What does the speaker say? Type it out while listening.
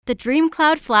The Dream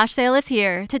Cloud flash sale is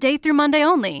here, today through Monday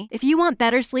only. If you want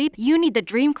better sleep, you need the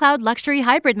Dream Cloud Luxury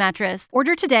Hybrid Mattress.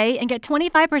 Order today and get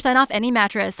 25% off any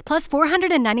mattress, plus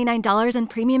 $499 in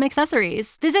premium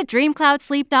accessories. Visit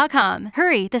dreamcloudsleep.com.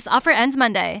 Hurry, this offer ends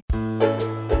Monday.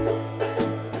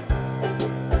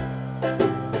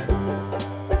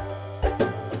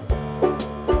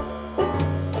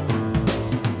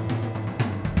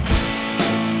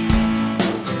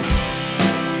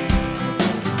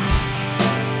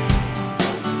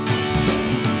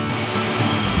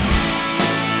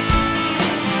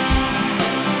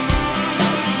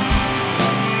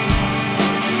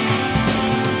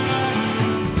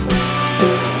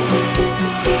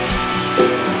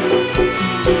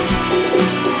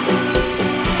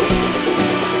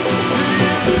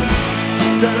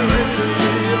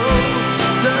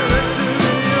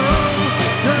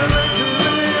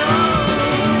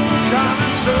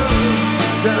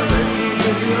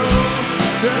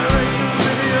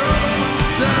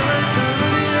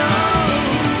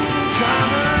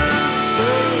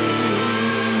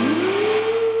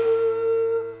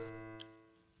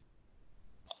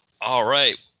 All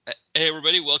right. Hey,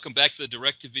 everybody. Welcome back to the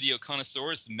Direct-to-Video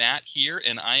Connoisseurs. Matt here,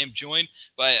 and I am joined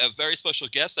by a very special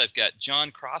guest. I've got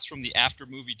John Cross from the After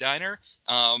Movie Diner.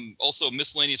 Also,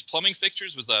 Miscellaneous Plumbing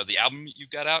Fixtures was the album you've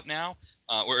got out now.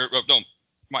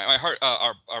 My Heart,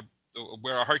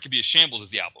 Where Our Heart Could Be a Shambles is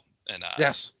the album. And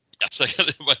yes.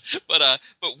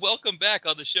 But welcome back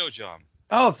on the show, John.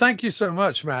 Oh, thank you so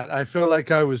much, Matt. I feel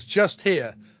like I was just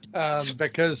here.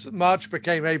 Because March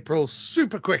became April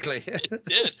super quickly. It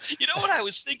did. You know what I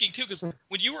was thinking, too? Because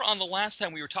when you were on the last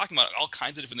time, we were talking about all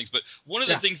kinds of different things. But one of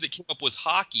the things that came up was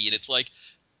hockey. And it's like,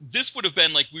 this would have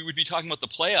been like we would be talking about the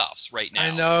playoffs right now.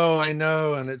 I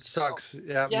know. And it sucks.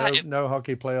 No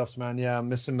hockey playoffs, man. Yeah, I'm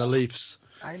missing the Leafs.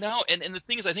 I know. And the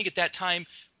thing is, I think at that time,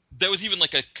 there was even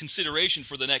like a consideration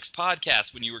for the next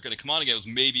podcast when you were going to come on again. It was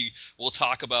maybe we'll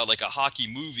talk about like a hockey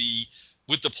movie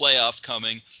with the playoffs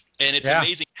coming. And it's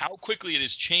amazing how quickly it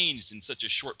has changed in such a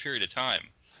short period of time.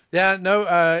 Yeah, no,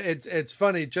 it's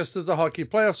funny. Just as the hockey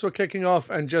playoffs were kicking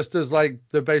off, and just as like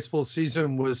the baseball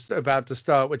season was about to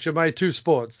start, which are my two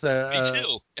sports. Me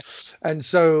too. And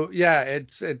so,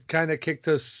 it kind of kicked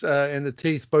us in the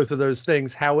teeth, both of those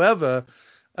things. However,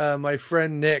 my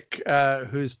friend Nick,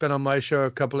 who's been on my show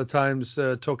a couple of times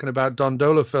talking about Don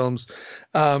Dola films,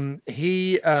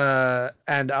 he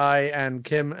and I and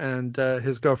Kim and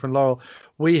his girlfriend Laurel,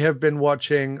 we have been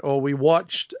watching, or we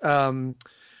watched, what's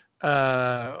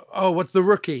The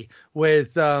Rookie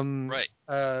with Dennis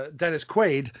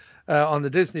Quaid on the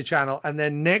Disney Channel. And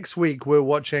then next week we're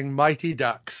watching Mighty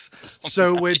Ducks.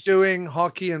 So we're doing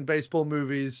hockey and baseball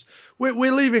movies.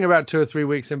 We're leaving about 2 or 3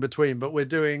 weeks in between, but we're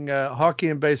doing hockey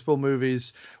and baseball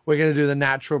movies. We're going to do The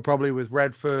Natural probably with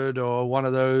Redford or one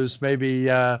of those. Maybe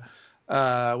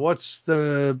what's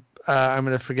the I'm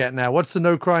going to forget now. What's the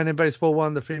no crying in baseball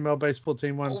one? The female baseball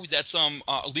team one? Oh, that's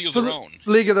League of Their Own.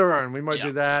 League of Their Own. We might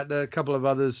do that. A couple of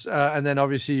others, and then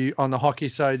obviously on the hockey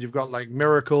side, you've got like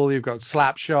Miracle. You've got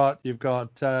Slapshot. You've got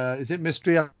is it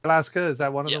Mystery Alaska? Is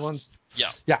that one of the ones?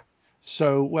 Yeah. Yeah.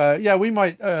 So we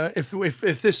might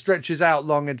if this stretches out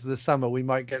long into the summer, we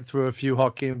might get through a few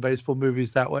hockey and baseball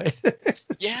movies that way.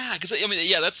 Yeah, because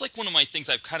that's like one of my things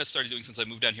I've kind of started doing since I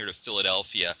moved down here to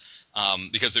Philadelphia,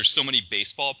 because there's so many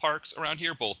baseball parks around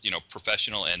here, both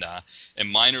professional and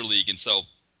minor league, and so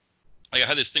like I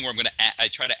had this thing where I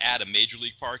try to add a major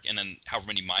league park and then however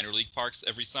many minor league parks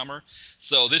every summer.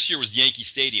 So this year was Yankee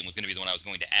Stadium was going to be the one I was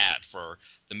going to add for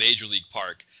the major league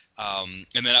park. And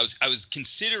then I was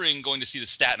considering going to see the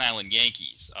Staten Island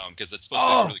Yankees because it's supposed to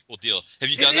be a really cool deal. Have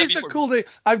you done that before? It is a cool day.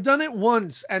 I've done it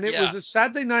once, and it was a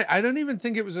Saturday night. I don't even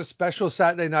think it was a special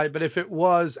Saturday night, but if it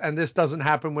was, and this doesn't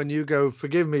happen when you go,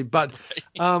 forgive me. But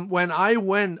when I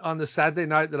went on the Saturday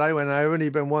night that I went, I've only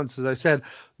been once, as I said,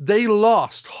 they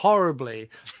lost horribly.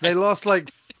 They lost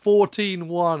like 14-1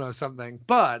 or something.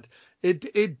 But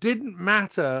it didn't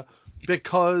matter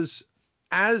because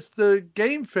as the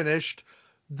game finished,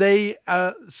 they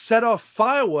set off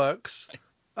fireworks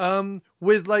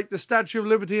with like the Statue of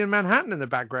Liberty in Manhattan in the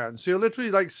background. So you're literally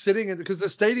like sitting because the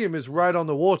stadium is right on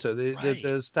the water.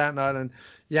 The Staten Island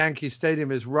Yankee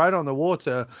Stadium is right on the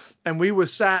water. And we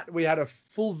had a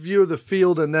full view of the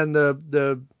field and then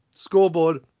the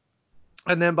scoreboard.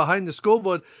 And then behind the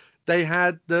scoreboard, they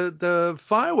had the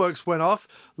fireworks went off,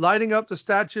 lighting up the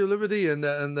Statue of Liberty and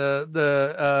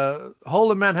the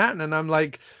whole of Manhattan. And I'm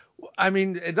like, I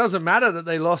mean, it doesn't matter that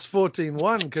they lost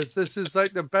 14-1 because this is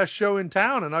like the best show in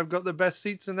town and I've got the best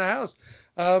seats in the house.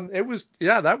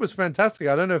 That was fantastic.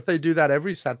 I don't know if they do that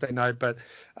every Saturday night, but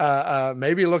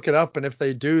maybe look it up, and if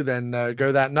they do, then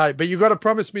go that night. But you got to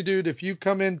promise me, dude, if you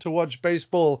come in to watch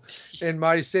baseball in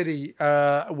my city,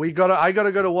 I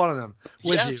gotta go to one of them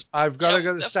with you. I've got to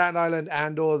go to Staten Island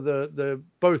or the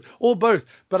both.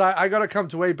 But I got to come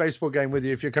to a baseball game with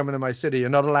you if you're coming to my city. You're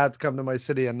not allowed to come to my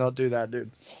city and not do that,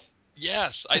 dude.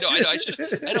 Yes, I know.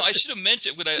 I should have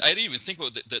mentioned, but I didn't even think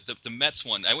about the Mets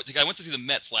one. I went to see the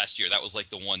Mets last year. That was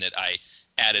like the one that I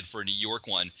added for a New York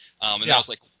one. And I was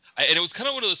like, and it was kind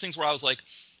of one of those things where I was like,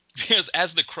 because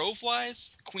as the crow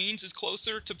flies, Queens is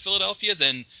closer to Philadelphia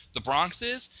than the Bronx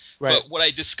is. Right. But what I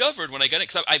discovered when I got it,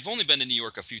 because I've only been to New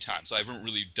York a few times, so I haven't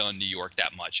really done New York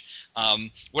that much.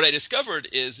 What I discovered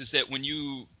is that when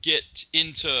you get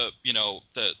into,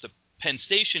 the Penn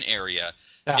Station area,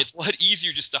 it's a lot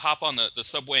easier just to hop on the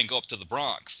subway and go up to the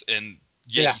Bronx and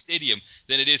Yankee Stadium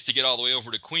than it is to get all the way over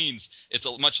to Queens. It's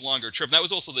a much longer trip. And that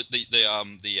was also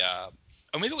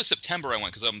maybe it was September I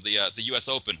went, because the U.S.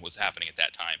 Open was happening at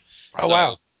that time. Oh, so,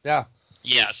 wow. Yeah.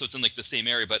 Yeah, so it's in like the same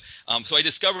area, but so I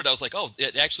discovered, I was like,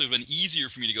 it actually would have been easier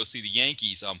for me to go see the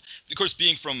Yankees. Of course,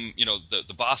 being from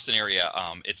the Boston area,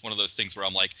 it's one of those things where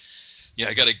I'm like,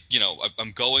 I gotta,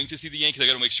 I'm going to see the Yankees. I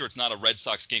gotta make sure it's not a Red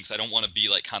Sox game, because I don't want to be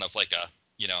like kind of like a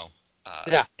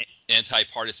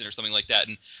anti-partisan or something like that.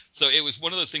 And so it was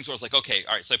one of those things where I was like, okay,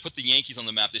 all right. So I put the Yankees on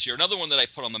the map this year. Another one that I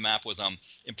put on the map was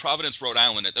in Providence, Rhode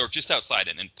Island, or just outside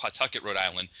it, in Pawtucket, Rhode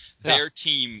Island. Their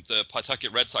team, the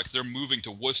Pawtucket Red Sox, they're moving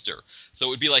to Worcester. So it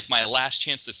would be like my last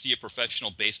chance to see a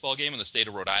professional baseball game in the state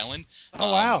of Rhode Island.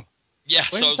 Oh, wow. Yeah.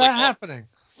 When's so I was that happening?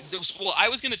 I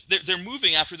was gonna. They're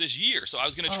moving after this year, so I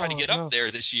was gonna try to get up there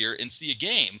this year and see a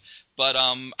game. But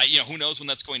who knows when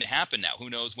that's going to happen now? Who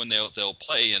knows when they'll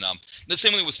play? And the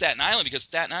same way with Staten Island, because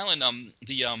Staten Island,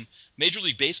 the Major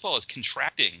League Baseball is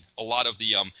contracting a lot of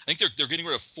the. I think they're getting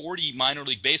rid of 40 minor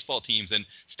league baseball teams, and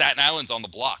Staten Island's on the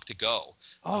block to go.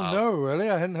 Oh no,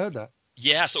 really? I hadn't heard that.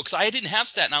 Yeah, so because I didn't have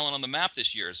Staten Island on the map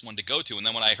this year as one to go to, and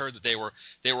then when I heard that they were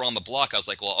on the block, I was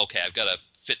like, well, okay, I've got to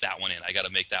fit that one in. I got to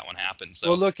make that one happen. So.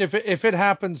 Well, look, if it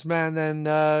happens, man, then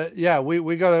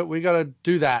we gotta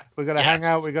do that. We gotta hang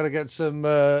out. We gotta get some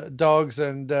dogs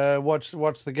and watch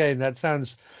the game. That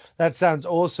sounds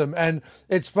awesome. And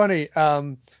it's funny.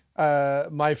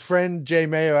 My friend Jay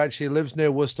Mayo actually lives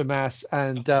near Worcester, Mass,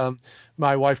 and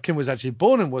my wife Kim was actually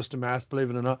born in Worcester, Mass, believe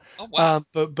it or not. Oh, wow.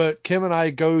 But Kim and I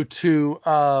go to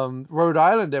Rhode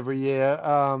Island every year.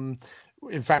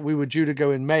 In fact, we were due to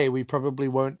go in May. We probably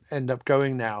won't end up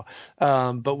going now.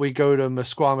 But we go to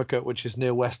Mesquamicut, which is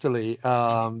near Westerly.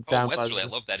 Westerly, I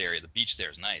love that area. The beach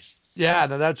there is nice. Yeah,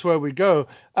 no, that's where we go.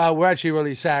 We're actually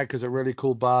really sad because a really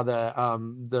cool bar there,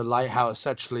 the Lighthouse,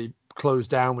 actually closed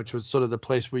down, which was sort of the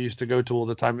place we used to go to all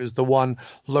the time. It was the one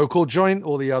local joint.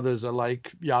 All the others are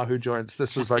like Yahoo joints.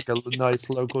 This was like a nice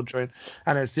local joint,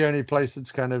 and it's the only place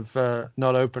that's kind of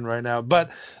not open right now.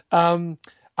 But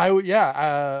I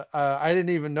didn't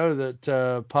even know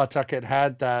that Pawtucket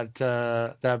had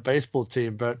that baseball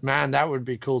team. But man, that would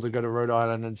be cool to go to Rhode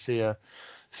Island and see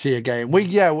a game.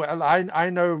 I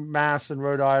know Mass and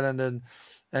Rhode Island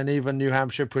and even New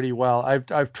Hampshire pretty well.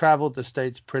 I've traveled the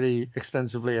states pretty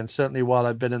extensively, and certainly while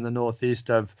I've been in the Northeast,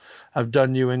 I've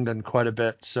done New England quite a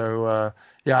bit. So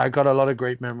I got a lot of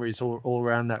great memories all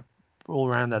around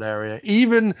that area.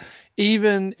 Even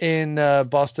in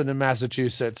Boston and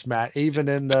Massachusetts, Matt. Even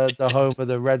in the home of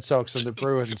the Red Sox and the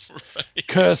Bruins. Right.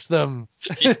 Curse them.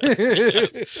 Yes.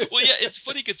 Well, yeah, it's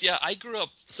funny because I grew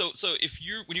up. So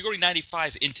when you're going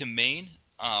 95 into Maine,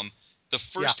 the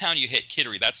first town you hit,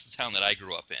 Kittery, that's the town that I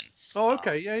grew up in. Oh,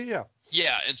 okay. Yeah.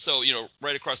 Yeah, and so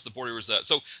right across the border was that.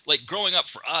 So like growing up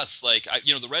for us, like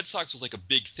the Red Sox was like a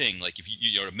big thing. Like if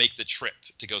you to make the trip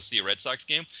to go see a Red Sox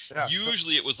game,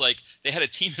 usually it was like they had a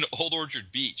team in Old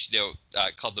Orchard Beach,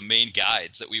 called the Maine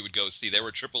Guides that we would go see. They were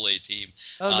a AAA team.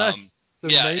 Oh, nice.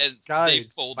 Maine Guides. They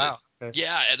folded. Wow. Okay.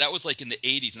 Yeah, and that was like in the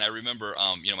 80s, and I remember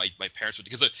my parents would,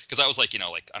 because I was like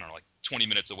 20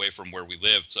 minutes away from where we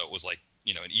lived, so it was like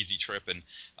an easy trip, and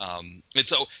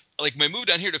so like when I moved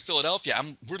down here to Philadelphia,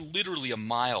 we're literally a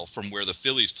mile from where the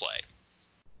Phillies play,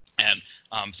 and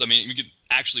so I mean we could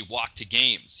actually walk to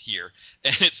games here,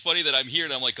 and it's funny that I'm here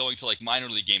and I'm like going to like minor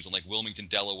league games in like Wilmington,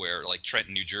 Delaware, or like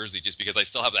Trenton, New Jersey, just because I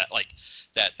still have that like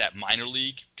that minor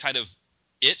league kind of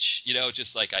itch,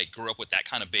 just like I grew up with that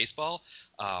kind of baseball.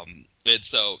 And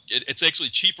so it's actually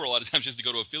cheaper a lot of times just to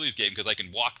go to a Phillies game because I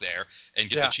can walk there and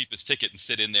get the cheapest ticket and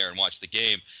sit in there and watch the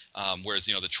game. Whereas,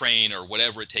 the train or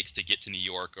whatever it takes to get to New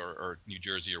York or New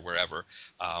Jersey or wherever.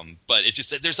 But it's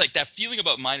just, there's like that feeling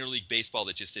about minor league baseball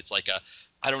that just, it's like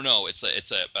I don't know. It's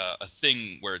a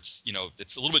thing where it's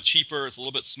it's a little bit cheaper, it's a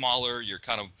little bit smaller. You're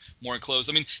kind of more enclosed.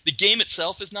 I mean, the game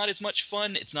itself is not as much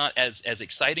fun. It's not as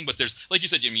exciting. But there's, like you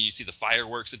said, you see the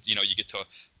fireworks. You get to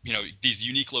these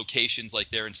unique locations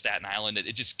like there in Staten Island.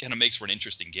 It just kind of makes for an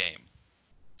interesting game.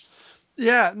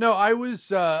 Yeah, no, I was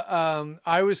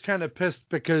kind of pissed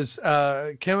because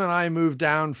Kim and I moved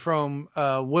down from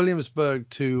Williamsburg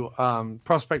to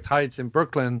Prospect Heights in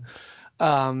Brooklyn.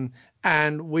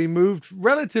 And we moved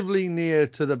relatively near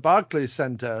to the Barclays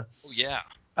Center. Oh, yeah.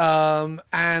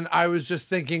 And I was just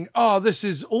thinking, oh, this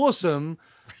is awesome.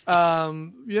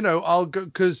 I'll go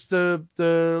because the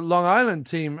Long Island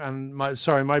team and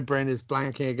my brain is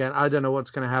blanking again. I don't know what's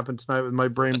going to happen tonight with my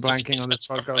brain blanking on this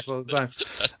podcast all the time.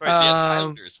 That's right. The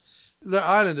Islanders. The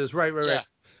Islanders, right. Yeah.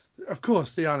 Of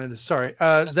course, the Islanders. Sorry.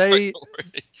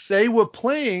 They were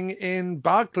playing in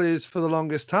Barclays for the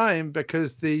longest time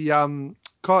because the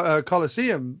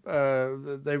Coliseum,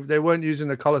 they weren't using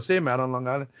the Coliseum out on Long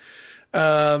Island.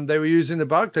 They were using the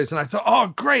Barclays, and I thought, oh,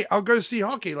 great, I'll go see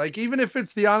hockey. Like, even if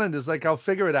it's the Islanders, like, I'll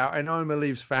figure it out. I know I'm a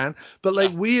Leafs fan, but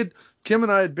like Kim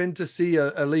and I had been to see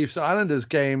a Leafs Islanders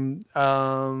game,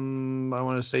 I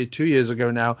want to say 2 years ago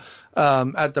now,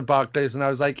 at the Barclays, and I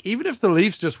was like, even if the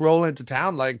Leafs just roll into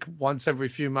town like once every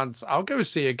few months, I'll go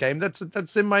see a game.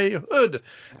 That's in my hood.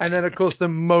 And then, of course, the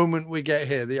moment we get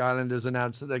here, the Islanders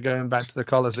announce that they're going back to the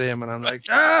Coliseum, and I'm like,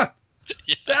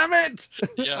 damn it!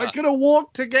 Yeah. I could have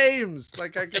walked to games.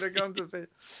 Like, I could have gone to see.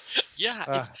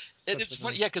 Yeah, it's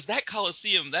funny. Yeah, because that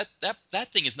Coliseum,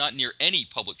 that thing is not near any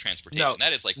public transportation. No,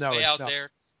 that is like way out there.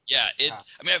 Yeah, I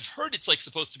mean, I've heard it's like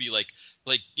supposed to be like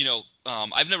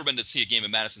I've never been to see a game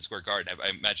in Madison Square Garden. I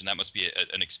imagine that must be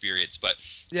an experience. But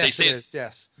yes, they say it is.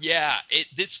 Yes. Yeah,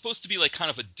 it's supposed to be like kind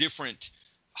of a different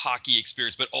hockey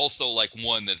experience, but also like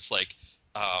one that's like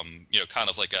kind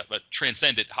of like a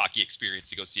transcendent hockey experience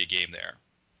to go see a game there.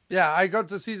 Yeah, I got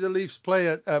to see the Leafs play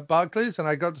at Barclays, and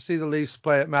I got to see the Leafs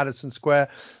play at Madison Square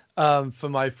for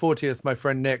my 40th. My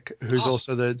friend Nick, who's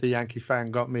also the Yankee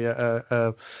fan, got me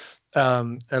a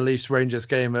Leafs Rangers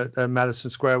game at Madison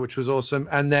Square, which was awesome.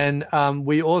 And then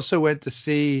we also went to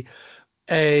see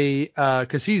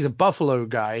because he's a Buffalo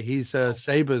guy, he's a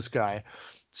Sabres guy.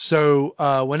 So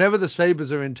whenever the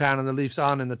Sabres are in town and the Leafs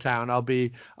aren't in the town, I'll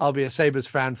be a Sabres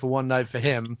fan for one night for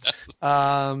him,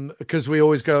 because we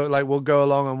always we'll go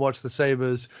along and watch the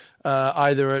Sabres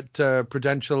either at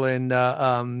Prudential in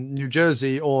New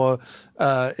Jersey or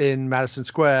in Madison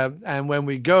Square. And when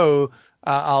we go,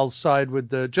 I'll side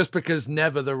with just because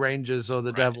never the Rangers or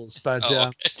the Devils, but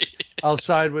I'll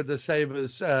side with the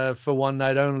Sabres for one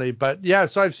night only. But yeah,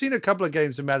 so I've seen a couple of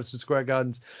games in Madison Square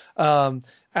Gardens.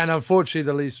 And unfortunately,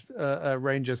 the Leafs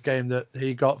Rangers game that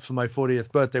he got for my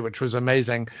 40th birthday, which was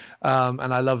amazing,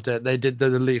 and I loved it. The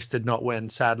Leafs did not win,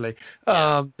 sadly,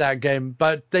 that game,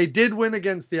 but they did win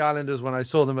against the Islanders when I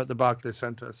saw them at the Barclays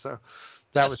Center. So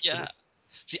that was pretty.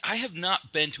 See, I have not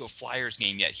been to a Flyers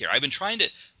game yet here. I've been trying to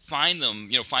find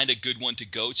a good one to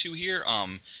go to here.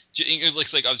 It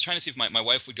looks like I was trying to see if my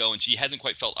wife would go, and she hasn't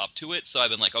quite felt up to it. So I've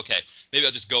been like, okay, maybe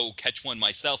I'll just go catch one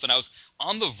myself. And I was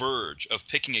on the verge of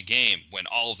picking a game when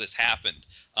all of this happened,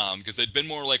 because it'd been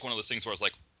more like one of those things where I was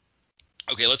like,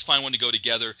 okay, let's find one to go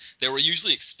together. They were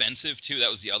usually expensive too.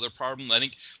 That was the other problem. I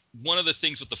think one of the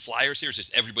things with the Flyers here is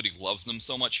just everybody loves them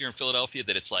so much here in Philadelphia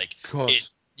that it's like,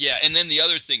 yeah, and then the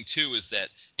other thing too is that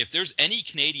if there's any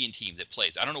Canadian team that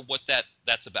plays, I don't know what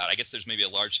that's about. I guess there's maybe a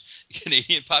large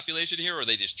Canadian population here, or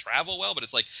they just travel well. But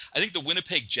it's like, I think the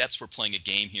Winnipeg Jets were playing a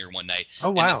game here one night.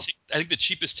 Oh wow! I think the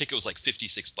cheapest ticket was like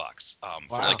 $56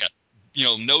 for like a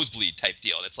nosebleed type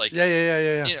deal. And it's like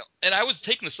yeah. And I was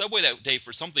taking the subway that day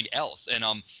for something else, and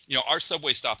our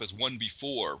subway stop is one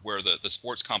before where the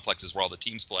sports complex is where all the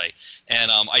teams play, and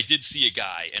I did see a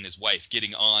guy and his wife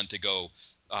getting on to go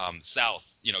south,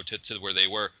 to where they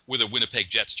were with a Winnipeg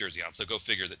Jets jersey on. So go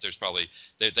figure that there's probably,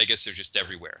 I guess they're just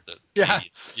everywhere.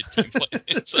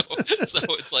 So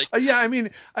it's like. Yeah, I mean,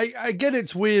 I get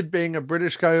it's weird being a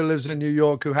British guy who lives in New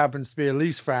York who happens to be a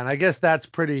Leafs fan. I guess that's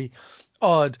pretty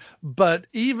odd, but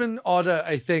even odder,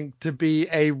 I think, to be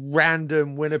a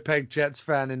random Winnipeg Jets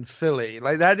fan in Philly.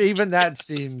 Like that, even that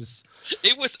seems.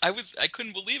 I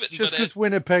couldn't believe it. Just because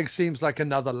Winnipeg seems like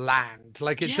another land,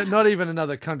 like it's not even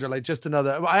another country, like just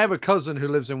another. I have a cousin who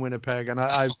lives in Winnipeg, and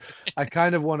I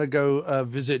kind of want to go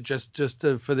visit just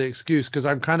for the excuse, because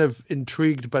I'm kind of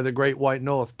intrigued by the Great White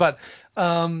North. But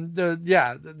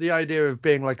the idea of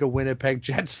being like a Winnipeg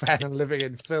Jets fan and living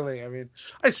in Philly, I mean,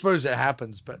 I suppose it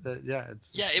happens, but it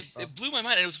blew my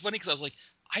mind. And it was funny because I was like,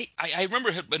 I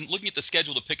remember had been looking at the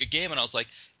schedule to pick a game, and I was like,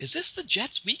 is this the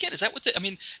Jets weekend? Is that what I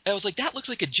mean, I was like, that looks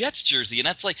like a Jets jersey, and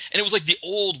that's like, and it was like the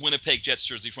old Winnipeg Jets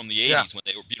jersey from the 80s when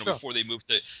they were, before they moved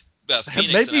to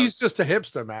Phoenix. Maybe he's just a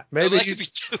hipster, Matt.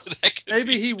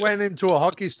 Maybe he went into a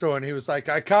hockey store and he was like,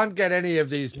 I can't get any of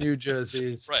these new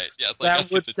jerseys. Right. Yeah.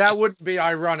 Like, that wouldn't be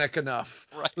ironic enough.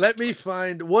 Right. Let me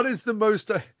find what is the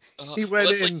most. He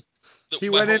went in. He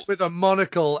went in with a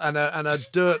monocle and a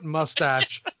dirt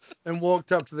mustache and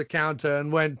walked up to the counter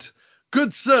and went,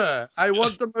 "Good sir, I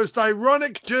want the most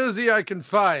ironic jersey I can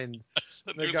find."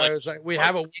 And the guy was like, "We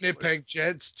have a Winnipeg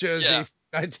Jets jersey." Yeah.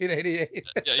 1988.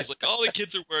 Yeah, he's like, all the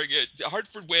kids are wearing it.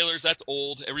 Hartford Whalers, that's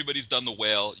old. Everybody's done the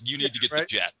whale. You need to get the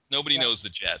Jets. Nobody knows the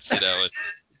Jets, you know.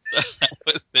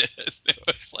 It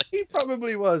was like, he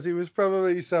probably was. He was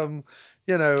probably some,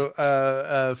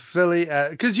 Philly,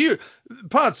 because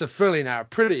parts of Philly now are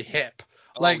pretty hip.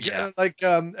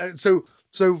 So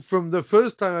from the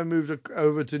first time I moved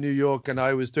over to New York and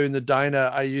I was doing the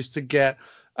diner, I used to get.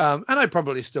 And I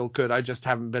probably still could. I just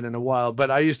haven't been in a while.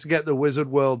 But I used to get the Wizard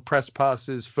World press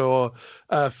passes for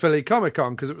Philly Comic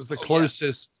Con because it was the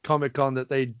closest Comic Con that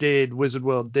they did. Wizard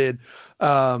World did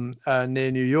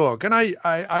near New York. And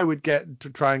I would get to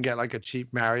try and get like a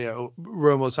cheap Marriott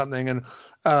room or something and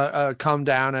come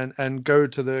down and go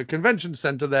to the convention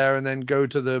center there and then go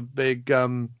to the big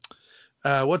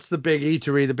what's the big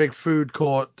eatery, the big food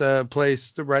court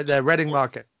place right there, Reading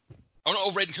Market. Oh no,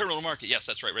 Reading Terminal Market. Yes,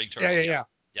 that's right, Reading Terminal.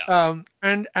 Yeah.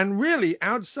 And really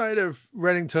outside of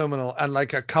Reading Terminal and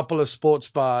like a couple of sports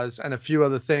bars and a few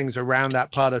other things around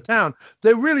that part of town,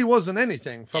 there really wasn't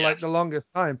anything for like the longest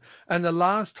time. And the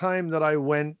last time that I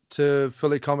went to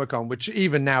Philly Comic Con, which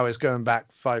even now is going back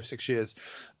 5-6 years,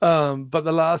 but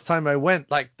the last time I went,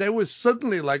 like there was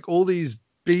suddenly like all these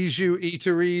bijou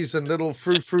eateries and little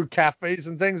frou-frou cafes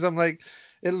and things. I'm like,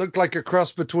 it looked like a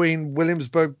cross between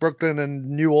Williamsburg, Brooklyn, and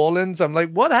New Orleans. I'm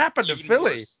like, what happened to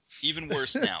Philly? Worse. Even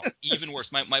worse now. Even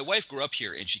worse. My wife grew up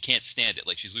here and she can't stand it.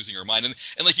 Like she's losing her mind. And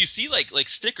like you see like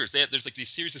stickers. There's like these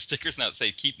series of stickers now that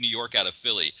say keep New York out of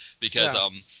Philly because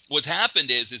what's happened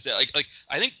is that like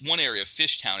I think one area of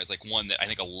Fishtown is like one that I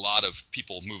think a lot of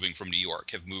people moving from New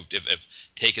York have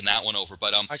taken that one over.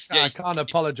 But I can't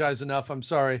apologize enough. I'm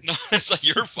sorry. No, it's not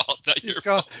your fault. Not your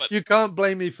fault. You can't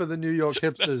blame me for the New York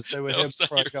hipsters. They were hip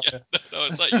before I got there. No,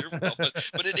 it's not your fault.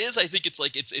 But it is. I think it's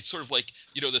like it's sort of like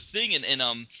the thing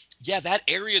and that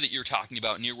area that you're talking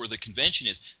about near where the convention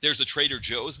is, there's a Trader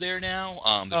Joe's there now.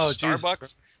 There's a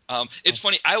Starbucks. It's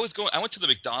funny. I went to the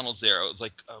McDonald's there. It was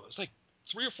like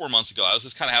 3 or 4 months ago. I was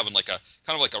just kind of having like a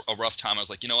rough time. I was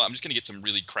like, I'm just gonna get some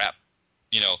really crap,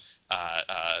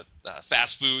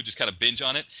 fast food, just kind of binge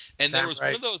on it. And there was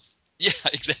one of those. Yeah,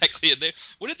 exactly. And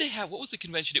what did they have? What was the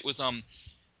convention? It was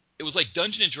like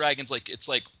Dungeons and Dragons. Like it's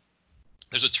like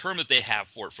there's a term that they have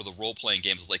for the role playing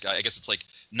games. It's like I guess it's like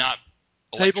not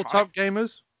tabletop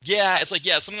gamers. Yeah, it's like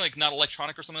something like not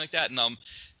electronic or something like that. And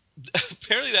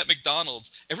apparently that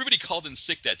McDonald's, everybody called in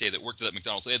sick that day that worked at that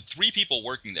McDonald's. They had 3 people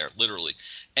working there, literally.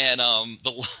 And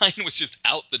the line was just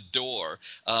out the door.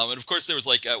 And of course there was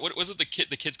like, what was it the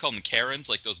kids call them Karens,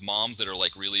 like those moms that are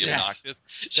like really obnoxious.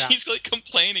 Yeah. She's like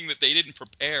complaining that they didn't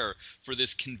prepare for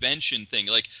this convention thing.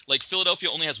 Like Philadelphia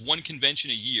only has one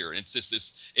convention a year, and it's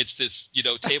this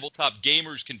tabletop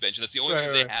gamers convention. That's the only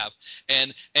thing they have.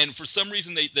 And for some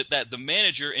reason that the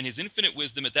manager in his infinite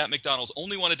wisdom at that McDonald's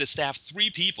only wanted to staff 3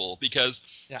 people because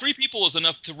 3 people is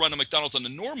enough to run a McDonald's on a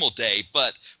normal day,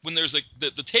 but when there's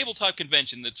the tabletop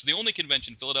convention, that's the only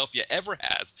convention Philadelphia ever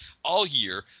has all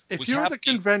year. If you're at the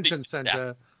convention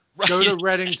center, go to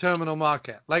Reading Terminal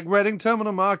Market. Like Reading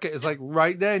Terminal Market is like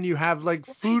right there, and you have like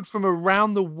food from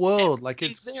around the world. Like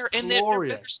it's there, and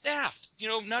glorious. They're better staffed.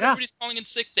 Not everybody's calling in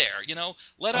sick there.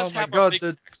 Let us have our big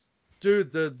Macs.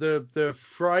 Dude, the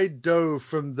fried dough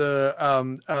from the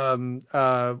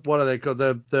what are they called?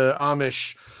 The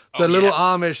Amish, little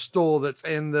Amish stall that's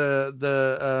in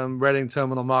the Reading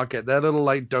Terminal Market. They're little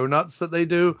like donuts that they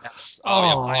do. Yes.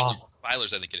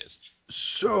 Spilers, I think it is.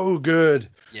 So good.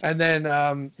 Yeah. And then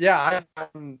I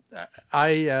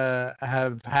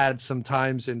have had some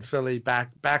times in Philly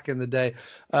back in the day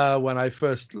when I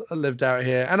first lived out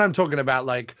here, and I'm talking about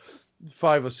like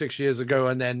 5 or 6 years ago,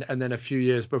 and then a few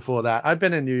years before that. I've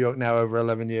been in New York now over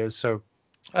 11 years. So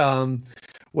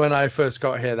when I first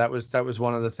got here, that was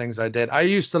one of the things I did. I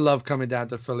used to love coming down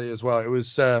to Philly as well. It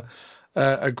was a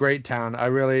great town. I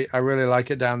really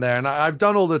like it down there. And I've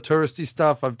done all the touristy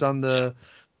stuff. I've done the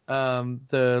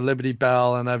Liberty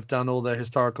Bell, and I've done all the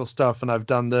historical stuff, and I've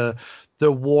done the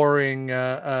warring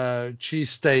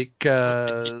cheesesteak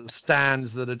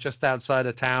stands that are just outside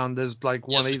of town. There's like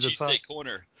one either side. Cheesesteak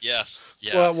corner. Yes.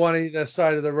 Yeah. Well, one either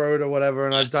side of the road or whatever,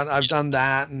 and Yes, I've done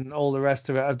that and all the rest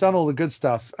of it. I've done all the good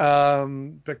stuff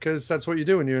because that's what you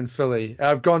do when you're in Philly.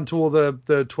 I've gone to all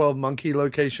the 12 Monkey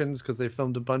locations because they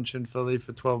filmed a bunch in Philly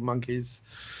for 12 Monkeys.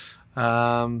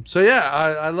 So yeah,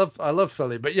 I love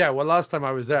Philly. But yeah, well, last time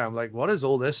I was there, I'm like, what is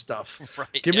all this stuff?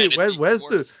 Right. Give me where's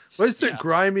the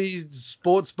grimy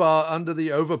sports bar under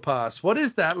the overpass? What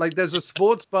is that? Like, there's a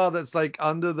sports bar that's like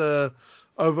under the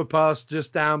overpass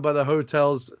just down by the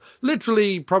hotels,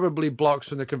 literally probably blocks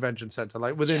from the convention center,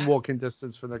 like within walking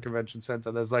distance from the convention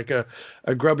center. There's like a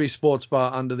grubby sports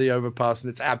bar under the overpass,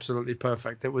 and it's absolutely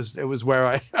perfect. It was where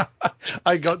I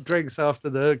I got drinks after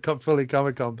the Philly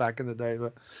Comic Con back in the day.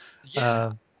 But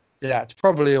it's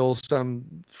probably all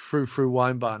some frou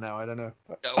wine bar now. I don't know.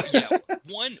 Oh, yeah.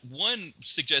 One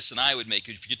suggestion I would make,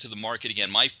 if you get to the market again,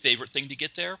 my favorite thing to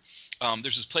get there,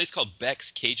 there's this place called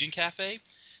Beck's Cajun Cafe.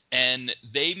 And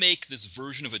they make this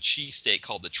version of a cheesesteak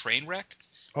called the Trainwreck.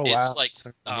 Oh, it's wow. like,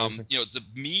 the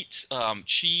meat,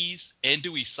 cheese,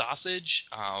 andouille sausage.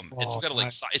 It's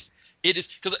got it is,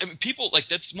 because people, like,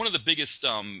 that's one of the biggest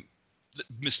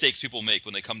mistakes people make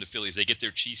when they come to Philly is they get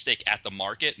their cheesesteak at the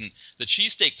market, and the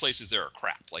cheesesteak places there are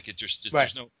crap. Like, it just right.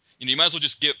 There's no. You might as well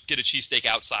just get a cheesesteak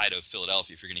outside of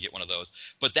Philadelphia if you're going to get one of those.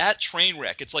 But that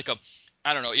Trainwreck, it's like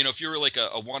I don't know, if you're like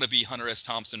a wannabe Hunter S.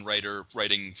 Thompson writer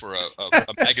writing for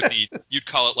a magazine, you'd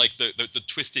call it like the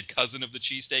twisted cousin of the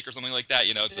cheesesteak or something like that.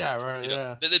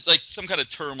 It's like some kind of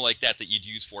term like that you'd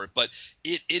use for it. But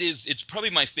it's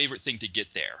probably my favorite thing to get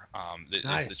there.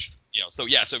 Nice. So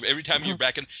every time you're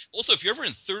back in, also if you're ever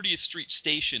in 30th Street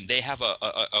Station, they have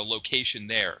a location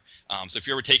there. So if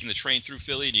you're ever taking the train through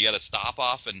Philly and you got to stop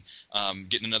off and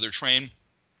getting another train,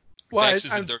 Beck's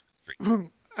is in 30th Street.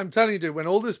 I'm telling you, dude, when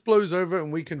all this blows over and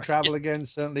we can travel again,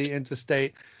 certainly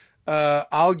interstate,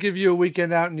 I'll give you a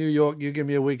weekend out in New York. You give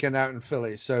me a weekend out in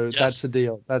Philly. So that's the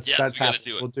deal. That's we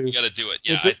happening. We got to do it.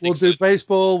 Yeah, we'll do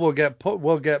baseball. We'll get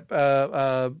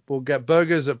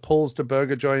burgers at Paul's to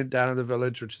Burger Joint down in the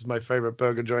Village, which is my favorite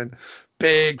burger joint.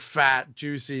 Big, fat,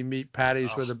 juicy meat patties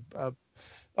with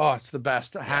it's the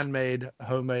best. Handmade,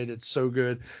 homemade. It's so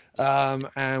good.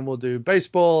 And we'll do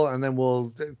baseball, and then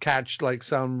we'll catch like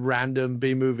some random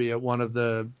B movie at one of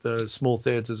the small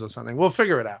theaters or something. We'll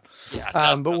figure it out.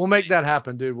 Yeah, but we'll make that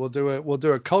happen, dude. We'll do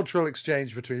a cultural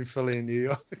exchange between Philly and New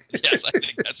York. Yes, I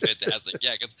think that's fantastic.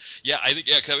 Because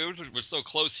we're so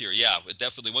close here. Yeah, but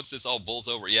definitely once this all bulls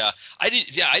over. Yeah, I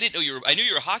didn't know I knew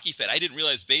you were a hockey fan. I didn't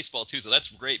realize baseball too. So that's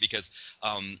great because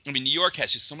New York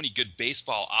has just so many good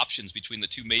baseball options between the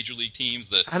two major league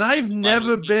teams. And I've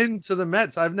never been to the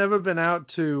Mets. I've never been out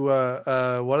to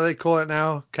what do they call it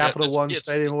now? Capital One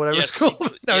Stadium or whatever it's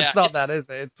called. No, it's not that, is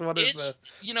it? It's one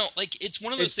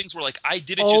of those things where like I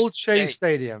did it Old just Shea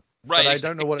Stadium, right? But I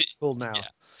don't know what it's called now. Yeah.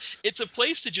 It's a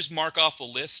place to just mark off a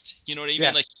list. You know what I mean?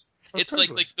 Yes. Like it's totally.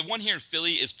 like the one here in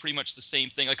Philly is pretty much the same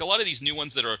thing. Like a lot of these new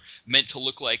ones that are meant to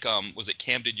look like was it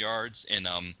Camden Yards and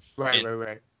right.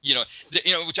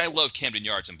 Which I love Camden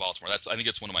Yards in Baltimore. I think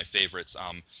it's one of my favorites.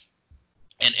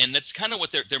 And that's kind of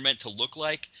what they're meant to look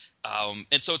like.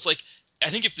 And so it's like, I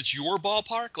think if it's your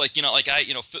ballpark,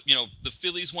 the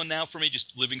Phillies one now for me,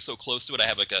 just living so close to it, I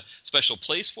have like a special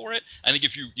place for it. I think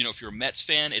if you're a Mets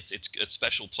fan, it's a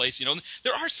special place.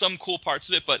 There are some cool parts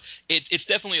of it, but it's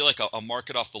definitely like a mark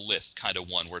it off the list kind of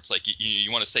one where it's like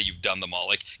you want to say you've done them all.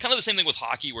 Like kind of the same thing with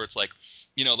hockey where it's like,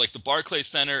 like the Barclays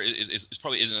Center is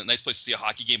probably a nice place to see a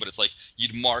hockey game, but it's like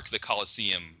you'd mark the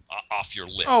Coliseum off your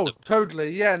list. Oh,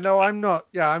 totally. Yeah, no, I'm not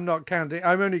counting.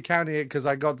 I'm only counting it because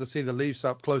I got to see the Leafs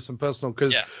up close and personal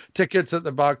because tickets at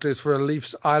the Barclays for a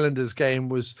Leafs Islanders game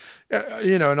was,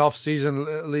 an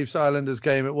off-season Leafs Islanders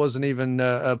game. It wasn't even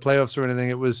playoffs or anything.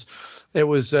 It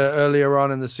was earlier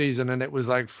on in the season, and it was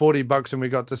like $40, and we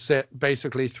got to sit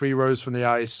basically 3 rows from the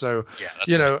ice. So,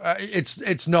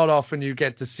 it's not often you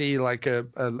get to see like a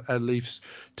Leafs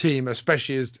team,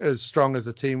 especially as strong as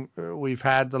the team we've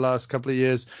had the last couple of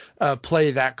years,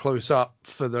 play that close up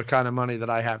for the kind of money that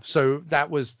I have. So that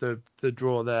was the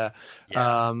draw there.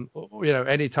 Yeah.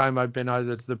 Anytime I've been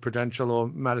either to the Prudential or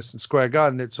Madison Square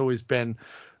Garden, it's always been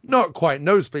not quite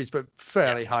nosebleeds, but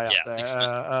fairly high up there.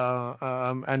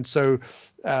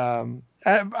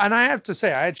 And I have to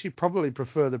say, I actually probably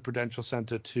prefer the Prudential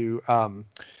Center to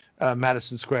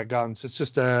Madison Square Gardens. It's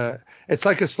just it's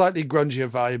like a slightly grungier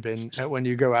vibe when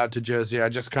you go out to Jersey. I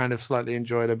just kind of slightly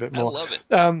enjoy it a bit more. I love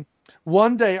it.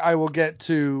 one day I will get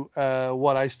to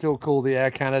what I still call the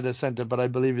Air Canada Centre, but I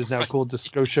believe is now called the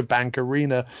Scotiabank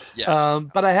Arena. Yeah.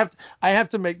 But I have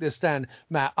to make this stand,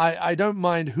 Matt. I don't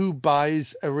mind who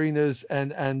buys arenas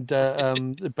and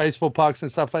baseball parks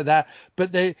and stuff like that,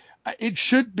 but it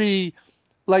should be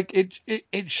like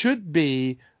it should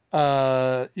be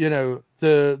the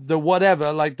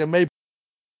whatever, like the Maple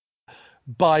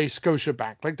by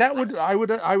Scotiabank. Like that I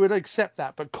would accept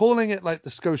that, but calling it like the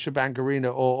Scotiabank Arena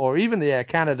or even the Air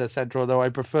Canada Centre, although I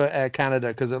prefer Air Canada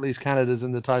because at least Canada's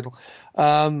in the title.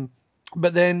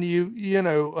 But then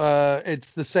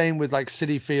it's the same with like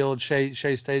Citi Field.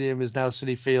 Shea Stadium is now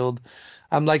Citi Field.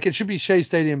 Like it should be Shea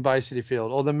Stadium by Citi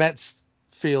Field, or the Mets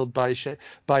Field by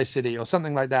Citi, or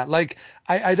something like that. Like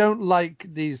I don't like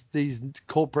these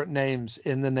corporate names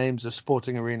in the names of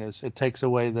sporting arenas. It takes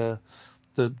away the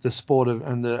sport of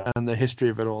and the history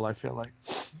of it all, I feel like.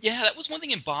 Yeah, that was one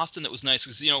thing in Boston that was nice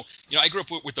because I grew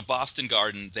up with the Boston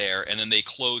Garden there, and then they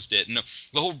closed it. And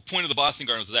the whole point of the Boston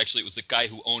Garden was actually it was the guy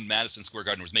who owned Madison Square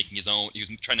Garden was making his own. He was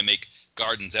trying to make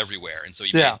gardens everywhere, and so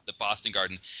he made the Boston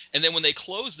Garden. And then when they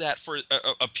closed that for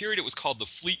a period, it was called the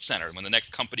Fleet Center. And when the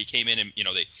next company came in, and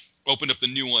they opened up the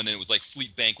new one, and it was like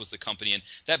Fleet Bank was the company, and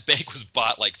that bank was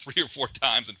bought like 3 or 4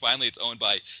 times, and finally it's owned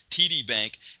by TD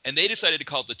Bank, and they decided to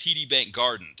call it the TD Bank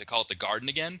Garden, to call it the Garden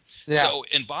again. Yeah. So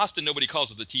in Boston, nobody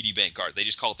calls it the TD Bank Garden; they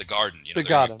just call it the Garden. The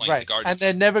Garden, right? The Garden. And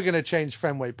they're never going to change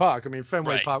Fenway Park. I mean,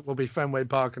 Fenway Park will be Fenway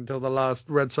Park until the last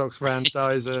Red Sox fan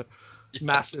dies a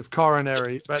massive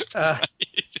coronary. But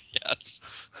yes.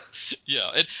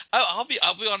 Yeah, and I'll be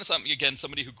honest. I'm again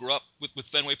somebody who grew up with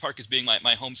Fenway Park as being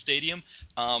my home stadium.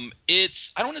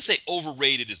 It's I don't want to say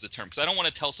overrated is the term because I don't want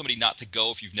to tell somebody not to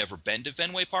go if you've never been to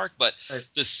Fenway Park. But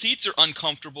the seats are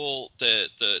uncomfortable. The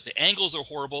angles are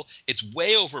horrible. It's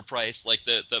way overpriced. Like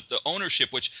the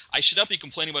ownership, which I should not be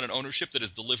complaining about an ownership that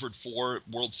has delivered 4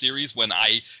 World Series when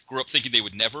I grew up thinking they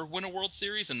would never win a World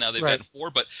Series, and now they've gotten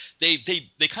 4. But they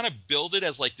kind of build it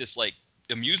as like this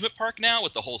amusement park now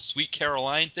with the whole Sweet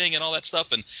Caroline thing and all that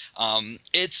stuff, and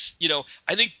it's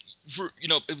I think for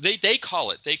they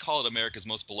call it America's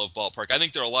most beloved ballpark. I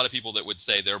think there are a lot of people that would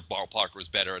say their ballpark was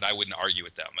better, and I wouldn't argue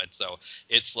with them. And so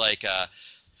it's like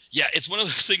it's one of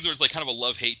those things where it's like kind of a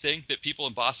love-hate thing that people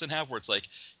in Boston have, where it's like,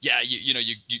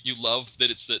 you love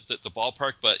that it's the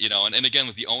ballpark, but and again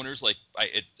with the owners, like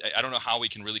I don't know how we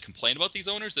can really complain about these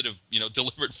owners that have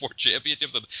delivered 4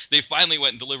 championships. And they finally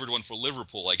went and delivered one for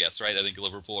Liverpool, I guess, right? I think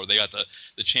Liverpool, or they got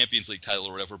the Champions League title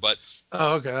or whatever. But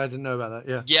okay, I didn't know about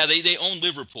that. Yeah, they own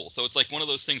Liverpool, so it's like one of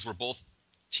those things where both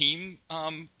team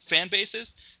fan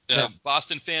bases.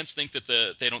 Boston fans think that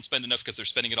they don't spend enough because they're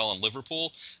spending it all on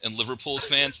Liverpool, and Liverpool's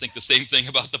fans think the same thing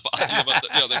about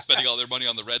they're spending all their money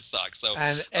on the Red Sox. So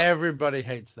everybody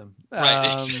hates them.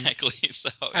 Right, exactly. So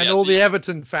all the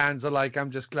Everton fans are like,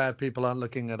 I'm just glad people aren't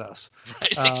looking at us.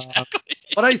 Right, exactly.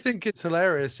 What I think it's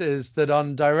hilarious is that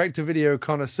on Direct-to-Video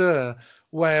Connoisseur,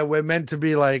 where we're meant to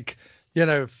be like,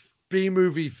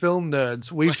 B-movie film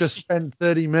nerds, we've just spent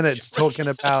 30 minutes talking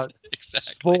about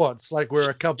sports like we're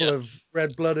a couple of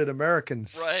red-blooded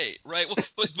Americans. Right. Well,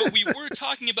 but we were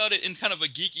talking about it in kind of a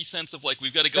geeky sense of like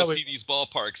we've got to go see these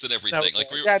ballparks and everything.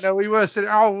 We were saying,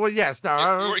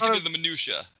 we were getting the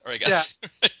minutia. Or I guess.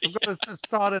 Yeah, I'm going to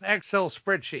start an Excel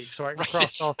spreadsheet so I can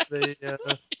cross off the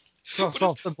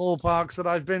the ballparks that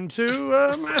I've been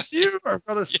to, Matthew. I've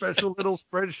got a special little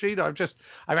spreadsheet.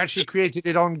 I've actually created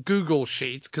it on Google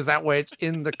Sheets because that way it's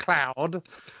in the cloud.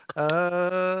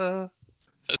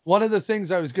 One of the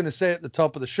things I was going to say at the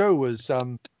top of the show was,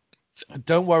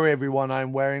 don't worry, everyone,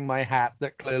 I'm wearing my hat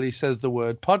that clearly says the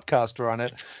word podcaster on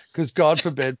it because God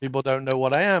forbid people don't know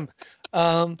what I am.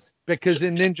 Because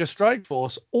in Ninja Strike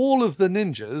Force, all of the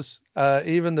ninjas,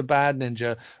 even the bad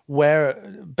ninja,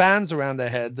 wear bands around their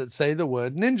head that say the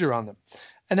word ninja on them.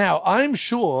 And now I'm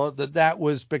sure that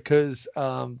was because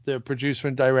the producer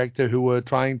and director who were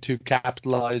trying to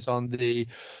capitalize on the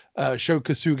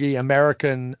Shokasugi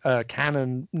American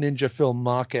canon ninja film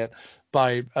market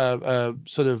by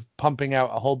sort of pumping out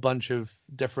a whole bunch of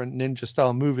different ninja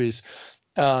style movies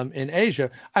in Asia.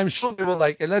 I'm sure they were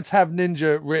like, let's have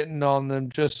ninja written on them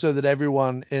just so that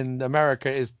everyone in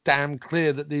America is damn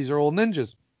clear that these are all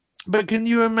ninjas. But can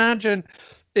you imagine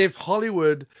if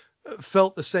Hollywood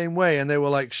felt the same way and they were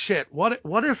like, shit, what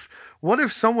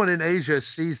if someone in Asia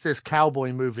sees this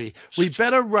cowboy movie? We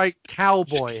better write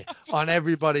cowboy on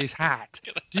everybody's hat.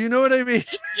 Do you know what I mean?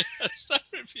 Yes, that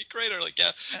would be great. Or like,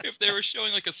 if they were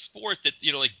showing like a sport that,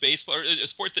 like baseball, or a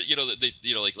sport that, that they,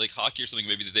 like hockey or something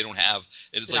maybe that they don't have.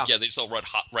 And it's like, they just all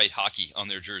write hockey on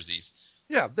their jerseys.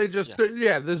 Yeah, they just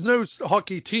there's no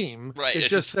hockey team. Right. It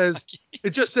just says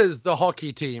the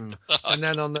hockey team, and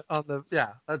then on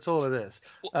the that's all it is.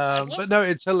 But no,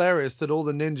 it's hilarious that all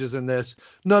the ninjas in this,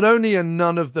 not only are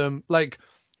none of them like,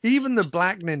 even the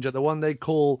black ninja, the one they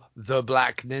call the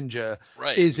Black Ninja,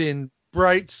 is in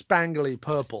bright spangly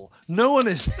purple. No one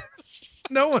is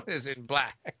in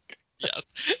black. Yes.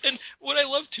 And what I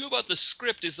love too about the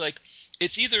script is like,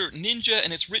 it's either ninja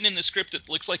and it's written in the script that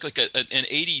looks like an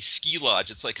 80s ski lodge.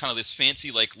 It's like kind of this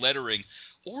fancy like lettering,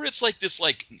 or it's like this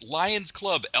like Lions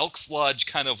Club, Elks Lodge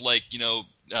kind of like,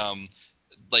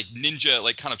 like ninja,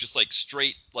 like kind of just like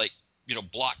straight like,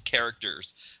 block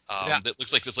characters. That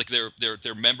looks like this like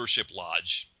their membership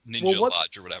lodge, ninja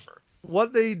lodge or whatever.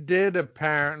 What they did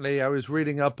apparently, I was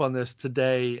reading up on this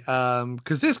today,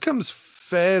 because this comes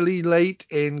fairly late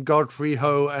in Godfrey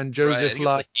Ho and Joseph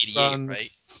Lai. Like 88,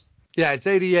 right? Yeah, it's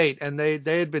 88, and they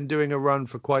had been doing a run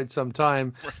for quite some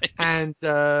time. Right. And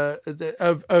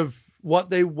of what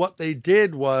they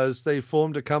did was they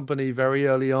formed a company very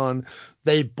early on.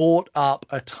 They bought up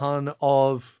a ton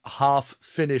of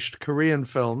half-finished Korean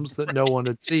films that no one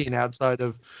had seen outside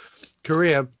of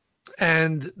Korea,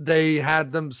 and they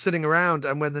had them sitting around.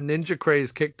 And when the ninja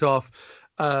craze kicked off,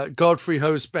 Godfrey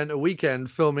Ho spent a weekend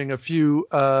filming a few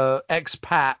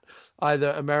expat,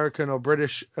 either American or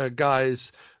British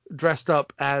guys dressed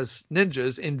up as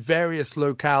ninjas in various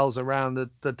locales around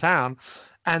the town.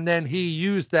 And then he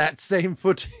used that same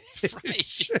footage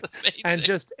and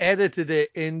just edited it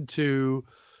into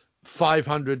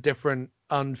 500 different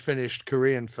unfinished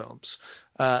Korean films,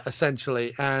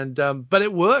 essentially. And but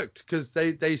it worked, because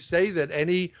they say that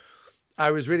I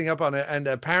was reading up on it, and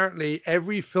apparently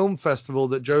every film festival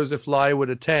that Joseph Lai would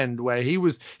attend, where he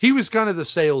was kind of the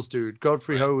sales dude.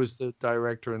 Godfrey Ho was the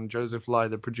director, and Joseph Lai,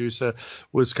 the producer,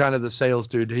 was kind of the sales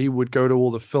dude. He would go to all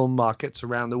the film markets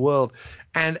around the world,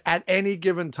 and at any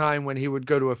given time when he would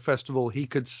go to a festival, he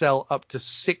could sell up to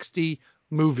 60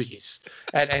 movies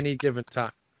at any given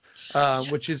time,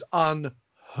 which is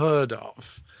unheard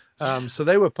of. So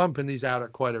they were pumping these out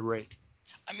at quite a rate.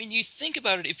 I mean, you think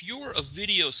about it, if you're a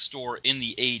video store in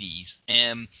the 80s,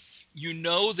 and you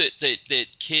know that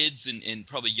kids and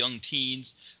probably young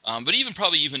teens, but even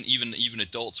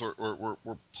adults were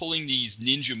pulling these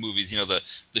ninja movies, the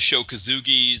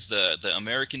Shokuzugis, the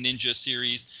American Ninja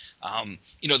series,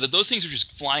 that those things are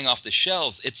just flying off the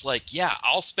shelves. It's like, yeah,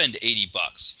 I'll spend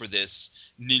 $80 for this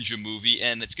ninja movie,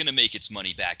 and it's going to make its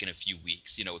money back in a few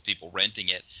weeks, with people renting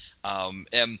it.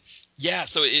 And yeah,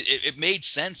 so it made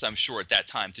sense, I'm sure, at that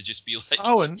time to just be like,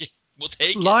 and we'll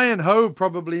take Lion Ho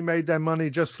probably made their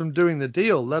money just from doing the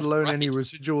deal, let alone any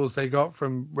residuals they got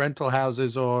from rental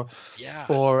houses or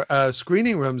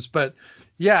screening rooms. But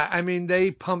yeah, I mean,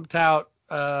 they pumped out,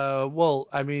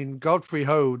 Godfrey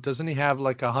Ho, doesn't he have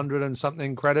like 100 and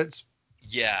something credits?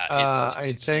 Yeah,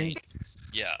 I think.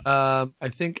 Yeah. I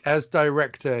think as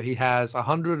director, he has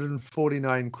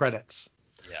 149 credits.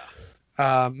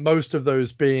 Yeah. Most of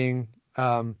those being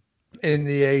in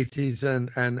the 80s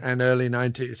and early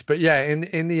 90s. But yeah,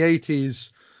 in the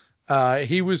 80s,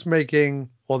 he was making,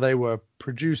 or they were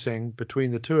producing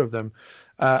between the two of them,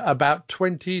 about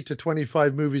 20 to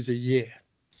 25 movies a year.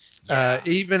 Yeah.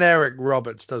 Even Eric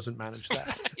Roberts doesn't manage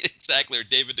that. Exactly, or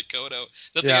David Dakota.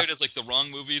 That's the guy who does like the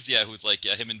wrong movies. Yeah, who's like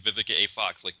him and Vivica A.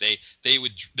 Fox. Like they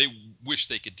wish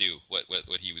they could do what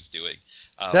he was doing.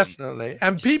 Definitely.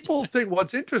 And people think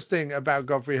what's interesting about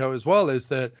Godfrey Ho as well is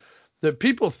that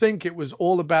people think it was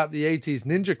all about the 80s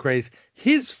ninja craze.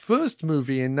 His first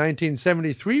movie in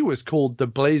 1973 was called The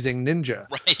Blazing Ninja.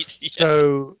 Right. Yes.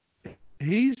 So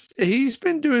he's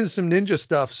been doing some ninja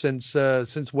stuff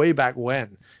since way back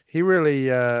when. He really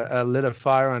lit a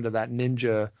fire under that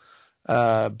ninja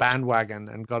bandwagon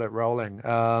and got it rolling.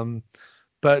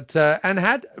 But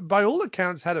had, by all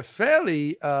accounts, had a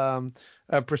fairly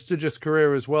prestigious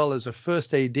career as well as a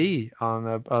first AD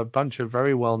on a bunch of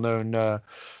very well-known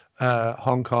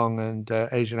Hong Kong and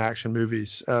Asian action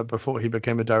movies before he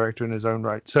became a director in his own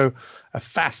right. So a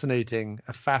fascinating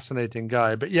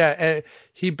guy. But yeah,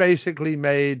 he basically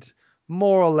made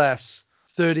more or less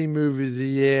 30 movies a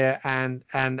year, and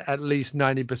at least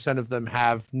 90% of them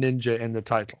have ninja in the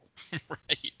title.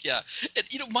 Right. Yeah.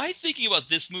 And, my thinking about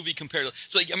this movie compared to,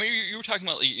 so like, I mean, you were talking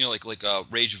about, like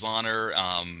Rage of Honor,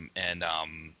 and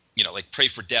like Pray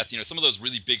for Death, some of those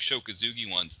really big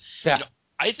Shokuzugi ones. Yeah.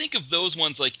 I think of those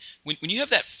ones like when you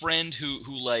have that friend who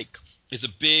like is a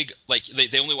big, like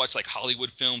they only watch like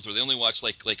Hollywood films, or they only watch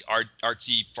like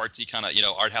artsy fartsy kind of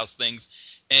art house things,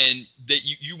 and that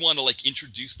you want to like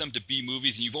introduce them to B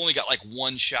movies, and you've only got like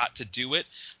one shot to do it.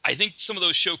 I think some of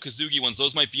those Shokuzugi ones,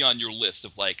 those might be on your list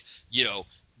of like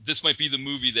this might be the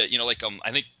movie that, like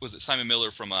I think was it Simon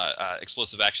Miller from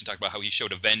Explosive Action talked about how he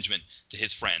showed Avengement to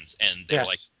his friends, and they were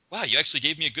like, wow, you actually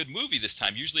gave me a good movie this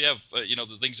time. Usually have,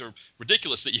 the things are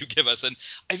ridiculous that you give us. And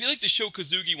I feel like the Sho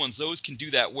Kosugi ones, those can do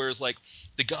that. Whereas like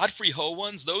the Godfrey Ho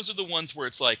ones, those are the ones where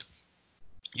it's like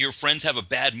your friends have a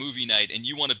bad movie night and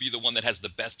you want to be the one that has the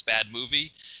best bad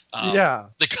movie.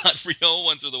 The Godfrey Ho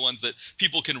ones are the ones that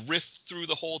people can riff through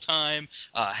the whole time,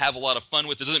 have a lot of fun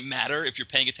with. It doesn't matter if you're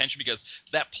paying attention because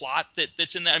that plot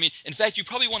that's in that. I mean, in fact, you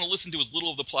probably want to listen to as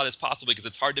little of the plot as possible because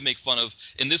it's hard to make fun of.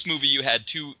 In this movie, you had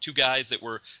two guys that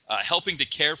were helping to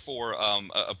care for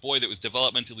a boy that was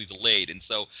developmentally delayed. And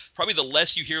so probably the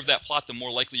less you hear of that plot, the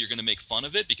more likely you're going to make fun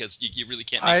of it because you really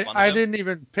can't make fun of it. I didn't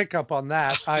even pick up on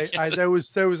that.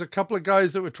 There was a couple of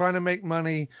guys that were trying to make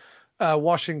money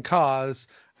washing cars,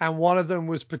 and one of them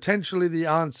was potentially the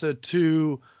answer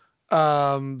to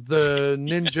the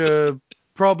ninja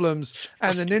problems.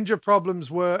 And the ninja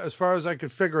problems were, as far as I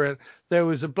could figure it, there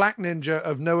was a black ninja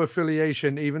of no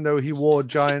affiliation, even though he wore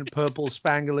giant purple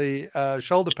spangly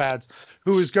shoulder pads,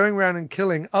 who was going around and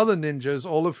killing other ninjas,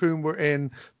 all of whom were in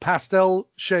pastel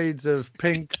shades of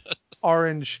pink,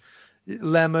 orange,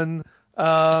 lemon,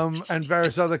 and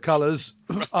various other colors,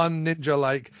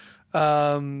 un-ninja-like.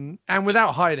 And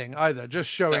without hiding either, just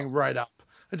showing right up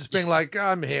and just being like,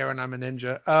 I'm here and I'm a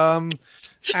ninja. And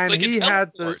like he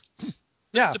had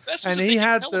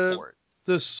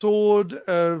the sword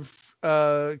of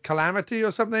calamity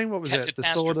or something. What was it?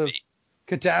 The sword of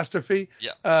catastrophe.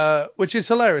 Yeah. Which is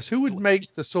hilarious. Who would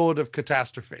make the sword of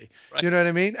catastrophe? Right. You know what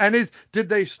I mean? And did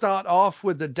they start off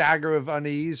with the dagger of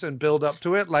unease and build up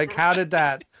to it? Like, how did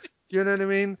that? You know what I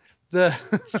mean? The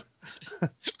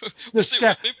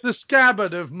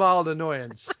scabbard of mild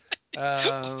annoyance.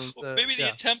 Maybe the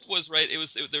attempt was right.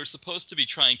 They were supposed to be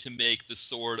trying to make the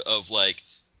sword of like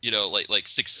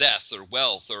success or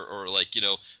wealth or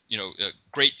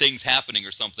great things happening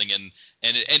or something, and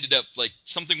it ended up like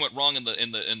something went wrong in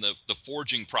the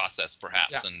forging process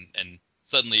perhaps, and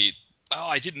suddenly. Oh,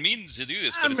 I didn't mean to do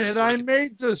this. I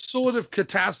made the sword of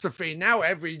catastrophe. Now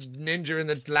every ninja in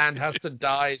the land has to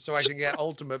die so I can get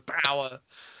ultimate power.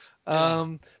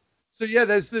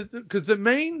 There's because the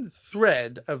main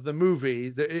thread of the movie,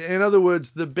 in other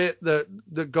words, the bit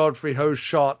that Godfrey Ho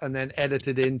shot and then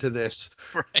edited into this,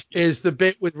 is the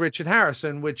bit with Richard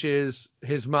Harrison, which is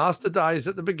his master dies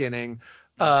at the beginning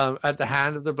at the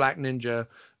hand of the black ninja,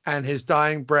 and his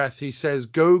dying breath, he says,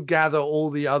 go gather all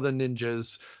the other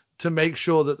ninjas to make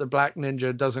sure that the black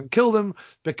ninja doesn't kill them,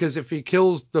 because if he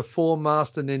kills the 4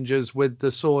 master ninjas with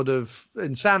the sword of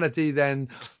insanity, then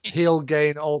he'll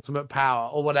gain ultimate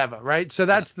power or whatever, right? So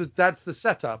that's the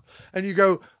setup. And you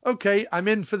go, okay, I'm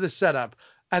in for the setup.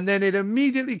 And then it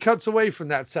immediately cuts away from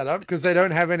that setup because they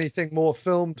don't have anything more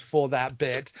filmed for that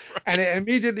bit. Right. And it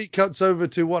immediately cuts over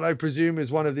to what I presume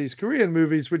is one of these Korean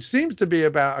movies, which seems to be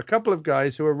about a couple of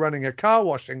guys who are running a car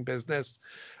washing business.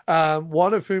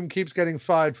 One of whom keeps getting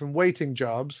fired from waiting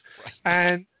jobs,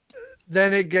 and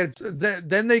then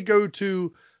they go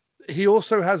to. He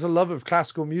also has a love of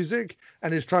classical music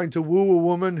and is trying to woo a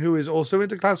woman who is also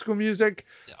into classical music,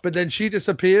 but then she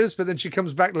disappears, but then she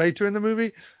comes back later in the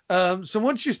movie. So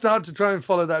once you start to try and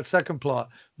follow that second plot,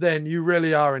 then you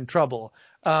really are in trouble.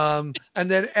 And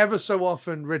then ever so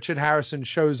often, Richard Harrison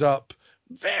shows up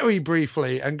very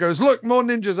briefly and goes, look, more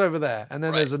ninjas over there. And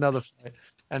then there's another fight.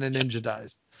 And a ninja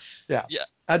dies. Yeah.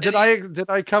 Did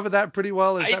I cover that pretty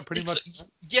well? Is that pretty much?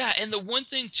 Yeah, and the one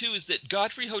thing too is that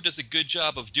Godfrey Ho does a good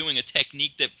job of doing a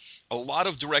technique that a lot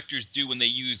of directors do when they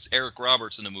use Eric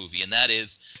Roberts in a movie, and that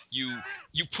is you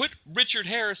put Richard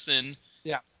Harrison.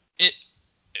 Yeah.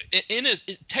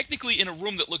 Technically in a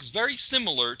room that looks very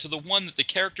similar to the one that the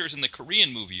characters in the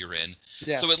Korean movie are in.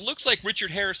 Yeah. So it looks like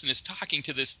Richard Harrison is talking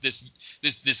to this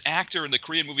actor in the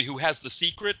Korean movie who has the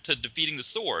secret to defeating the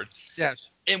sword. Yes.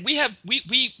 And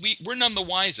we're none the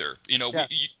wiser. Yeah.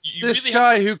 This really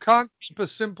guy who can't keep a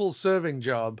simple serving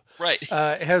job, right,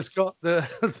 has got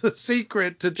the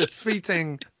secret to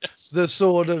defeating the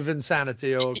sword of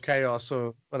insanity or chaos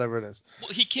or whatever it is.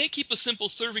 Well, he can't keep a simple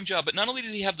serving job, but not only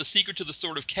does he have the secret to the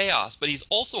sword of chaos, but he's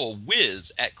also a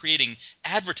whiz at creating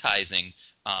advertising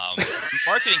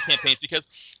marketing campaigns, because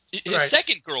his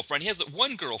second girlfriend, he has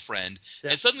one girlfriend,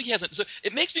 and suddenly he hasn't. So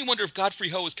it makes me wonder if Godfrey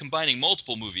Ho is combining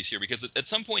multiple movies here, because at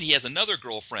some point he has another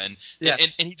girlfriend,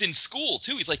 and he's in school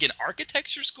too. He's like in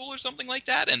architecture school or something like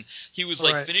that, and he was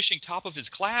like finishing top of his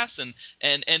class, and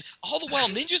all the while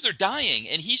ninjas are dying,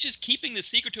 and he's just keeping the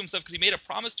secret to himself because he made a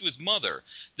promise to his mother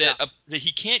that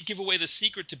he can't give away the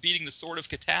secret to beating the sword of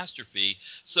catastrophe.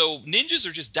 So ninjas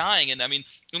are just dying, and I mean,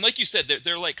 and like you said,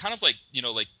 they're like kind of like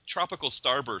like tropical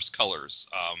starburst colors,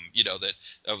 that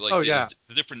of like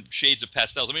the different shades of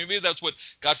pastels. I mean, maybe that's what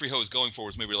Godfrey Ho was going for,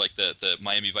 was maybe like the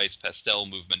Miami Vice pastel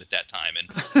movement at that time,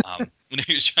 and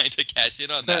he was trying to cash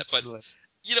in on that. But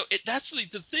that's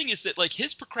the thing is that like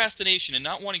his procrastination and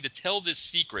not wanting to tell this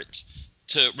secret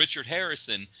to Richard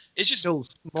Harrison is just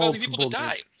causing people to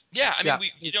die. Yeah, I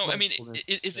mean,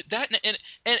 is it that?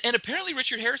 And apparently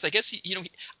Richard Harris, I guess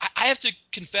I have to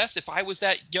confess, if I was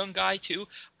that young guy too,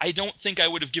 I don't think I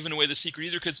would have given away the secret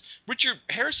either, because Richard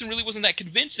Harrison really wasn't that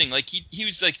convincing. Like he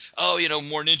was like, oh,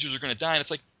 more ninjas are going to die, and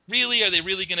it's like, really, are they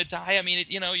really going to die? I mean,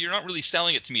 you're not really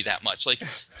selling it to me that much. Like,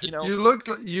 you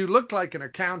look like an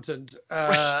accountant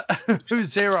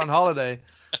who's here on holiday.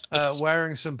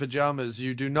 Wearing some pajamas.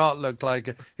 You do not look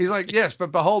like. He's like, yes,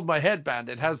 but behold my headband.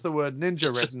 It has the word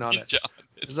ninja written on it.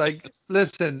 It's like,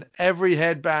 listen, every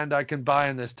headband I can buy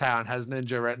in this town has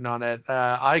ninja written on it.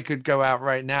 I could go out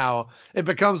right now. It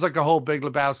becomes like a whole Big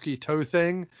Lebowski toe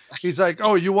thing. He's like,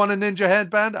 oh, you want a ninja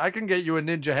headband? I can get you a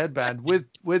ninja headband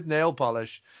with nail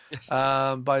polish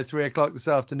by 3:00 this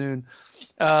afternoon.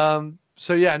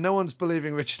 So yeah, no one's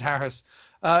believing Richard Harris.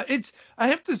 I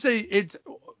have to say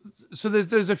so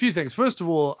there's a few things. First of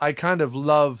all, I kind of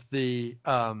love the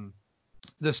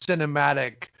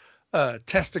cinematic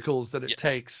testicles that it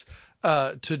takes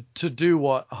to do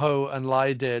what Ho and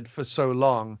Lai did for so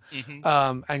long,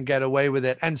 and get away with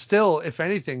it, and still, if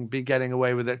anything, be getting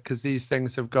away with it, because these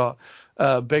things have got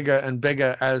bigger and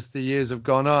bigger as the years have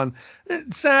gone on.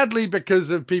 Sadly, because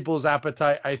of people's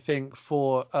appetite, I think,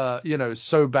 for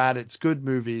so bad it's good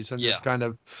movies, and just kind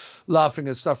of laughing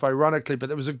at stuff ironically. But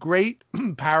there was a great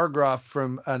paragraph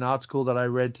from an article that I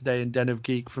read today in Den of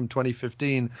Geek from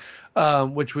 2015,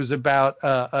 which was about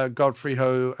Godfrey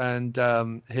Ho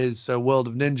and his World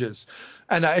of Ninjas,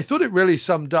 and I thought it really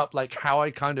summed up like how I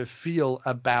kind of feel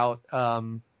about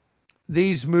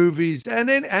these movies and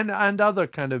other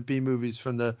kind of B movies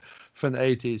from the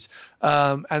 80s.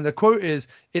 And the quote is,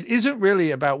 "It isn't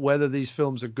really about whether these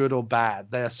films are good or bad.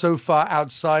 They are so far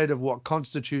outside of what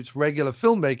constitutes regular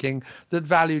filmmaking that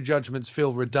value judgments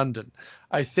feel redundant.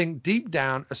 I think deep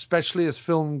down, especially as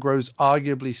film grows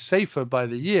arguably safer by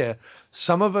the year,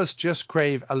 some of us just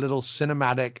crave a little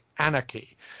cinematic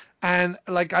anarchy." And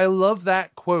like, I love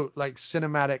that quote, like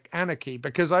cinematic anarchy,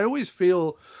 because I always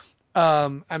feel,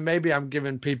 and maybe I'm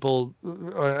giving people,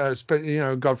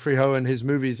 Godfrey Ho and his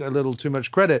movies a little too much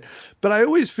credit, but I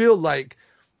always feel like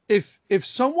if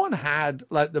someone had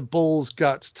like the balls,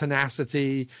 guts,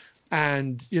 tenacity,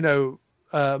 and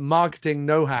marketing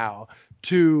know-how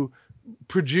to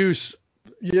produce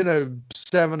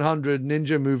 700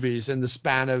 ninja movies in the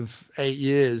span of 8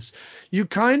 years, you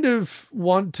kind of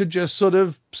want to just sort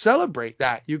of celebrate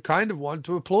that. You kind of want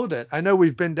to applaud it. I know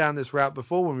we've been down this route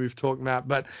before when we've talked about,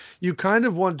 but you kind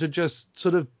of want to just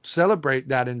sort of celebrate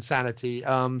that insanity.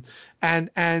 And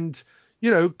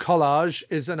collage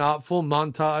is an art form,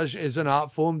 montage is an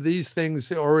art form. These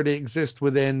things already exist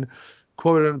within,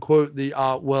 quote unquote, the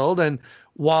art world. And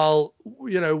while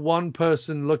one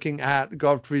person looking at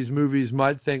Godfrey's movies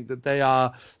might think that they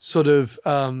are sort of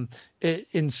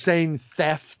insane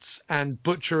thefts and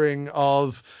butchering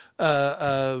of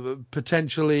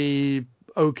potentially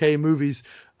okay movies,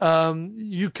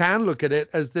 you can look at it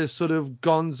as this sort of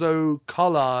gonzo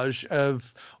collage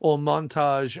or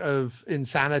montage of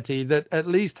insanity that at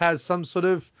least has some sort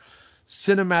of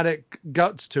cinematic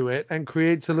guts to it and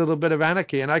creates a little bit of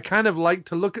anarchy. And I kind of like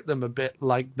to look at them a bit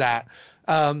like that.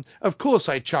 Of course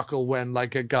I chuckle when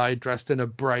like a guy dressed in a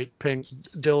bright pink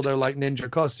dildo like ninja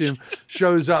costume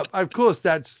shows up. Of course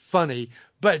that's funny,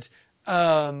 but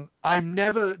I'm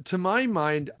never, to my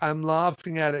mind, I'm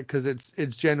laughing at it because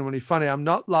it's genuinely funny. I'm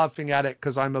not laughing at it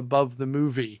because I'm above the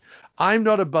movie. I'm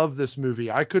not above this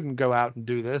movie. I couldn't go out and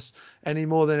do this any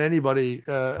more than anybody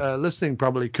listening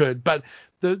probably could. But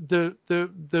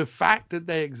the fact that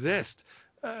they exist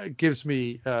gives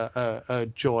me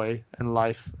joy and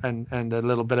life and a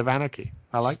little bit of anarchy.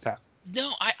 I like that.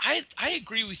 No, I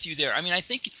agree with you there. I mean,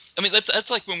 that's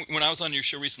like when I was on your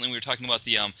show recently, we were talking about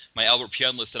the my Albert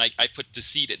Pyun list, and I put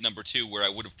Deceit at number 2, where I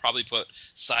would have probably put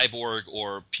Cyborg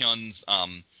or Pyun's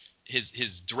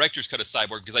his director's cut of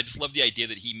Cyborg, because I just love the idea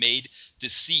that he made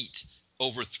Deceit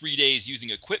over 3 days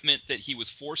using equipment that he was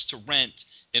forced to rent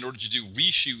in order to do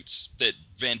reshoots that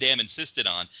Van Damme insisted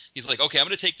on. He's like, okay, I'm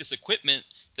going to take this equipment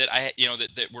that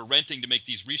that we're renting to make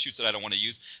these reshoots that I don't want to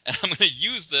use, and I'm going to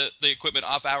use the equipment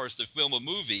off hours to film a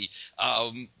movie,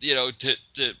 to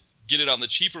get it on the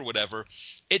cheap or whatever.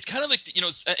 It's kind of like,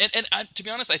 and to be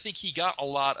honest, I think he got a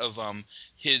lot of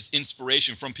his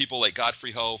inspiration from people like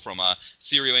Godfrey Ho, from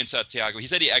Sirio and Santiago. He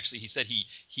said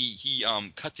he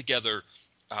cut together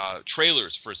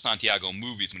trailers for Santiago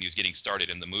movies when he was getting started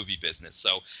in the movie business.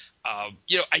 So,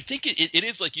 I think it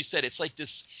is like you said. It's like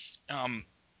this.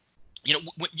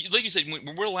 Like you said,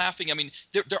 when we're laughing, I mean,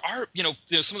 there are,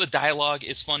 some of the dialogue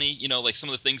is funny, like some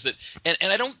of the things that, and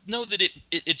I don't know that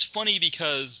it's funny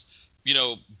because,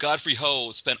 Godfrey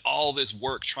Ho spent all this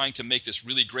work trying to make this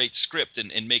really great script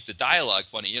and make the dialogue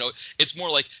funny. It's more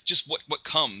like just what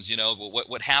comes,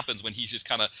 what happens when he's just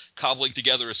kind of cobbling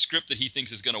together a script that he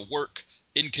thinks is going to work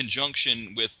in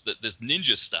conjunction with this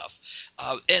ninja stuff.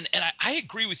 And I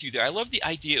agree with you there. I love the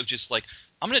idea of just like,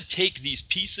 I'm going to take these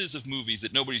pieces of movies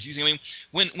that nobody's using. I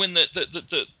mean, when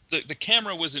the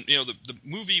camera wasn't, the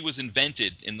movie was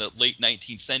invented in the late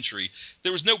 19th century,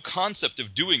 there was no concept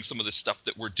of doing some of the stuff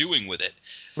that we're doing with it.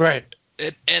 Right.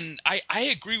 And I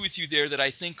agree with you there that I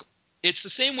think it's the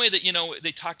same way that,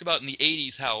 they talked about in the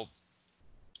 80s how,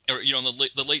 or, in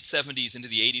the late 70s into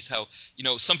the 80s, how,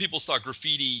 some people saw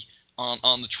graffiti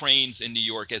on the trains in New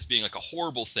York as being like a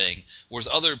horrible thing, whereas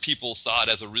other people saw it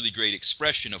as a really great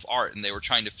expression of art, and they were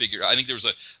trying to figure. I think there was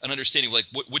an understanding of like,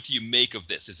 what do you make of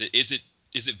this? Is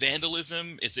it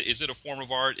vandalism? Is it a form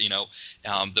of art?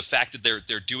 The fact that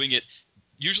they're doing it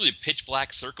usually in pitch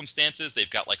black circumstances. They've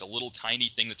got like a little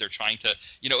tiny thing that they're trying to,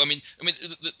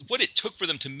 what it took for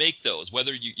them to make those,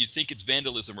 whether you think it's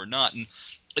vandalism or not, and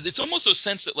it's almost a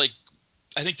sense that like.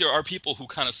 I think there are people who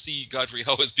kind of see Godfrey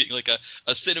Ho as being like a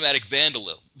cinematic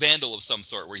vandal of some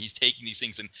sort, where he's taking these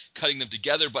things and cutting them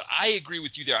together. But I agree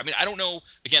with you there. I mean, I don't know,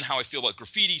 again, how I feel about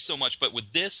graffiti so much, but with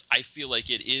this, I feel like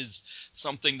it is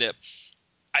something that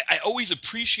I always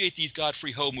appreciate these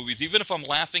Godfrey Ho movies, even if I'm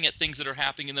laughing at things that are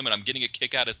happening in them and I'm getting a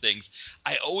kick out of things.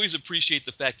 I always appreciate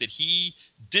the fact that he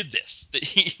did this, that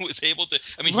he was able to.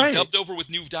 I mean, He dubbed over with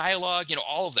new dialogue,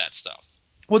 all of that stuff.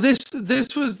 Well,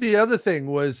 this was the other thing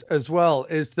was as well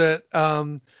is that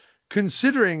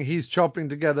considering he's chopping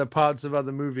together parts of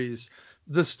other movies,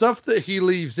 the stuff that he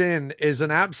leaves in is an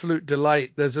absolute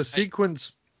delight. There's a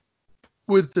sequence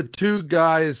with the two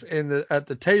guys at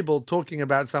the table talking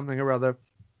about something or other,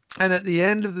 and at the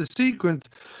end of the sequence,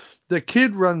 the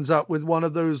kid runs up with one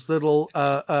of those little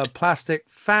plastic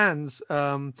fans.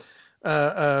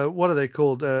 What are they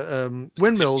called?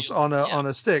 Windmills on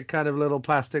a stick, kind of little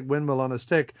plastic windmill on a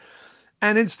stick.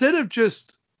 And instead of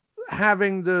just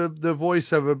having the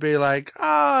voiceover be like,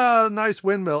 nice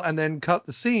windmill, and then cut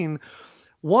the scene,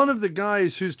 one of the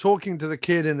guys who's talking to the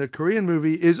kid in the Korean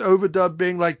movie is overdubbed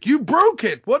being like, you broke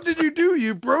it. What did you do?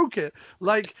 You broke it.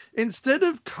 Like, instead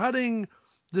of cutting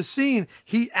the scene,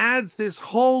 he adds this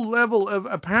whole level of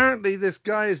apparently this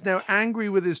guy is now angry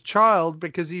with his child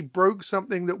because he broke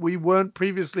something that we weren't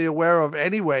previously aware of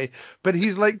anyway, but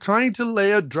he's like trying to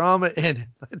layer drama in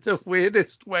the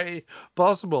weirdest way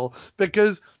possible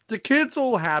because the kid's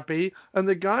all happy and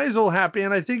the guy's all happy,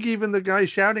 and I think even the guy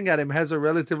shouting at him has a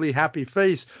relatively happy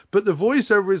face, but the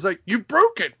voiceover is like, you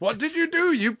broke it. What did you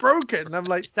do? You broke it. And I'm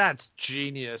like, that's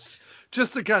genius.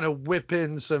 Just to kind of whip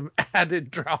in some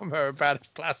added drama about a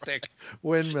plastic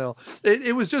windmill.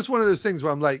 It was just one of those things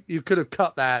where I'm like, you could have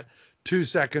cut that 2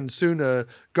 seconds sooner,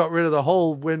 got rid of the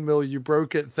whole windmill, you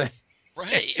broke it thing.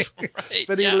 Right.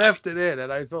 But he left it in,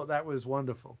 and I thought that was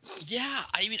wonderful. Yeah,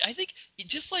 I mean, I think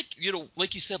just like,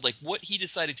 like you said, like what he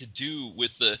decided to do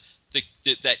with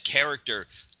that character.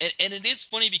 And it is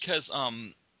funny because,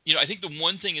 I think the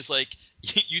one thing is like,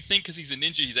 you think because he's a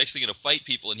ninja, he's actually going to fight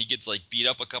people, and he gets like beat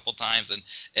up a couple times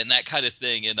and that kind of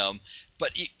thing. And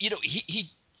but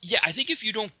I think if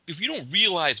you don't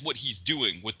realize what he's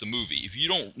doing with the movie, if you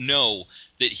don't know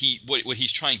that what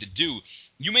he's trying to do,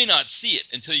 you may not see it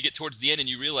until you get towards the end and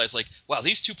you realize like, wow,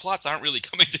 these two plots aren't really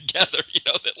coming together.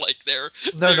 That like they're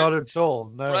not at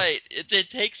all. No. Right. It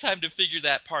takes time to figure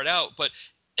that part out,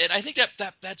 and I think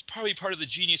that's probably part of the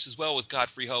genius as well with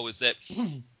Godfrey Ho is that.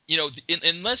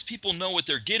 Unless people know what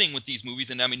they're getting with these movies,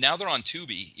 and I mean now they're on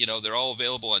Tubi, they're all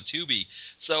available on Tubi.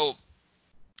 So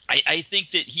I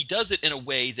think that he does it in a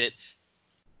way that,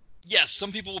 yes,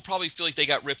 some people will probably feel like they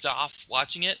got ripped off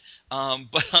watching it.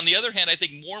 But on the other hand, I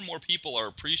think more and more people are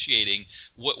appreciating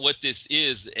what this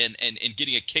is and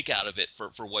getting a kick out of it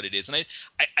for what it is. And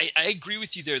I agree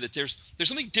with you there that there's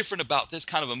something different about this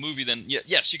kind of a movie than,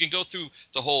 yes, you can go through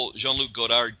the whole Jean-Luc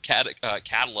Godard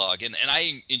catalog, and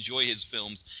I enjoy his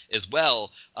films as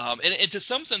well. And to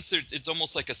some sense, it's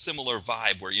almost like a similar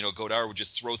vibe where, Godard would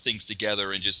just throw things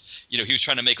together and just, he was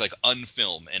trying to make like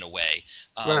unfilm in a way.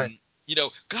 Right.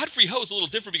 Godfrey Ho is a little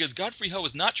different because Godfrey Ho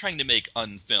is not trying to make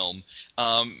unfilm,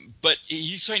 but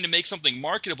he's trying to make something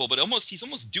marketable, but he's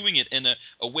almost doing it in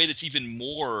a way that's even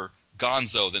more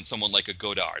gonzo than someone like a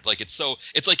Godard. Like it's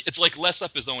like less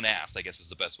up his own ass, I guess is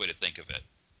the best way to think of it.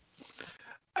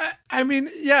 I mean,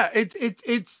 yeah,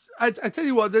 it's. I tell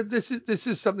you what, this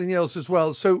is something else as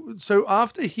well. So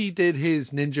after he did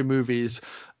his ninja movies,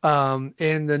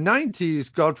 in the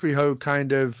 90s, Godfrey Ho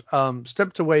kind of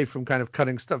stepped away from kind of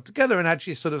cutting stuff together and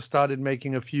actually sort of started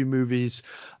making a few movies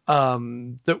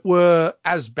that were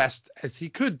as best as he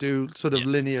could do, sort of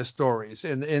linear stories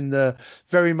in the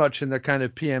very much in the kind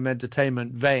of PM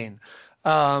Entertainment vein.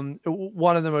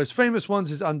 One of the most famous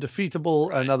ones is Undefeatable.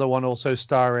 Right. Another one also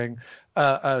starring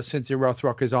Cynthia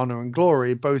Rothrock's Honor and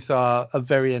Glory. Both are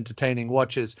very entertaining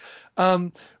watches.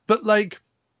 But like,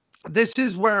 this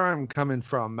is where I'm coming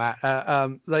from, Matt.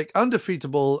 Like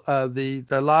Undefeatable,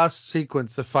 the last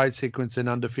sequence, the fight sequence in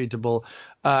Undefeatable,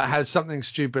 has something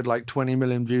stupid like 20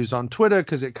 million views on Twitter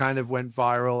because it kind of went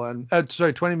viral, and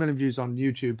 20 million views on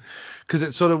YouTube because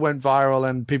it sort of went viral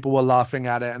and people were laughing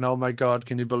at it and, oh my God,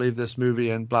 can you believe this movie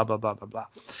and blah blah blah blah blah.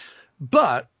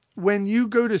 But when you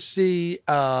go to see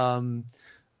Kill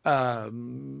Bill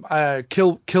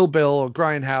or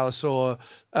Grindhouse or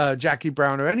Jackie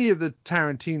Brown or any of the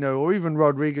Tarantino or even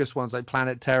Rodriguez ones like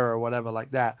Planet Terror or whatever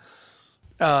like that,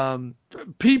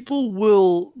 people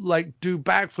will like do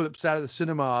backflips out of the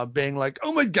cinema being like,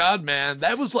 oh my God, man,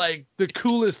 that was like the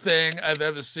coolest thing I've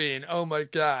ever seen. Oh my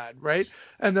God. Right.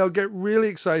 And they'll get really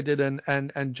excited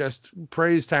and just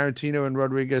praise Tarantino and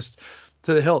Rodriguez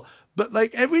to the hill. But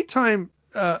like every time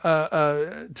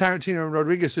Tarantino and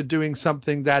Rodriguez are doing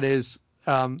something that is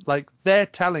like they're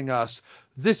telling us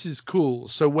this is cool.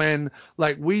 So when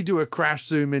like we do a crash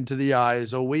zoom into the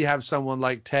eyes, or we have someone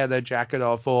like tear their jacket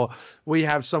off, or we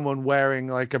have someone wearing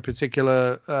like a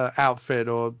particular outfit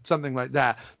or something like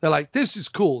that, they're like, this is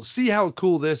cool. See how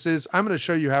cool this is. I'm going to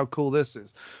show you how cool this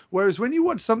is. Whereas when you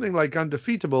watch something like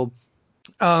Undefeatable,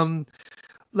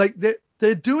 like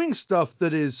they're doing stuff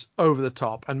that is over the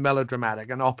top and melodramatic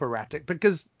and operatic,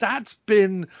 because that's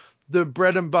been the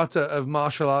bread and butter of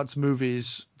martial arts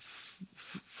movies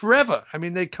forever. I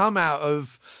mean, they come out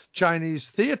of Chinese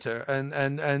theater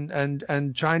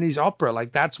and Chinese opera.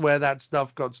 Like that's where that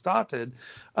stuff got started.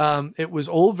 It was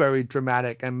all very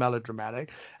dramatic and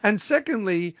melodramatic. And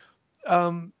secondly,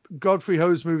 Godfrey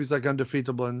Ho's movies like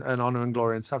Undefeatable and Honor and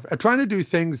Glory and stuff are trying to do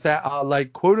things that are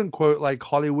like quote unquote like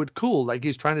Hollywood cool. Like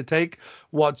he's trying to take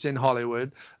what's in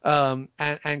Hollywood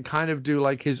and kind of do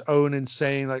like his own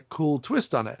insane like cool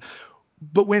twist on it.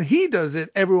 But when he does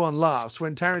it, everyone laughs.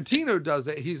 When Tarantino does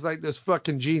it, he's like this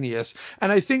fucking genius.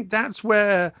 And I think that's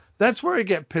where I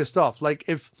get pissed off. Like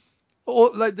if,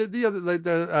 or like the other,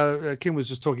 like Kim was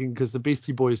just talking because the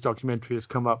Beastie Boys documentary has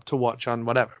come up to watch on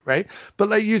whatever, right? But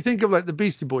like you think of like the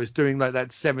Beastie Boys doing like that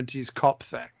 70s cop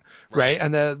thing. Right.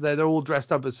 And they're all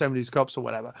dressed up as 70s cops or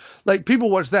whatever. Like people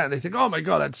watch that and they think, oh my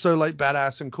God, that's so like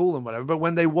badass and cool and whatever. But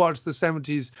when they watch the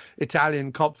 70s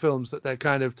Italian cop films that they're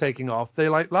kind of taking off, they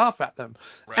like laugh at them.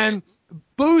 Right. And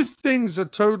both things are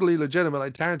totally legitimate.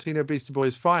 Like Tarantino, Beastie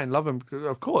Boys, fine, love them,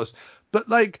 of course. But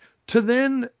like to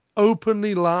then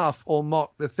openly laugh or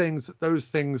mock the things that those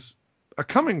things are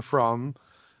coming from,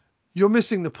 you're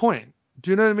missing the point.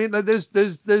 Do you know what I mean? Like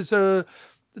there's a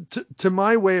to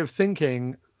my way of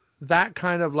thinking, that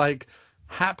kind of like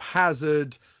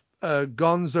haphazard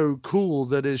gonzo cool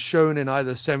that is shown in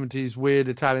either 70s weird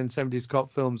Italian 70s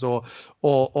cop films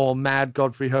or mad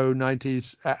Godfrey Ho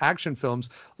 90s action films.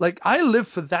 Like I live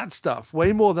for that stuff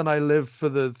way more than I live for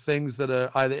the things that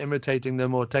are either imitating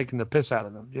them or taking the piss out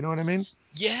of them. You know what I mean?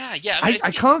 Yeah.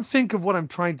 I can't think of what I'm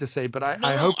trying to say, but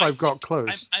I hope I've got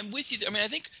close. I'm with you. I mean, I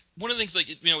think one of the things, like,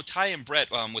 you know, Ty and Brett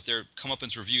with their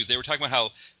comeuppance reviews, they were talking about how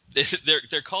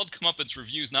they're called comeuppance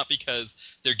reviews not because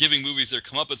they're giving movies their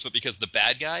comeuppance, but because the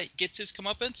bad guy gets his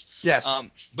comeuppance. Yes.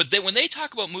 But then when they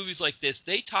talk about movies like this,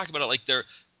 they talk about it like they're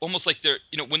almost like they're,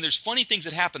 you know, when there's funny things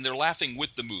that happen, they're laughing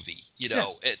with the movie, you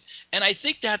know. Yes. And I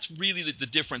think that's really the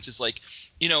difference. Is like,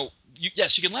 you know, you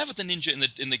can laugh at the ninja in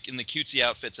the cutesy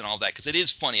outfits and all that because it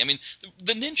is funny. I mean,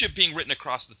 the ninja being written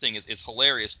across the thing is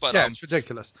hilarious, but yeah, it's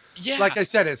ridiculous. Yeah, like I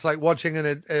said, it's like watching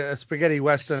a spaghetti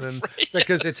western, and right,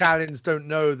 because Italians don't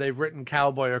know they've written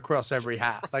cowboy across every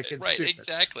hat. Right, like it's right, stupid.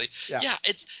 Exactly. Yeah,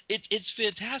 it's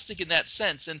fantastic in that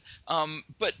sense, and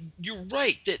but you're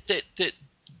right that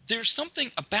there's something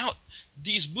about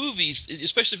these movies,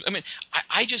 especially, I mean,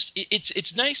 I just,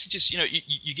 it's nice to just, you know,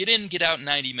 you get in, get out in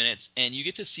 90 minutes, and you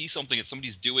get to see something that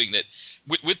somebody's doing that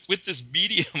with this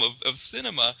medium of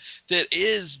cinema that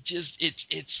is just,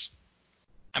 it's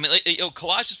I mean, like, you know,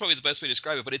 collage is probably the best way to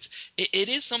describe it, but it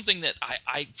is something that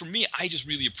for me, I just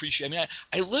really appreciate. I mean,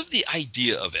 I love the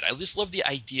idea of it. I just love the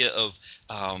idea of,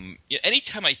 you know,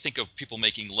 anytime I think of people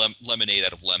making lemonade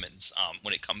out of lemons,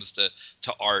 when it comes to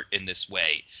art in this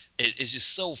way, it is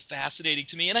just so fascinating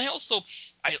to me. And I also,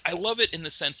 I love it in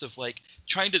the sense of like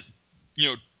trying to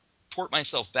port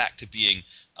myself back to being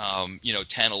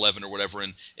 10, 11 or whatever,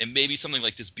 and maybe something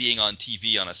like this being on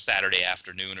TV on a Saturday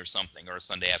afternoon or something, or a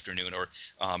Sunday afternoon, or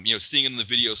seeing it in the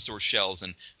video store shelves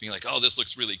and being like, oh, this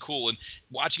looks really cool, and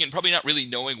watching it and probably not really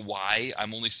knowing why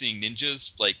I'm only seeing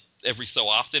ninjas like every so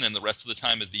often, and the rest of the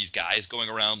time of these guys going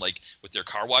around like with their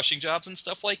car washing jobs and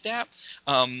stuff like that.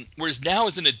 Whereas now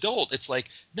as an adult, it's like,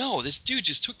 no, this dude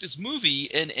just took this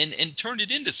movie and turned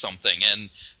it into something, and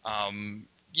I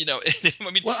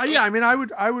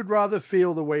would rather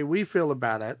feel the way we feel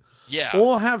about it. Yeah.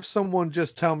 Or have someone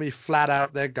just tell me flat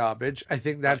out they're garbage. I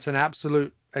think that's an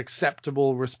absolute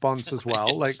acceptable response as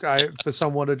well. Like for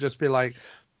someone to just be like,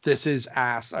 this is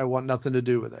ass, I want nothing to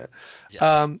do with it.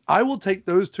 Yeah. I will take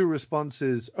those two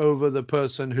responses over the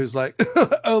person who's like,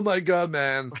 oh my God,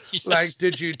 man. Yes. Like,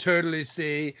 did you totally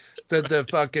see that the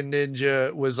fucking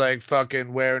ninja was like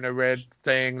fucking wearing a red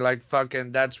thing? Like,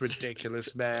 fucking, that's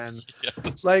ridiculous, man.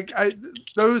 Yes. Like,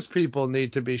 those people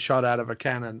need to be shot out of a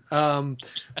cannon.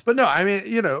 But no, I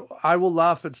mean, I will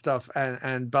laugh at stuff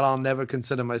but I'll never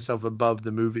consider myself above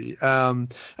the movie.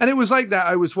 And it was like that.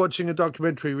 I was watching a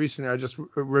documentary recently. I just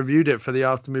reviewed it for the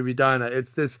After Movie Diner.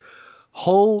 It's this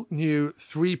whole new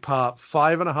 3-part,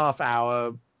 5.5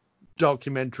 hour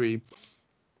documentary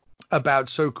about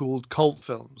so-called cult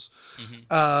films.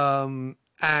 Mm-hmm.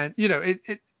 And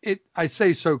I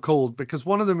say so-called because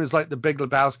one of them is like The Big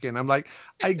Lebowski, and I'm like,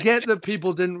 I get that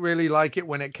people didn't really like it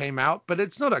when it came out, but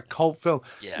it's not a cult film.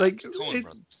 Yeah, like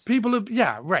people have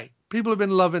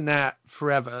been loving that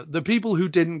forever. The people who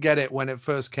didn't get it when it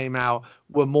first came out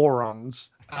were morons.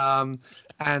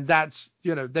 And that's,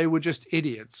 they were just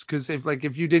idiots, because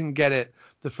if you didn't get it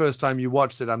the first time you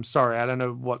watched it, I'm sorry, I don't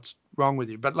know what's wrong with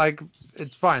you, but like,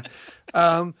 it's fine.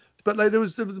 But like there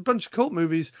was a bunch of cult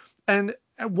movies, and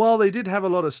while they did have a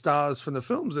lot of stars from the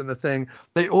films in the thing,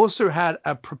 they also had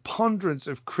a preponderance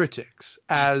of critics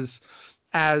as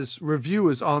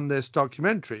reviewers on this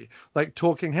documentary, like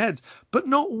talking heads, but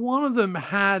not one of them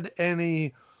had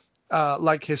any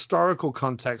like historical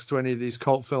context to any of these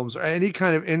cult films or any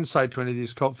kind of insight to any of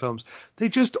these cult films. They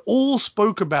just all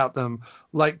spoke about them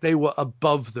like they were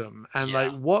above them. And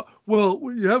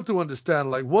you have to understand,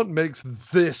 like, what makes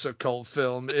this a cult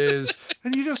film is,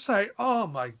 and you just say, oh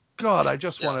my God, I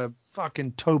just want to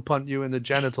fucking toe punt you in the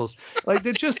genitals. Like,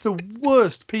 they're just the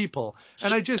worst people.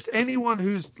 And anyone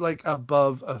who's like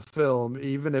above a film,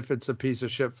 even if it's a piece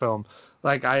of shit film,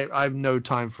 like I have no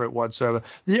time for it whatsoever.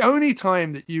 The only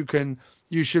time that you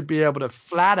should be able to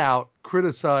flat out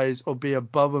criticize or be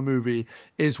above a movie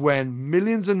is when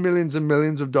millions and millions and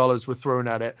millions of dollars were thrown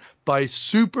at it by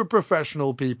super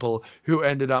professional people who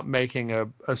ended up making a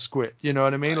squid. You know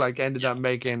what I mean? Like ended up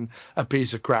making a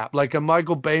piece of crap, like a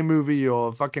Michael Bay movie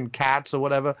or fucking Cats or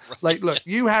whatever. Right. Like, look,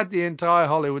 you had the entire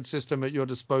Hollywood system at your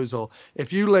disposal.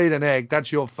 If you laid an egg,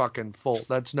 that's your fucking fault.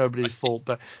 That's nobody's fault.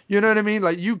 But you know what I mean?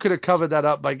 Like, you could have covered that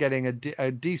up by getting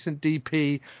a decent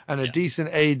DP and a decent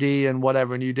AD and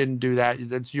whatever, and you didn't do that.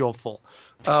 That's your fault.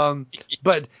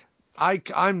 But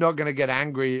I'm not going to get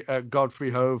angry at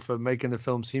Godfrey Ho for making the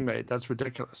films he made. That's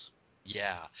ridiculous.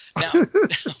 Yeah. Now,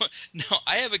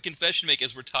 I have a confession to make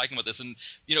as we're talking about this, and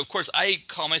of course, I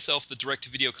call myself the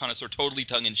direct-to-video connoisseur, totally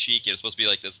tongue-in-cheek. It's supposed to be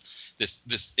like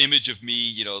this image of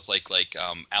me, it's like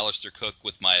Alistair Cook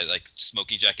with my like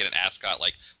smoking jacket and ascot,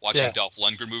 like watching Dolph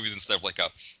Lundgren movies instead of like a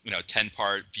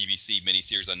 10-part BBC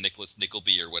miniseries on Nicholas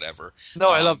Nickleby or whatever. No,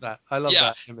 I love that. I love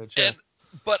that image. Yeah.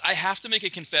 But I have to make a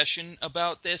confession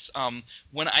about this.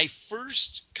 When I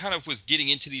first kind of was getting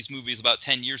into these movies about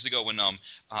 10 years ago, when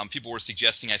people were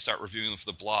suggesting I start reviewing them for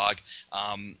the blog,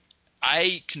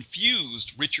 I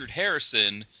confused Richard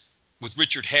Harrison with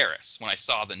Richard Harris when I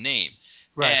saw the name.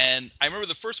 Right. And I remember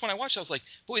the first one I watched, I was like,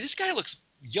 boy, this guy looks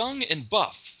young and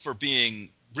buff for being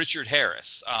Richard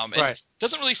Harris. And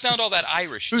doesn't really sound all that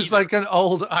Irish. Who's either. Like an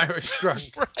old Irish drunk.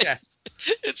 Right. Yes.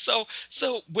 And so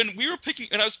when we were picking,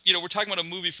 and I was, we're talking about a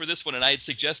movie for this one, and I had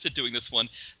suggested doing this one.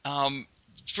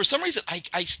 For some reason,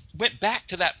 I went back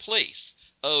to that place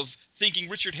of thinking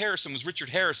Richard Harrison was Richard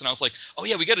Harrison. I was like, oh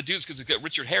yeah, we got to do this because it's got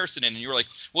Richard Harrison in. And you were like,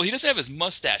 well, he doesn't have his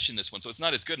mustache in this one, so it's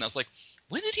not as good. And I was like,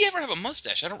 when did he ever have a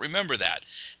mustache? I don't remember that.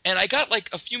 And I got like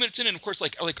a few minutes in, and of course,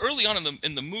 like early on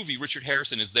in the movie, Richard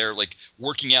Harrison is there like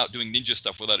working out, doing ninja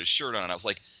stuff without his shirt on. And I was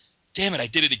like, damn it, I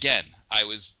did it again. I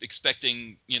was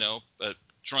expecting, a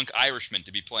drunk Irishman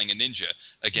to be playing a ninja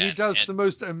again. He does the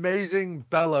most amazing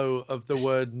bellow of the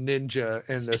word ninja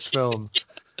in this film.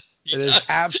 It is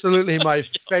absolutely my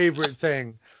favorite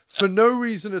thing. For no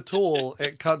reason at all,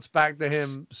 it cuts back to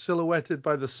him silhouetted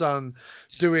by the sun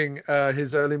doing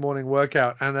his early morning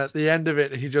workout. And at the end of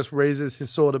it, he just raises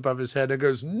his sword above his head and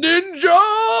goes,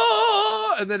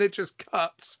 "Ninja!" and then it just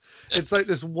cuts. It's like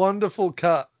this wonderful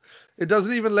cut. It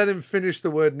doesn't even let him finish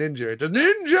the word ninja. It does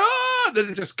ninja, then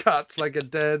it just cuts like a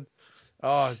dead.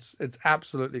 Oh, it's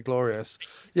absolutely glorious.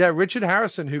 Yeah, Richard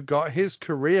Harrison, who got his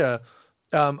career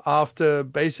after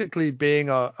basically being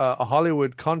a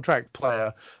Hollywood contract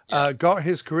player, got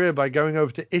his career by going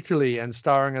over to Italy and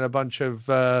starring in a bunch of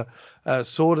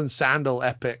sword and sandal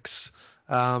epics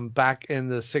back in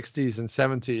the 60s and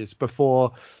 70s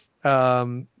before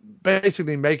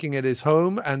basically making it his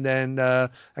home and then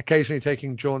occasionally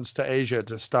taking jaunts to Asia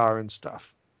to star in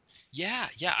stuff. Yeah.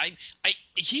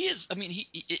 He is. I mean,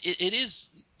 it is.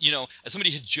 You know, as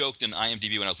somebody had joked in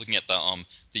IMDb when I was looking at the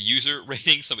user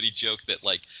rating, somebody joked that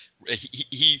like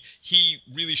he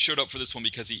really showed up for this one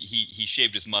because he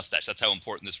shaved his mustache. That's how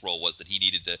important this role was, that he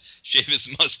needed to shave his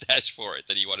mustache for it.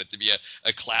 That he wanted to be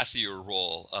a classier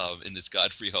role in this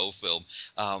Godfrey Ho film.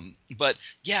 But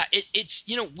yeah, it's,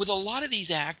 you know, with a lot of these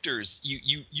actors,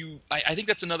 I think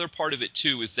that's another part of it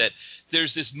too, is that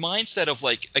there's this mindset of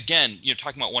like, again, you know,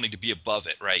 talking about wanting to be above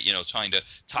it, right? You know, trying to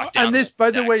talk down. And this,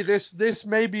 by the way, this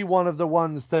may be one of the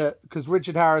ones that, because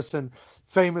Richard Harrison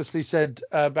famously said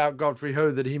about Godfrey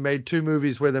Ho that he made 2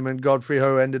 movies with him, and Godfrey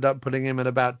Ho ended up putting him in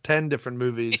about 10 different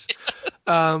movies.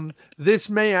 This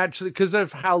may actually, because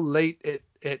of how late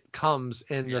it comes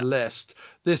in the list,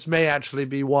 this may actually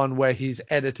be one where he's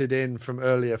edited in from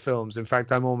earlier films. In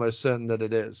fact, I'm almost certain that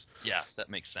it is. Yeah, that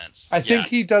makes sense. I think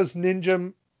he does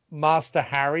Ninja Master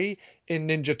Harry in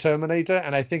Ninja Terminator,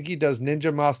 and I think he does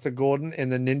Ninja Master Gordon in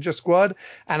the Ninja Squad,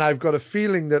 and I've got a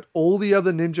feeling that all the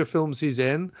other ninja films he's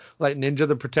in, like Ninja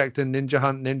the Protector, Ninja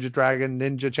Hunt, Ninja Dragon,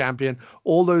 Ninja Champion,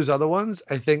 all those other ones,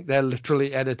 I think they're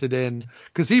literally edited in,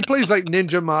 because he plays like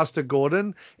Ninja Master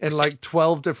Gordon in like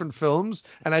 12 different films,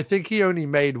 and I think he only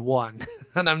made 1,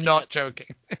 and I'm not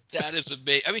joking. That is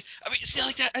amazing. I mean, see,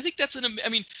 like that. I think that's I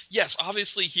mean, yes,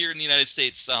 obviously here in the United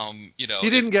States, you know, he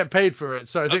didn't get paid for it,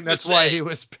 so I think that's why he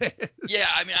was paid. Yeah,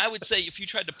 I mean, I would say if you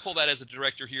tried to pull that as a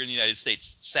director here in the United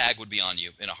States, SAG would be on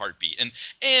you in a heartbeat,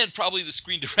 and probably the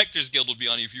Screen Directors Guild would be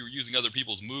on you if you were using other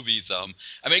people's movies. I mean,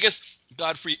 I guess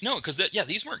Godfrey, no, because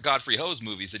these weren't Godfrey Ho's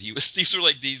movies that he was. These were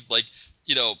like these, like,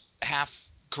 you know, half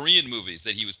Korean movies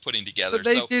that he was putting together. But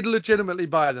they did legitimately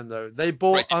buy them, though. They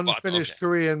bought unfinished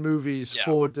Korean movies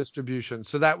for distribution,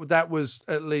 so that was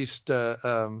at least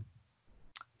that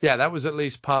was at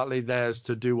least partly theirs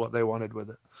to do what they wanted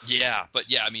with it. Yeah, but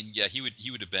yeah, I mean, yeah, he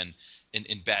would have been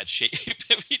in bad shape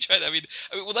if he tried. I mean,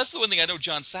 well, that's the one thing I know.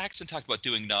 John Saxon talked about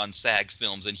doing non-SAG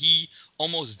films, and he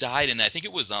almost died in, I think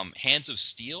it was Hands of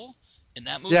Steel. In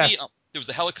that movie, yes. There was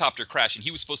a helicopter crash, and he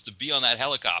was supposed to be on that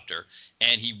helicopter,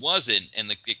 and he wasn't,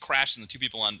 and it crashed, and the 2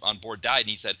 people on board died, and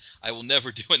he said, "I will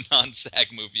never do a non-SAG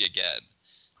movie again."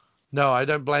 No, I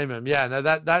don't blame him. Yeah, no,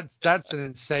 that's an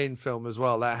insane film as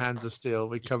well. That Hands of Steel.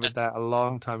 We covered that a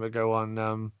long time ago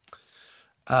on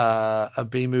a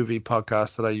B-movie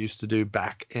podcast that I used to do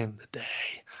back in the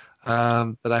day,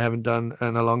 that I haven't done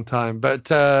in a long time. But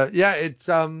yeah,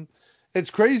 it's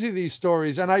crazy, these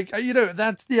stories, and I you know,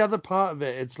 that's the other part of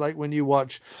it. It's like when you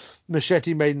watch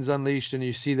Machete Maidens Unleashed and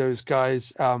you see those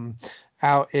guys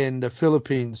out in the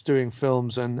Philippines doing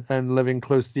films and living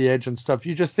close to the edge and stuff.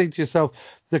 You just think to yourself,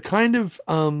 the kind of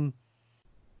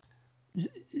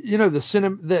you know,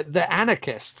 the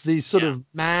anarchists, these sort of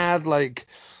mad, like,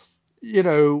 you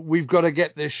know, we've got to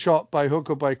get this shot by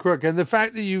hook or by crook. And the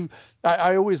fact that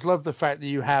I always love the fact that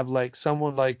you have like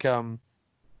someone like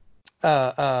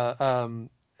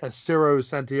Ciro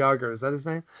Santiago, is that his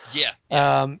name? Yeah.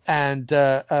 And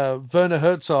Werner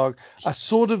Herzog are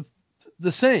sort of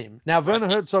the same. Now, Werner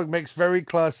Herzog makes very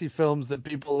classy films that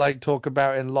people like talk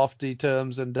about in lofty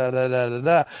terms and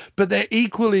but they're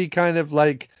equally kind of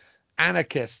like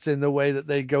anarchists in the way that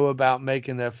they go about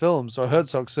making their films. Or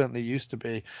Herzog certainly used to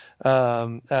be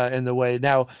in the way.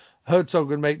 Now, Herzog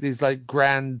would make these like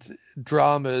grand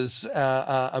dramas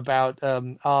about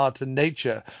art and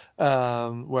nature,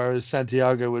 whereas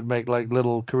Santiago would make like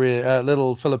little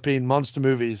Philippine monster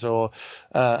movies or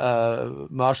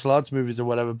martial arts movies or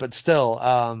whatever. But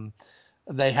still,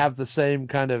 they have the same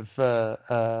kind of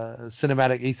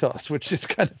cinematic ethos, which is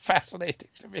kind of fascinating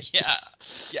to me. Yeah.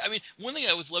 I mean, one thing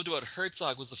I always loved about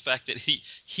Herzog was the fact that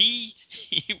he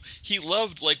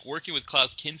loved like working with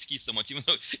Klaus Kinski so much, even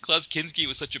though Klaus Kinski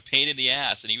was such a pain in the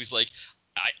ass, and he was like,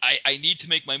 I need to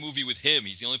make my movie with him.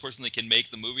 He's the only person that can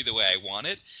make the movie the way I want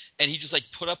it, and he just like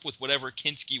put up with whatever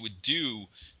Kinski would do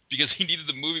because he needed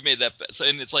the movie made that best. So,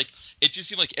 and it's like, it just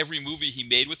seemed like every movie he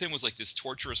made with him was like this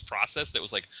torturous process that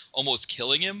was like almost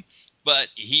killing him. But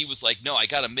he was like, no, I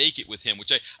got to make it with him,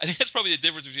 which I think that's probably the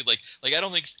difference between like I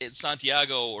don't think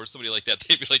Santiago or somebody like that,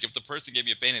 they'd be like, if the person gave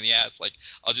me a pain in the ass, like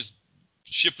I'll just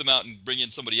ship them out and bring in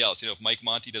somebody else. If Mike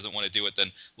Monty doesn't want to do it,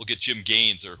 then we'll get Jim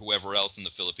Gaines or whoever else in the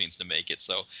Philippines to make it.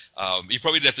 So you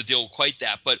probably didn't have to deal with quite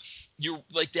that, but you're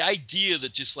like the idea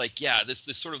that just like, this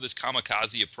sort of this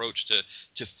kamikaze approach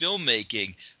to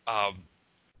filmmaking.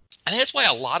 I think that's why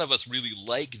a lot of us really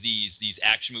like these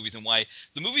action movies, and why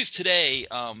the movies today,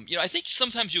 I think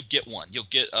sometimes you'll get one. You'll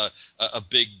get a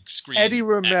big screen. Eddie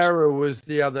Romero was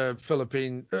the other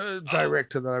Philippine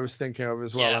director that I was thinking of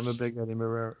as well. Yes. I'm a big Eddie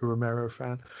Romero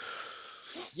fan.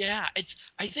 Yeah,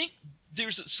 I think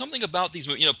there's something about these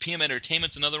movies. PM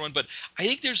Entertainment's another one, but I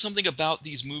think there's something about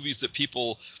these movies that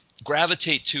people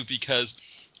gravitate to because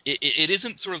it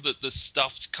isn't sort of the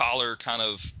stuffed collar kind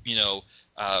of,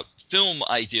 film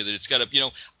idea that it's got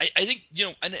to, I think,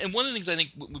 and one of the things I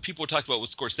think when people were talking about what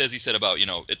Scorsese said about,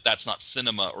 that's not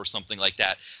cinema or something like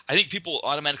that, I think people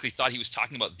automatically thought he was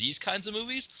talking about these kinds of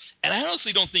movies, and I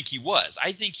honestly don't think he was.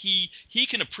 I think he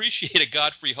can appreciate a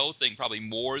Godfrey Ho thing probably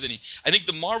more than I think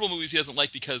the Marvel movies he doesn't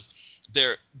like because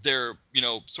they're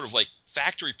sort of like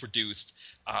factory produced.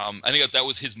 I think that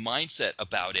was his mindset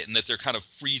about it, and that they're kind of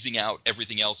freezing out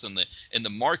everything else in the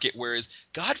market. Whereas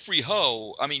Godfrey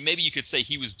Ho, I mean, maybe you could say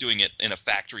he was doing it in a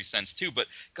factory sense too, but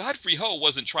Godfrey Ho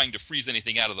wasn't trying to freeze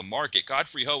anything out of the market.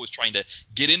 Godfrey Ho was trying to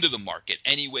get into the market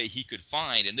any way he could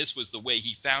find, and this was the way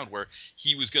he found where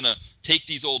he was going to take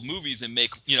these old movies and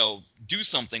make, do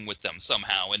something with them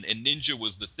somehow, and Ninja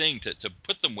was the thing to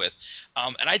put them with.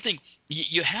 And I think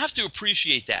you have to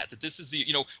appreciate that this is the,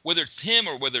 whether it's him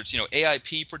or whether it's,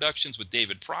 AIP Productions with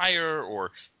David Pryor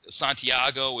or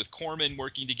Santiago with Corman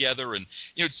working together, and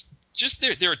just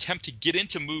their attempt to get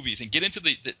into movies and get into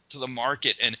the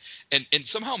market and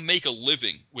somehow make a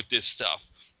living with this stuff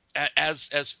as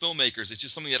filmmakers. It's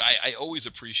just something that I always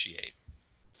appreciate.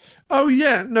 Oh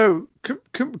yeah, no,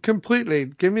 completely.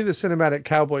 Give me the cinematic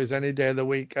cowboys any day of the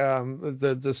week.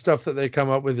 The stuff that they come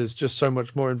up with is just so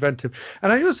much more inventive,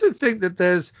 and I also think that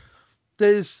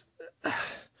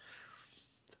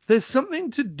there's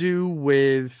something to do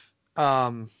with,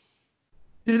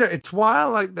 it's why I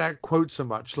like that quote so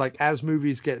much. Like, as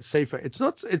movies get safer, it's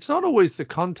not always the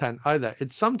content either.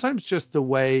 It's sometimes just the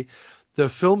way the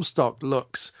film stock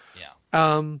looks. Yeah.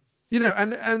 And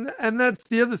that's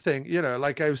the other thing.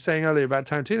 Like I was saying earlier about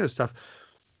Tarantino stuff.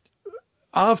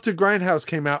 After Grindhouse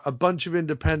came out, a bunch of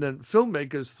independent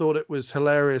filmmakers thought it was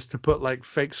hilarious to put like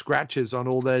fake scratches on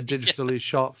all their digitally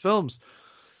shot films,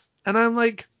 and I'm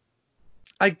like,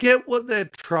 I get what they're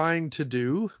trying to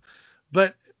do,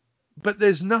 but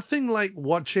there's nothing like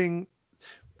watching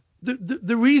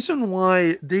the reason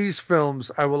why these films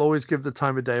I will always give the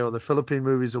time of day, or the Philippine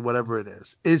movies or whatever it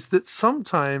is that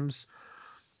sometimes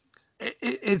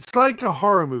it's like a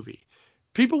horror movie.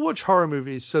 People watch horror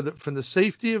movies so that from the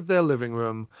safety of their living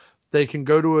room, they can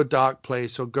go to a dark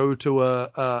place or go to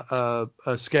a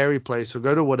scary place or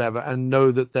go to whatever and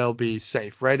know that they'll be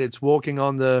safe, right? It's walking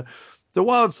on the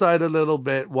wild side a little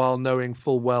bit while knowing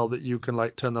full well that you can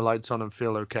like turn the lights on and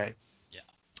feel okay.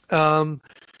 Yeah.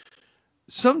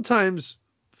 Sometimes,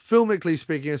 filmically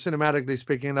speaking and cinematically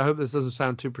speaking, and I hope this doesn't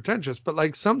sound too pretentious, but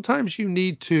like sometimes you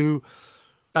need to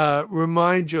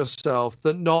remind yourself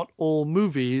that not all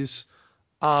movies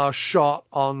are shot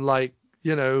on like,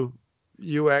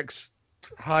 UX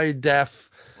high def,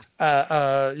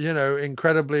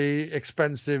 incredibly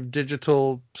expensive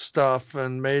digital stuff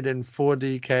and made in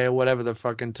 4DK or whatever the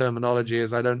fucking terminology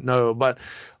is. I don't know. But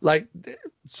like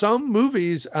some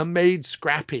movies are made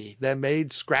scrappy. They're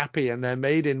made scrappy and they're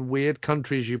made in weird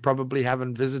countries you probably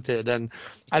haven't visited. And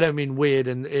I don't mean weird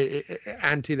and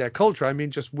anti their culture. I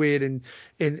mean just weird and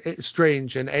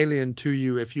strange and alien to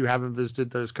you if you haven't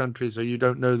visited those countries or you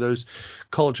don't know those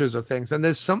cultures or things. And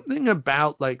there's something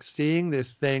about like seeing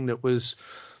this thing that was,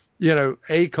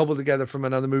 cobbled together from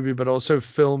another movie, but also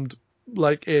filmed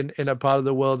like in a part of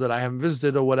the world that I haven't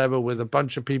visited or whatever, with a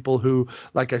bunch of people who,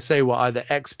 like I say, were either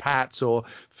expats or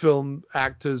film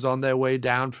actors on their way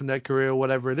down from their career or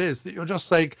whatever it is, that you're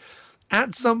just like,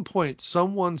 at some point,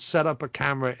 someone set up a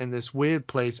camera in this weird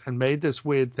place and made this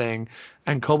weird thing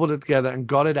and cobbled it together and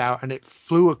got it out, and it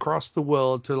flew across the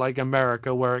world to like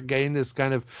America, where it gained this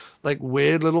kind of like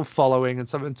weird little following and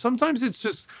stuff. And sometimes it's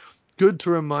just good to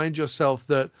remind yourself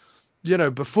that,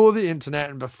 before the internet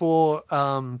and before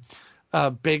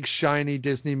big shiny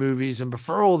Disney movies and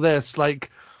before all this,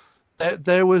 like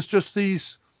there was just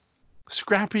these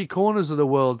scrappy corners of the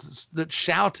world that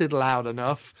shouted loud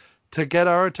enough to get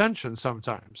our attention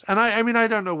sometimes. And I mean, I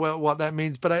don't know what that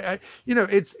means, but I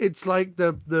it's like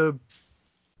the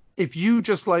if you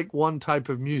just like one type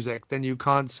of music, then you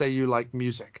can't say you like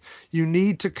music. You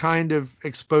need to kind of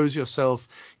expose yourself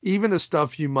even to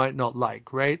stuff you might not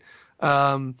like, right?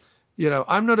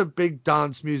 I'm not a big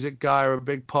dance music guy or a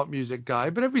big pop music guy,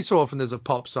 but every so often there's a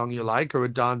pop song you like or a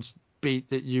dance beat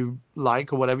that you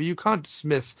like or whatever. You can't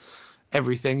dismiss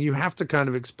everything. You have to kind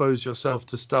of expose yourself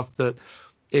to stuff that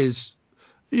is,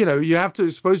 you have to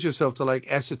expose yourself to like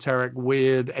esoteric,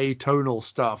 weird, atonal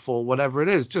stuff or whatever it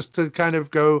is, just to kind of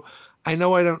go, I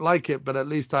know I don't like it, but at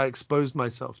least I exposed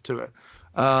myself to it.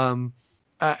 And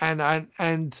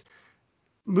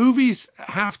movies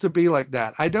have to be like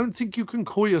that. I don't think you can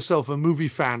call yourself a movie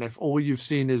fan if all you've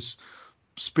seen is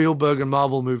Spielberg and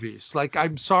Marvel movies. Like,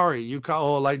 I'm sorry, you can't,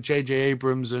 or like J.J.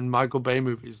 Abrams and Michael Bay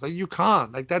movies. Like, you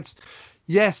can't. Like, that's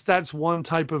one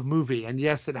type of movie, and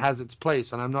yes, it has its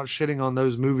place, and I'm not shitting on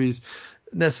those movies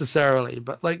necessarily,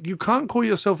 but like, you can't call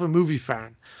yourself a movie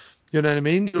fan. You know what I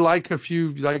mean? You like a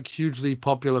few like hugely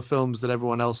popular films that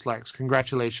everyone else likes.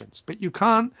 Congratulations. But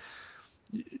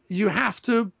you have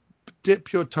to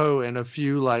dip your toe in a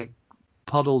few like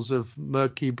puddles of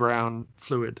murky brown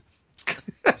fluid.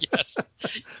 Yes.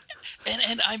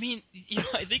 And I mean,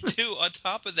 I think too, on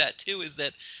top of that too, is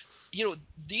that,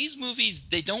 these movies,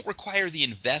 they don't require the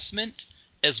investment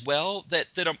as well that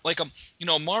like a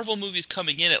Marvel movie's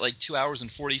coming in at like 2 hours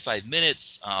and 45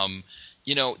 minutes, and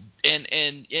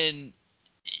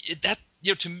that,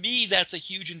 to me, that's a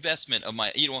huge investment of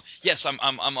my, yes,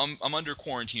 I'm under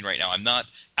quarantine right now. I'm not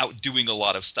out doing a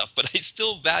lot of stuff, but I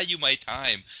still value my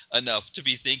time enough to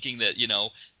be thinking that,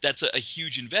 that's a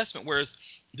huge investment. Whereas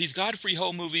these Godfrey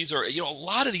Ho movies, or, a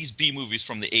lot of these B movies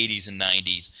from the 80s and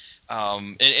 90s,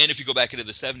 and if you go back into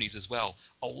the 70s as well,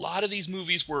 a lot of these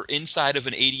movies were inside of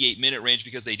an 88-minute range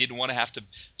because they didn't want to have to,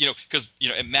 because,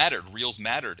 it mattered. Reels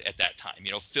mattered at that time.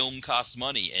 Film costs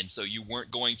money, and so you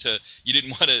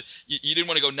didn't want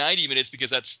to go 90 minutes because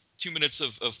that's 2 minutes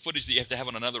of footage that you have to have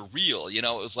on another reel. It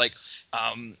was like,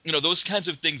 those kinds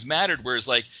of things mattered. Whereas,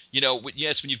 like,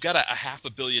 yes, when you've got a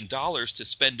 $500 million to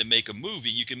spend to make a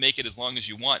movie, you can make it as long as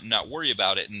you want and not worry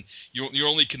about it. And your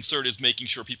only concern is making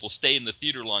sure people stay in the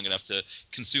theater long enough to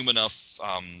consume enough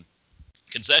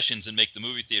concessions and make the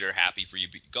movie theater happy for you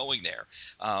going there.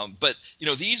 But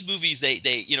these movies, they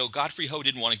Godfrey Ho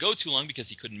didn't want to go too long because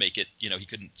he couldn't make it. He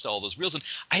couldn't sell all those reels. And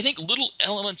I think little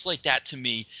elements like that, to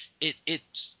me,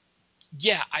 it's.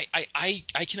 Yeah, I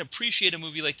can appreciate a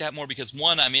movie like that more because,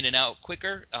 one, I'm in and out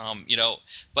quicker,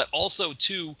 but also,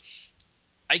 two,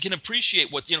 I can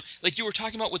appreciate what, like you were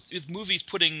talking about with movies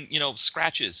putting,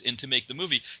 scratches in to make the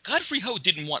movie. Godfrey Ho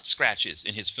didn't want scratches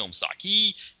in his film stock.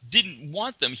 He didn't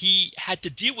want them. He had to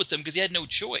deal with them because he had no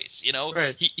choice,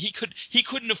 Right. He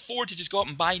couldn't afford to just go out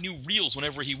and buy new reels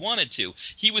whenever he wanted to.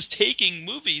 He was taking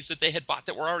movies that they had bought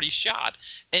that were already shot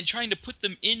and trying to put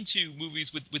them into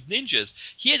movies with ninjas.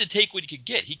 He had to take what he could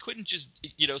get. He couldn't just,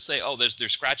 say, oh, there's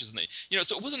scratches in the,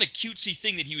 so it wasn't a cutesy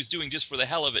thing that he was doing just for the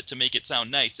hell of it to make it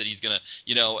sound nice that he's going to,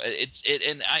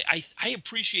 and I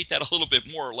appreciate that a little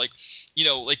bit more, like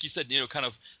you said, kind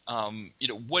of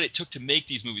what it took to make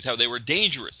these movies, how they were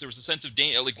dangerous. There was a sense of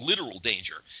danger, like literal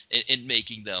danger in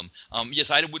making them.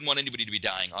 Yes, I wouldn't want anybody to be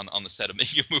dying on the set of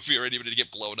making a movie or anybody to get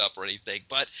blown up or anything,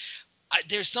 but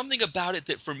there's something about it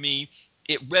that for me,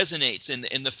 it resonates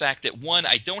in the fact that, one,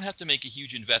 I don't have to make a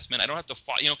huge investment. I don't have to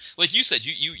like you said,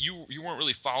 you weren't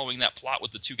really following that plot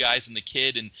with the two guys and the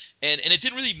kid, and it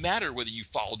didn't really matter whether you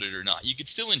followed it or not. You could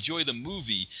still enjoy the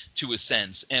movie to a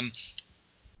sense. And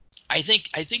I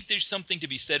think there's something to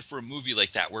be said for a movie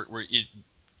like that where it,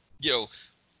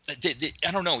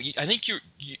 I don't know. I think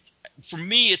for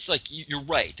me, it's like you're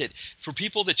right that for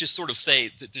people that just sort of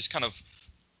say that just kind of,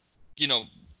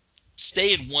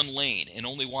 stay in one lane and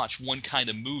only watch one kind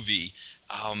of movie,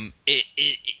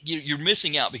 you're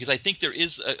missing out, because I think there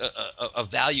is a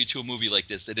value to a movie like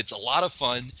this, that it's a lot of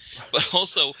fun, but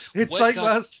also it's like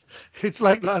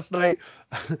last night.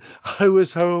 I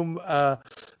was home.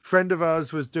 Friend of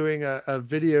ours was doing a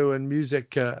video and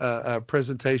music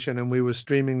presentation, and we were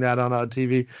streaming that on our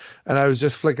TV, and I was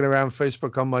just flicking around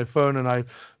Facebook on my phone, and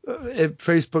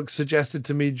Facebook suggested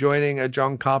to me joining a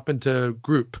John Carpenter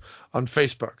group on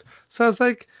Facebook. So I was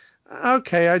like,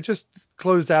 okay, I just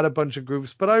closed out a bunch of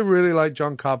groups, but I really like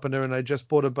John Carpenter, and I just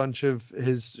bought a bunch of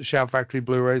his Shout Factory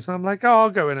Blu-rays, and I'm like, oh, I'll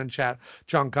go in and chat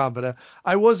John Carpenter.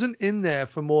 I wasn't in there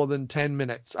for more than 10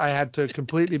 minutes. I had to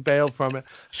completely bail from it,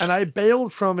 and I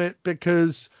bailed from it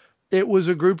because it was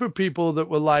a group of people that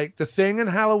were like, The Thing and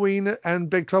Halloween and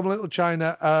Big Trouble in Little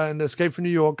China and Escape from New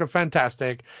York are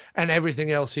fantastic, and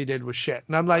everything else he did was shit.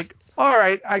 And I'm like, all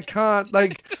right, I can't,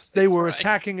 like, they were Right.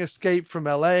 attacking Escape from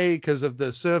LA because of the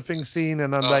surfing scene,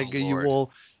 and I'm like, Lord.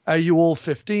 are you all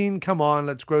 15? Come on,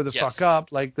 let's grow the Yes. fuck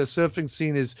up. Like, the surfing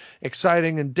scene is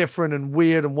exciting and different and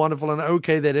weird and wonderful, and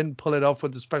okay, they didn't pull it off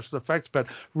with the special effects, but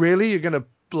really, you're gonna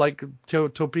like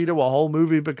torpedo a whole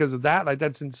movie because of that. Like,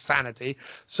 that's insanity.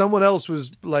 Someone else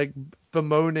was like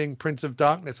bemoaning Prince of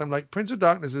Darkness. I'm like, Prince of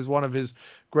Darkness is one of his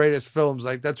greatest films.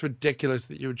 Like, that's ridiculous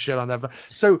that you would shit on that.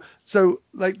 So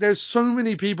like, there's so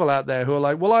many people out there who are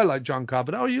like, well, I like John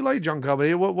Carpenter. Oh, you like John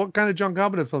Carpenter? What kind of John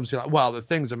Carpenter films do you like? Well, The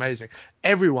Thing's amazing.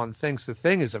 Everyone thinks The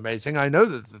Thing is amazing. I know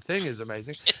that The Thing is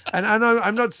amazing. And I know,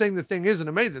 I'm not saying The Thing isn't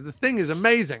amazing. The Thing is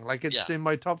amazing. Like, it's in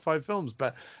my top 5 films,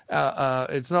 but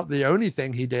it's not the only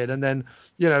thing he did. And then,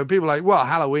 you know, people are like, well,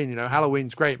 Halloween,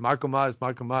 Halloween's great. Michael Myers.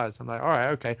 I'm like, all right,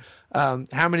 okay.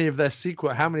 How many of the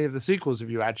sequels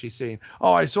have you actually seen?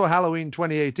 Oh, I saw Halloween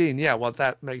 2018. Yeah, well,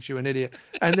 that makes you an idiot.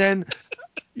 And then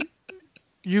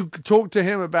you talk to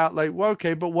him about like, well,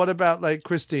 okay, but what about like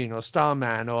Christine or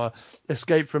Starman or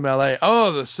Escape from LA?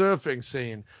 Oh, the surfing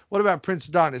scene. What about Prince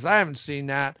of Darkness? I haven't seen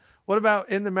that. What about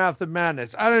In the Mouth of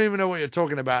Madness? I don't even know what you're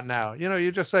talking about now. You know,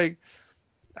 you're just like,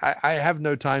 I have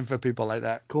no time for people like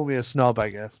that. Call me a snob, I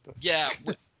guess. But. Yeah,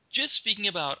 just speaking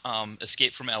about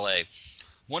Escape from LA.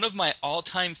 One of my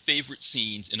all-time favorite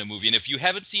scenes in a movie, and if you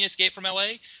haven't seen Escape from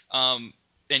LA, and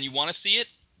you want to see it,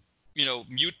 you know,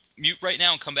 mute right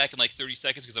now and come back in like 30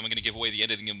 seconds because I'm going to give away the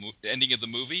ending of the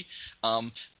movie.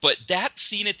 But that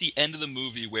scene at the end of the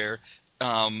movie where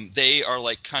they are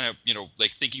like kind of, you know,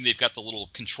 like thinking they've got the little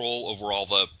control over all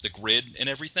the grid and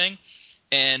everything.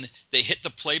 And they hit the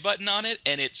play button on it,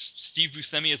 and it's Steve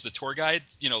Buscemi as the tour guide,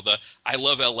 you know, the I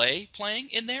Love LA playing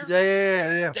in there.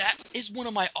 Yeah. That is one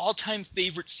of my all-time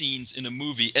favorite scenes in a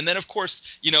movie. And then, of course,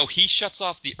 you know, he shuts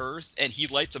off the earth, and he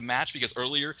lights a match because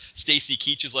earlier Stacy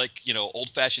Keach is like, you know,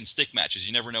 old-fashioned stick matches.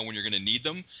 You never know when you're going to need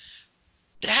them.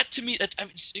 That to me,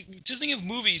 just think of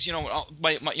movies, you know,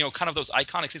 my you know, kind of those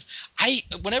iconic scenes.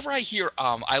 Whenever I hear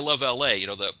I Love L.A., you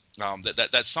know,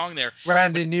 that song there.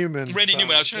 Randy Newman.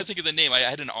 I was trying to think of the name. I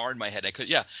had an R in my head.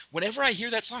 Whenever I hear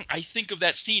that song, I think of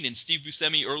that scene in Steve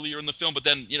Buscemi earlier in the film. But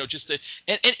then, you know,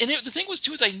 the thing was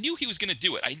too is I knew he was going to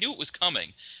do it. I knew it was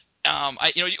coming.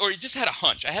 Or just had a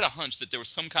hunch. I had a hunch that there was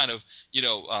some kind of, you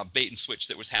know, bait and switch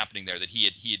that was happening there, that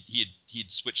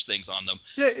he'd switched things on them.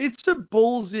 Yeah, it's a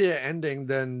ballsier ending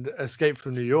than Escape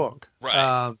from New York.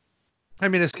 Right. I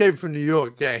mean, Escape from New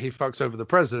York, yeah, he fucks over the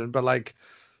president, but like,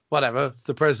 whatever, it's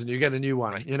the president, you get a new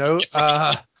one, you know,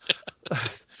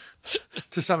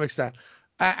 to some extent.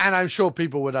 And I'm sure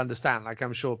people would understand. Like,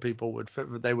 I'm sure people would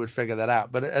figure that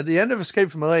out. But at the end of Escape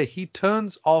from LA, he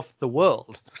turns off the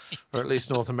world, or at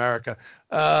least North America,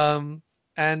 and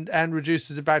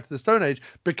reduces it back to the Stone Age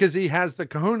because he has the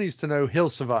cojones to know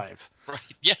he'll survive. Right.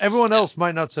 Yes. Everyone else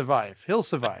might not survive. He'll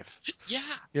survive. Yeah.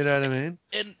 You know what I mean?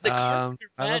 And the Carpenter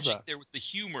magic there with the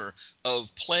humor of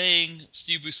playing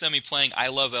Steve Buscemi playing I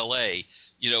Love L.A.,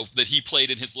 you know, that he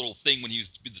played in his little thing when he was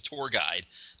the tour guide.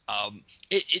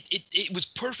 It was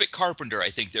perfect Carpenter,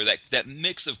 I think, there. That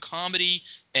mix of comedy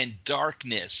and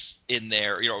darkness in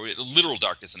there, you know, literal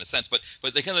darkness in a sense, but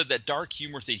the kind of that dark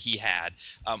humor that he had.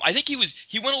 I think he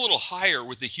went a little higher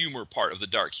with the humor part of the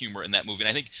dark humor in that movie. And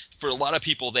I think for a lot of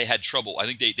people, they had trouble. I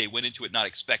think they went into it not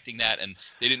expecting that, and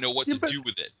they didn't know what to do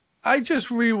with it. I just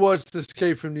rewatched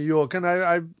Escape from New York, and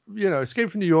I Escape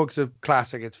from New York's a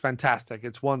classic. It's fantastic.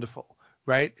 It's wonderful,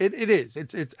 right? It is.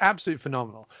 It's absolutely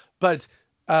phenomenal. But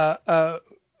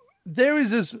there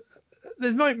is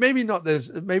maybe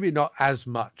not as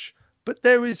much, but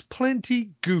there is plenty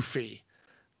goofy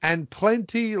and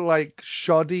plenty like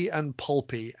shoddy and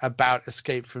pulpy about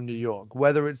Escape from New York.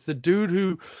 Whether it's the dude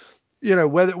who, you know,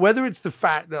 whether it's the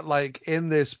fact that like in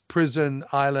this prison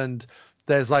island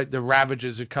there's like the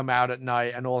Ravagers who come out at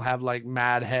night and all have like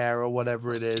mad hair or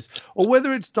whatever it is, or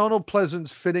whether it's Donald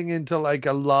Pleasance fitting into like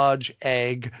a large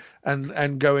egg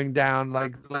and going down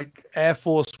like Air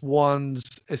Force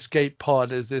One's escape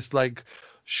pod is this like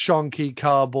shonky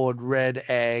cardboard red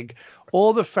egg,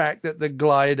 or the fact that the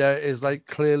glider is like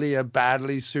clearly a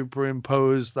badly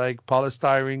superimposed like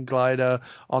polystyrene glider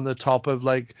on the top of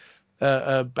like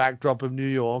a backdrop of New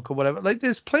York or whatever. Like,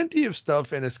 there's plenty of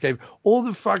stuff in Escape. All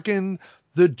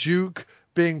the Duke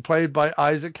being played by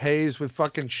Isaac Hayes with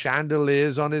fucking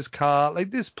chandeliers on his car.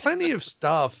 Like, there's plenty of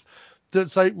stuff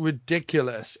that's like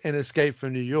ridiculous in Escape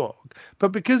from New York.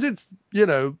 But because it's, you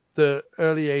know, the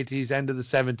early 80s, end of the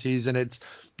 70s, and it's,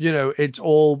 you know, it's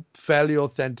all fairly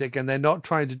authentic, and they're not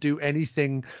trying to do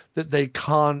anything that they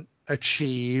can't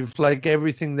achieve. Like,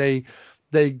 everything they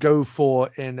go for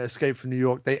in Escape from New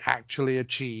York, they actually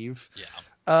achieve.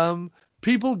 Yeah.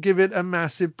 People give it a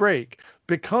massive break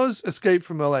because Escape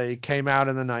from LA came out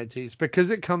in the 90s,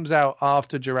 because it comes out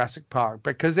after Jurassic Park,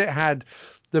 because it had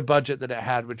the budget that it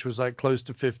had, which was like close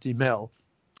to 50 mil,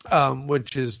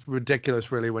 which is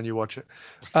ridiculous really when you watch it.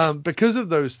 Because of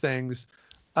those things,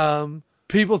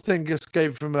 people think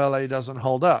Escape from LA doesn't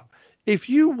hold up. If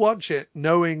you watch it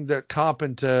knowing that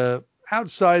Carpenter,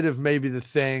 outside of maybe The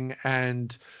Thing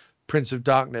and Prince of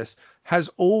Darkness, has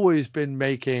always been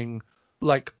making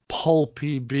like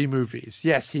pulpy B movies.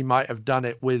 Yes, he might have done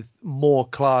it with more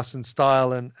class and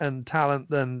style and talent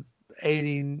than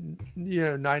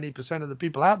 90% of the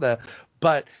people out there,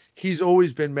 but he's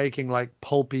always been making like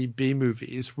pulpy B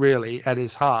movies, really, at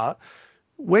his heart.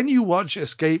 When you watch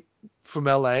Escape from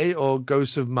LA or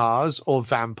Ghosts of Mars or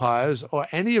Vampires or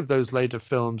any of those later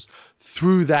films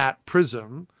through that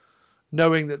prism,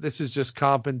 knowing that this is just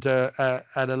Carpenter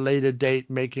at a later date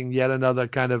making yet another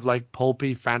kind of like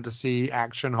pulpy fantasy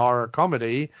action horror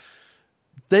comedy,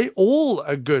 they all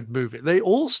are good movie. They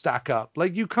all stack up.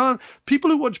 Like, you can't, people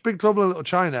who watch Big Trouble in Little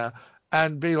China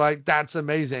and be like, that's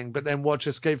amazing, but then watch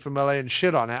Escape from LA and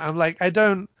shit on it. I'm like,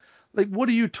 what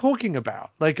are you talking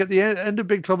about? Like, at the end of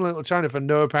Big Trouble in Little China, for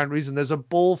no apparent reason, there's a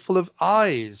ball full of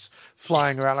eyes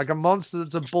flying around, like a monster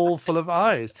that's a ball full of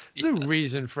eyes. There's no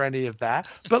reason for any of that,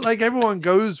 but like everyone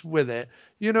goes with it.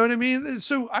 You know what I mean?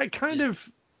 So I kind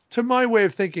of, to my way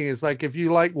of thinking, is like, if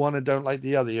you like one and don't like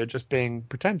the other, you're just being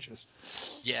pretentious.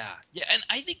 Yeah, and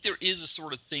I think there is a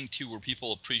sort of thing too where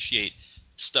people appreciate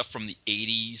stuff from the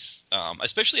 80s,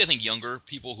 especially I think younger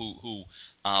people who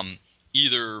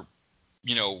either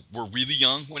were really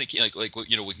young when it came, like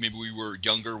maybe we were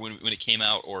younger when it came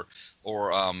out, or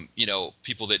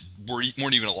people that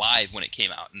weren't even alive when it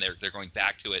came out and they're going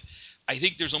back to it. I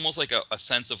think there's almost like a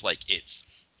sense of like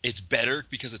it's better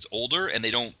because it's older, and they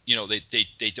don't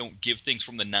they don't give things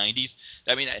from the 90s.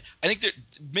 I mean, I think that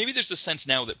maybe there's a sense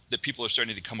now that people are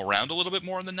starting to come around a little bit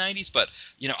more in the 90s, but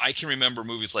I can remember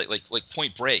movies like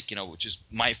Point Break, which is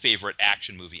my favorite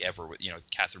action movie ever, with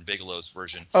Catherine Bigelow's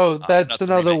version. Oh, that's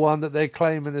another one that they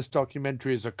claim in this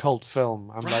documentary is a cult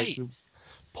film. I'm right. like,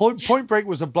 Point Break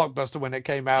was a blockbuster when it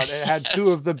came out. It had two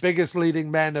of the biggest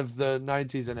leading men of the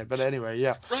 90s in it. But anyway,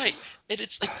 yeah. Right. And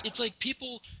it's like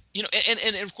people,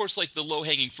 and of course, like the low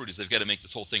hanging fruit is they've got to make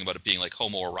this whole thing about it being like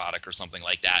homoerotic or something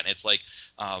like that. And it's like,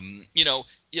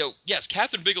 yes,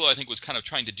 Catherine Bigelow, I think, was kind of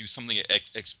trying to do something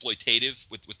exploitative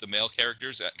with the male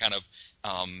characters, kind of,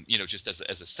 just as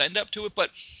a send up to it. But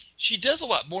she does a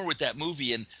lot more with that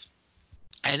movie. And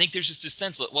I think there's just this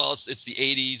sense that, well, it's the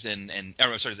 80s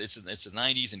it's the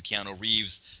 90s, and Keanu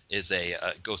Reeves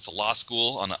goes to law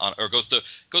school goes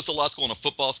to law school on a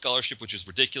football scholarship, which is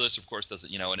ridiculous, of course,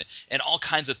 doesn't, and all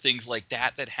kinds of things like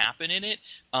that happen in it.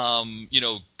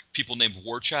 People named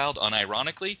War Child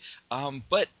unironically,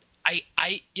 but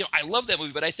I love that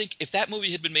movie, but I think if that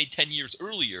movie had been made 10 years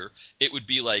earlier, it would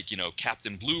be like,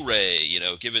 Captain Blu-ray,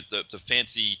 give it the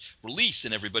fancy release,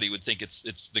 and everybody would think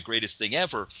it's the greatest thing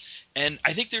ever. And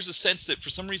I think there's a sense that for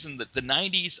some reason that the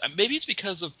 90s, maybe it's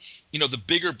because of, the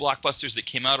bigger blockbusters that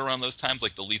came out around those times,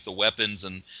 like the Lethal Weapons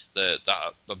and the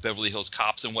Beverly Hills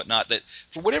Cops and whatnot, that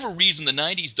for whatever reason, the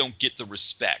 90s don't get the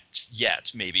respect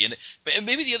yet, maybe. And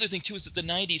maybe the other thing too is that the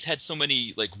 90s had so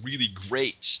many like really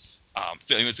great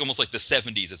it's almost like the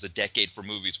 70s as a decade for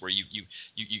movies, where you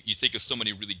think of so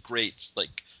many really great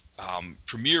like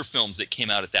premiere films that came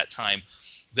out at that time,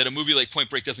 that a movie like Point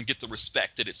Break doesn't get the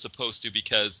respect that it's supposed to,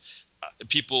 because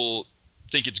people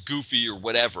think it's goofy or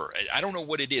whatever. I don't know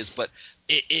what it is, but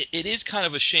it is kind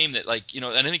of a shame that, like, and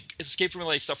I think Escape from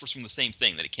LA suffers from the same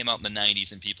thing, that it came out in the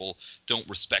 90s and people don't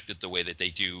respect it the way that they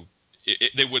do.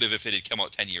 They would have if it had come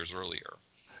out 10 years earlier.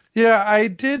 Yeah, I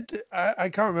did. I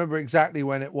can't remember exactly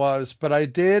when it was, but I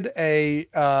did a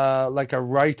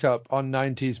write-up on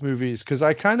 90s movies, because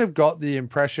I kind of got the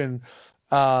impression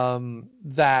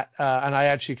that, and I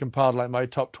actually compiled like my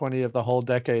top 20 of the whole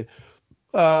decade.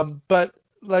 But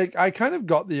like, I kind of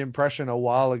got the impression a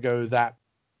while ago that,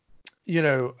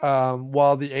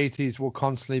 while the 80s will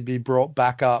constantly be brought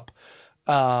back up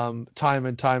time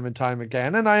and time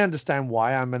again, and I understand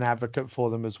why. I'm an advocate for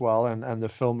them as well, and the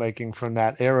filmmaking from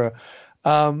that era,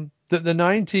 that the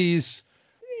 90s,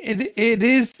 it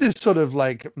is this sort of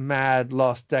like mad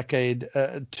lost decade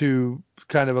to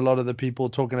kind of a lot of the people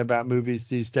talking about movies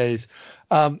these days,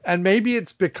 and maybe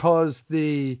it's because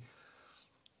the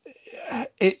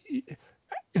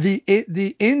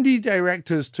indie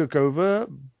directors took over,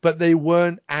 but they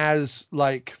weren't as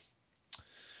like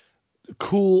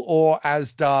cool or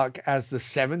as dark as the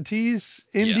 70s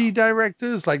indie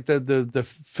directors, like the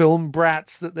film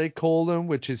brats that they call them,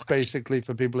 which is basically,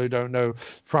 for people who don't know,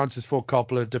 Francis Ford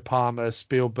Coppola, De Palma,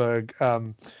 Spielberg,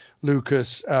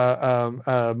 Lucas,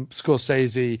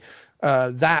 Scorsese.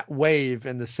 That wave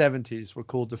in the 70s were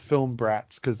called the film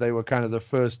brats, because they were kind of the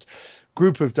first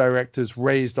group of directors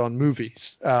raised on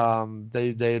movies.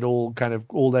 They had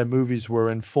all their movies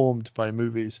were informed by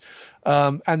movies.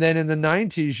 And then in the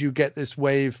 90s, you get this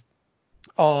wave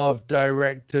of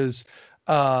directors,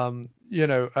 people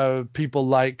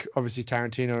like obviously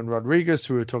Tarantino and Rodriguez,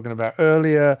 who we were talking about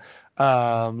earlier.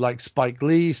 Like Spike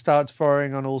Lee starts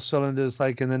firing on all cylinders,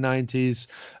 like in the 90s.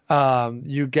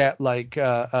 You get like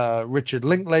Richard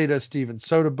Linklater, Steven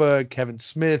Soderbergh, Kevin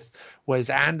Smith, Wes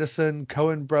Anderson,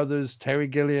 Coen Brothers, Terry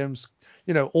Gilliam's,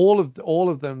 all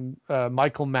of them,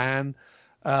 Michael Mann,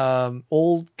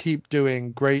 all keep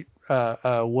doing great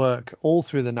work all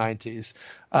through the 90s.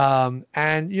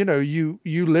 And you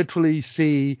literally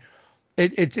see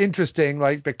it's interesting,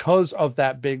 like, because of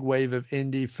that big wave of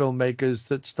indie filmmakers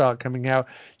that start coming out,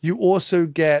 you also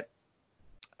get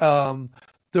the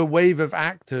wave of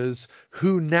actors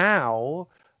who now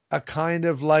are kind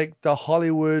of like the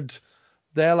Hollywood,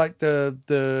 they're like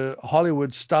the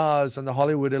Hollywood stars and the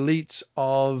Hollywood elites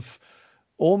of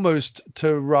almost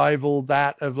to rival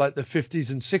that of like the 50s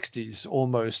and 60s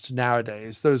almost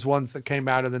nowadays, those ones that came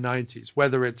out of the 90s,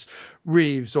 whether it's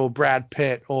Reeves or Brad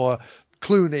Pitt or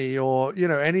Clooney or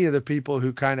any of the people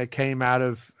who kind of came out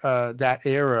of that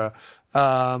era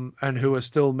and who are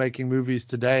still making movies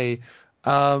today.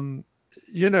 It's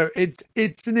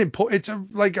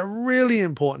a really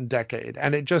important decade,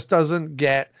 and it just doesn't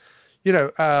get,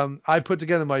 I put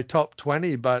together my top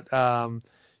 20, but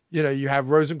you have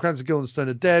Rosencrantz and Guildenstern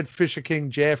are Dead, Fisher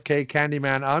King, JFK,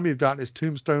 Candyman, Army of Darkness,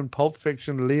 Tombstone, Pulp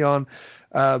Fiction, Leon,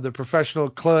 The Professional,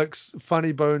 Clerks,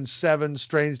 Funny Bones, Seven,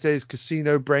 Strange Days,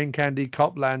 Casino, Brain Candy,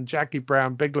 Copland, Jackie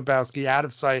Brown, Big Lebowski, Out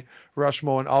of Sight,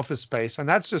 Rushmore, and Office Space. And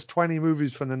that's just 20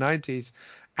 movies from the 90s.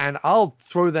 And I'll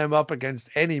throw them up against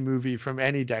any movie from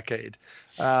any decade,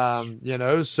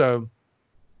 so.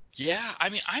 Yeah, I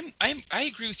mean, I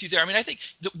agree with you there. I mean, I think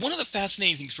one of the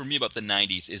fascinating things for me about the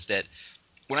 90s is that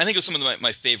when I think of some of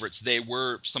my favorites, they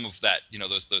were some of that,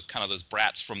 those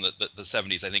brats from the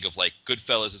 70s. I think of like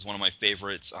Goodfellas is one of my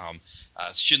favorites.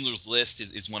 Schindler's List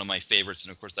is one of my favorites.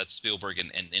 And of course, that's Spielberg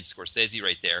and Scorsese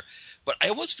right there. But I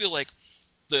always feel like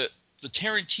the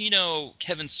Tarantino,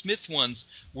 Kevin Smith ones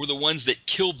were the ones that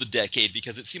killed the decade,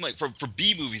 because it seemed like for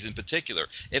B movies in particular,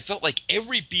 it felt like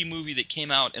every B movie that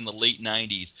came out in the late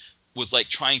 90s was like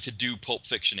trying to do Pulp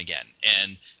Fiction again.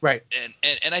 And right.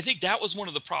 And I think that was one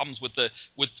of the problems with the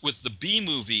B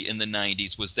movie in the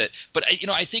 90s was that, but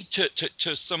I think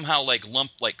to somehow like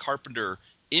lump like Carpenter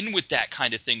in with that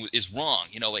kind of thing is wrong.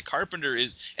 Like Carpenter is,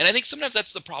 and I think sometimes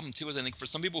that's the problem too, is I think for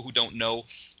some people who don't know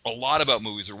a lot about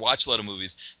movies or watch a lot of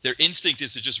movies, their instinct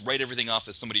is to just write everything off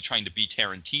as somebody trying to be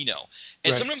Tarantino.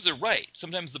 And sometimes they're right.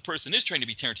 Sometimes the person is trying to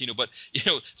be Tarantino, but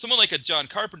someone like a John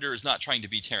Carpenter is not trying to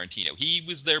be Tarantino. He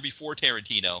was there before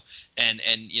Tarantino, and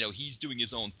he's doing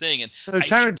his own thing. And so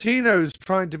Tarantino's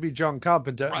trying to be John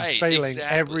Carpenter and failing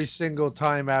every single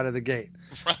time out of the gate.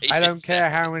 Right. I don't care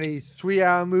how many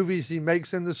 3-hour movies he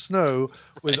makes in the snow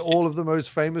with all of the most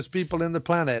famous people in the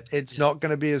planet. It's not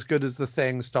going to be as good as The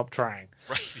Thing. Stop trying.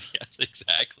 Right. Yes,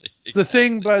 exactly. The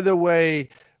Thing, by the way,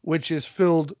 which is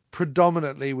filled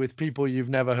predominantly with people you've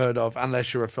never heard of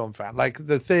unless you're a film fan. Like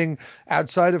The Thing,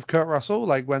 outside of Kurt Russell,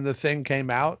 like when The Thing came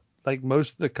out, like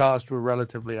most of the cast were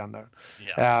relatively unknown.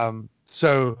 Yeah.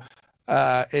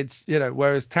 It's,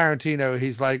 whereas Tarantino,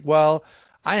 he's like, well,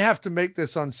 I have to make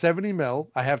this on 70 mil.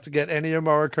 I have to get Ennio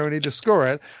Morricone to score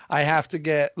it. I have to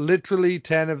get literally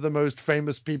 10 of the most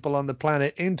famous people on the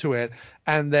planet into it.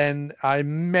 And then I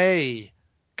may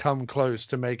come close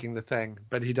to making The Thing,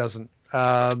 but he doesn't,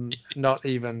 not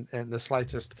even in the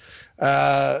slightest.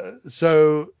 That's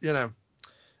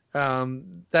I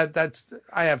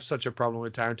have such a problem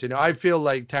with Tarantino. I feel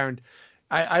like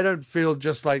I don't feel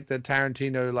just like that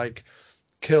Tarantino, like,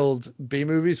 killed B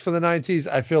movies for the 90s.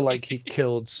 I feel like he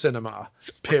killed cinema,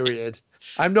 period.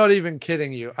 I'm not even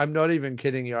kidding you.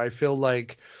 I feel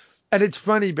like, and it's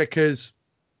funny because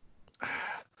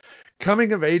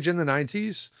coming of age in the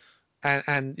 90s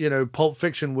and Pulp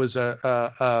Fiction was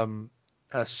a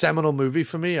seminal movie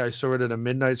for me. I saw it at a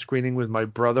midnight screening with my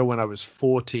brother when I was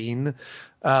 14.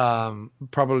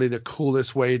 Probably the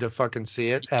coolest way to fucking see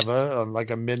it ever, on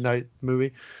like a midnight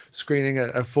movie screening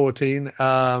at 14.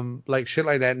 Like shit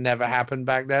like that never happened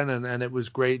back then, and it was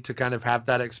great to kind of have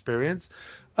that experience.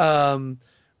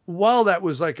 While that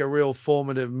was like a real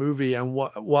formative movie, and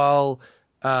while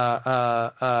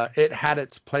it had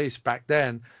its place back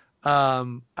then,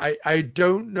 I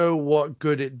don't know what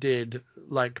good it did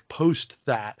like post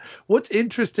that. What's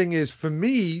interesting is, for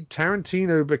me,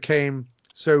 Tarantino became,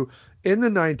 so in the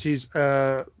 90s,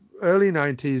 early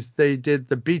 90s, they did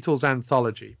the Beatles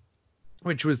anthology.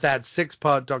 which was that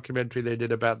 6-part documentary they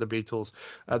did about the Beatles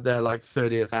at their like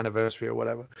 30th anniversary or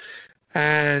whatever.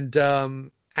 And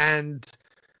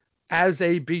as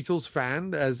a Beatles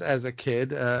fan, as a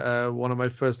kid, one of my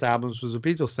first albums was a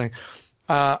Beatles thing.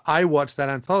 I watched that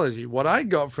anthology. What I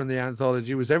got from the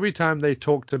anthology was every time they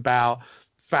talked about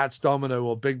Fats Domino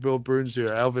or Big Bill Broonzy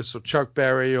or Elvis or Chuck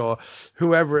Berry or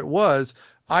whoever it was,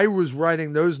 I was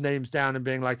writing those names down and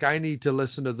being like, I need to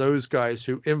listen to those guys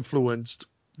who influenced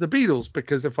the Beatles,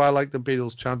 because if I like the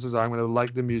Beatles, chances are I'm going to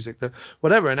like the music,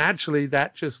 whatever. And actually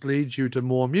that just leads you to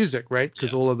more music, right?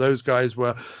 Because all of those guys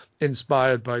were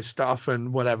inspired by stuff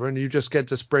and whatever, and you just get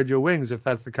to spread your wings if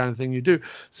that's the kind of thing you do.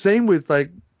 Same with like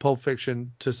Pulp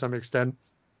Fiction to some extent.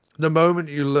 The moment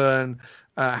you learn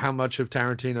how much of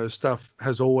Tarantino's stuff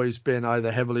has always been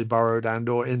either heavily borrowed and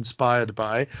or inspired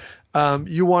by,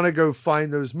 you want to go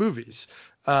find those movies.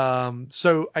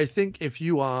 So I think if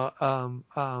you are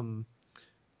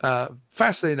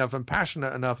fascinated enough and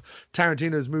passionate enough,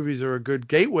 Tarantino's movies are a good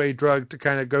gateway drug to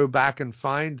kind of go back and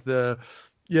find the,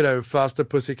 Faster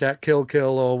Pussycat Kill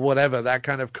or whatever, that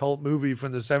kind of cult movie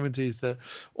from the 70s that,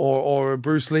 or a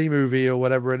Bruce Lee movie or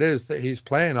whatever it is that he's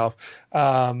playing off.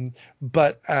 Or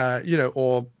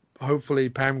hopefully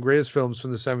Pam Grier's films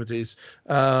from the 70s.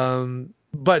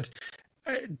 But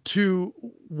to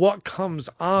what comes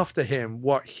after him,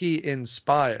 what he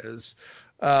inspires,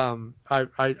 I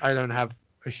don't have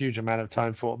a huge amount of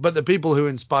time for. But the people who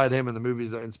inspired him and the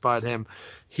movies that inspired him,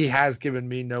 he has given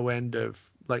me no end of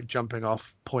like jumping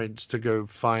off points to go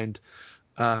find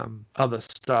other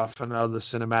stuff and other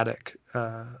cinematic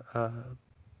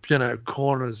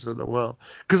corners of the world.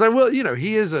 Because I will,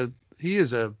 he is a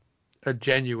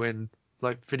genuine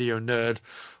like video nerd,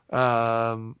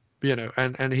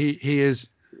 and he is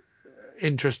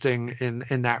interesting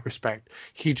in that respect.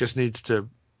 He just needs to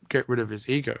get rid of his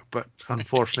ego, but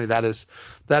unfortunately that is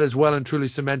well and truly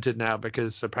cemented now,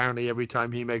 because apparently every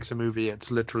time he makes a movie, it's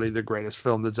literally the greatest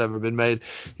film that's ever been made,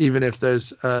 even if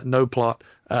there's no plot,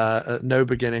 no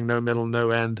beginning, no middle,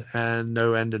 no end, and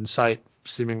no end in sight,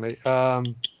 seemingly. No.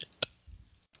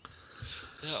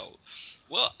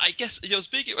 Well, I guess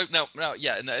speaking now,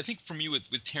 yeah, and I think for me with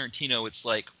Tarantino, it's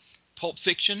like Pulp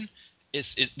Fiction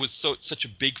it was such a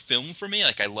big film for me.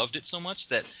 Like I loved it so much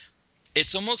that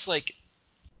it's almost like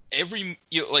I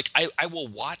will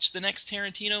watch the next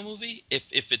Tarantino movie if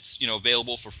it's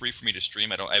available for free for me to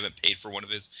stream. I haven't paid for one of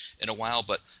his in a while,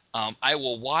 but I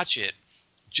will watch it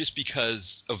just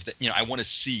because of the I want to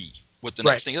see what the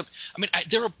next thing is. I mean,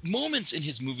 there are moments in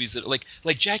his movies that like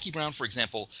Jackie Brown, for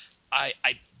example.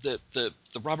 The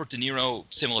Robert De Niro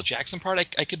Samuel L. Jackson part I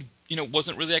could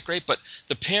wasn't really that great, but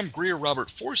the Pam Grier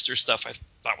Robert Forster stuff I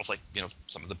thought was like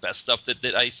some of the best stuff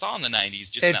that I saw in the 90s.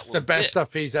 It's the best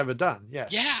stuff he's ever done.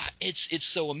 Yeah, it's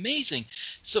so amazing.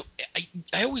 So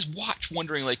I always watch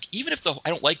wondering, like, even if I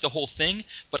don't like the whole thing,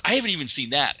 but I haven't even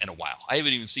seen that in a while. I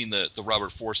haven't even seen the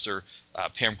Robert Forster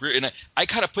Pam Grier, and I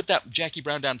kind of put that Jackie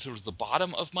Brown down towards the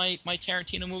bottom of my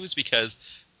Tarantino movies because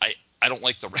I don't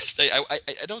like the rest. I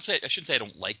shouldn't say I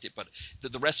don't like it, but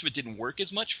the rest of it didn't work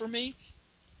as much for me.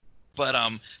 But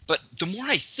the more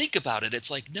I think about it,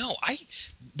 it's like, no, I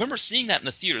remember seeing that in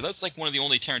the theater. That's like one of the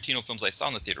only Tarantino films I saw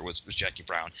in the theater was Jackie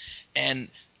Brown. And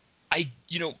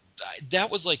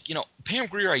that was like, Pam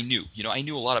Grier I knew. I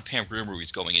knew a lot of Pam Grier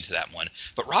movies going into that one.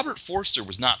 But Robert Forster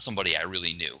was not somebody I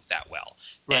really knew that well.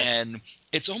 Right. And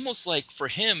it's almost like for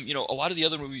him, a lot of the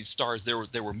other movie stars, there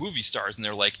were movie stars, and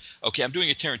they're like, okay, I'm doing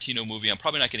a Tarantino movie. I'm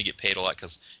probably not going to get paid a lot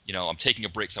because, I'm taking a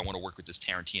break, so I want to work with this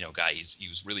Tarantino guy. He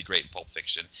was really great in Pulp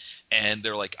Fiction. And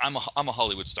they're like, I'm a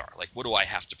Hollywood star. Like, what do I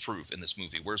have to prove in this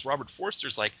movie? Whereas Robert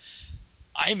Forster's like,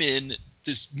 I'm in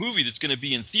this movie that's going to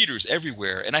be in theaters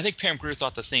everywhere. And I think Pam Grier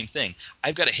thought the same thing.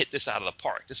 I've got to hit this out of the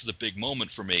park. This is a big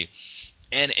moment for me.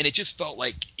 And it just felt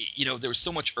like, there was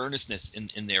so much earnestness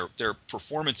in their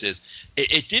performances.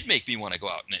 It did make me want to go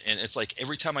out. And it's like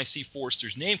every time I see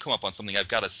Forster's name come up on something, I've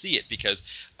got to see it because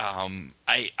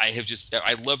I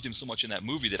loved him so much in that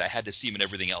movie that I had to see him in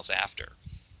everything else after.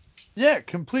 Yeah,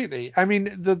 completely. I mean,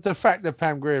 the fact that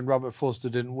Pam Grier and Robert Forster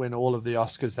didn't win all of the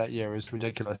Oscars that year is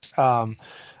ridiculous.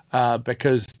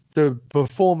 Because the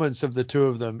performance of the two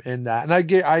of them in that,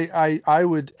 and I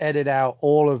would edit out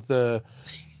all of the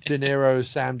De Niro,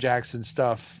 Sam Jackson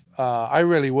stuff. I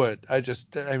really would.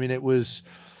 It was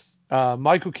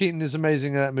Michael Keaton is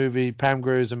amazing in that movie. Pam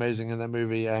Grier is amazing in that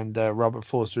movie, and Robert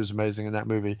Forster is amazing in that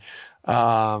movie.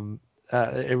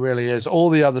 It really is. All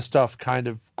the other stuff kind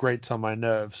of grates on my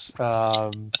nerves.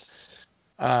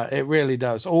 It really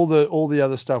does. All the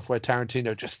other stuff where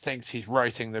Tarantino just thinks he's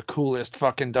writing the coolest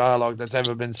fucking dialogue that's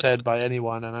ever been said by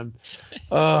anyone, and I'm,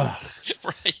 right,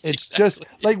 it's exactly. just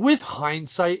like, with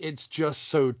hindsight, it's just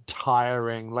so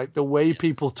tiring. Like the way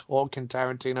people talk in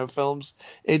Tarantino films,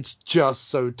 it's just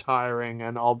so tiring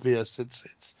and obvious.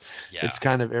 It's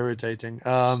kind of irritating.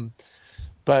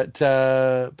 But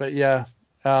yeah.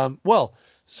 Well.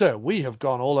 So we have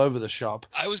gone all over the shop.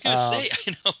 I was going to say,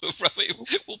 I know,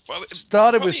 we'll probably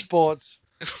started with sports,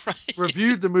 right.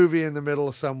 reviewed the movie in the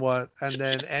middle somewhat, and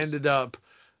then ended up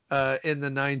in the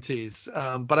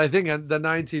 90s. But I think the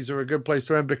 90s are a good place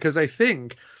to end, because I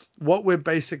think what we're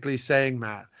basically saying,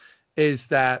 Matt, is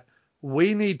that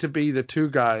we need to be the two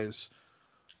guys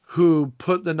who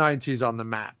put the 90s on the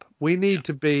map. We need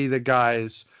to be the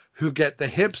guys who get the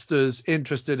hipsters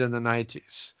interested in the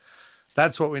 90s.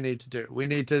 That's what we need to do. We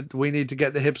need to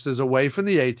get the hipsters away from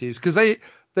the 80s, because they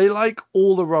like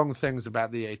all the wrong things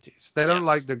about the 80s. They don't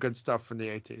like the good stuff from the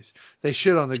 80s. They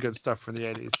shit on the good stuff from the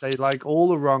 80s. They like all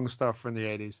the wrong stuff from the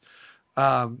 80s.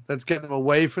 Let's get them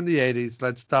away from the 80s.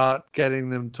 Let's start getting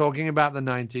them talking about the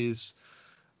 90s.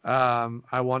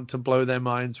 I want to blow their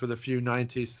minds with a few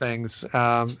 90s things.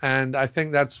 And I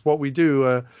think that's what we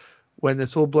do. When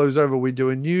this all blows over, we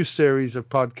do a new series of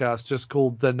podcasts just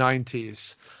called The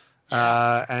 90s.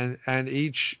 And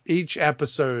each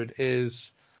episode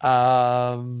is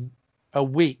a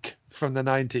week from the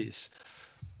 90s,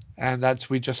 and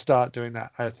we just start doing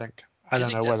that. I think. I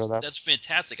don't know whether that's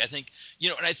fantastic. I think,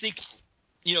 and I think,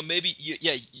 maybe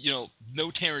no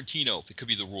Tarantino, that could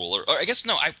be the rule, or I guess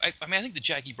no. I mean, I think the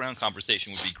Jackie Brown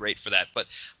conversation would be great for that. But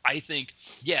I think,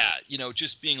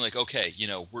 just being like, okay,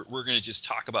 we're gonna just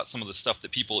talk about some of the stuff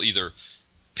that people either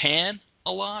pan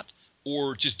a lot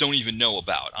or just don't even know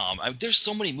about. There's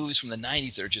so many movies from the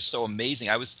 90s that are just so amazing.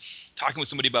 I was talking with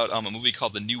somebody about a movie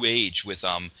called The New Age with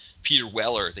Peter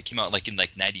Weller that came out in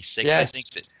 96. Yes. I think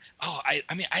that.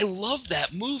 I mean, I love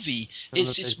that movie.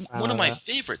 It's just one of my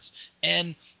favorites.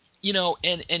 And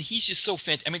and he's just so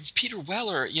fantastic. I mean, it's Peter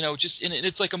Weller, just and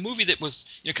it's like a movie that was,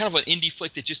 kind of an indie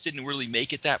flick that just didn't really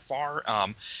make it that far.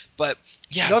 But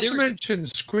yeah, not to mention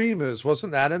Screamers,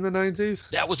 wasn't that in the 90s?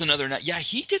 That was another. Yeah,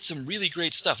 he did some really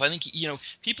great stuff. I think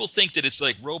people think that it's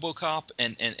like RoboCop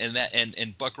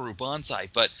and Buckaroo Banzai,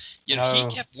 but he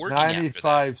kept working.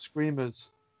 95 Screamers,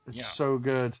 it's so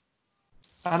good.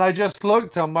 And I just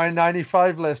looked on my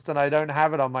 95 list, and I don't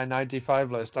have it on my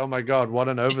 95 list. Oh my God, what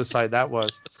an oversight that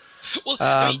was. Well,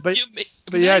 but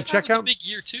yeah, check out. A big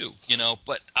year too,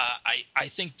 But I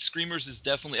think Screamers is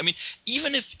definitely. I mean,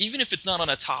 even if it's not on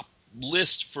a top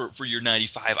list for your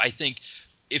 95, I think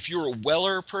if you're a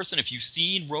Weller person, if you've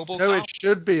seen RoboCop, no, it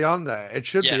should be on there. It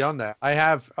should be on there. I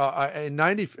have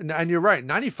 90, and you're right,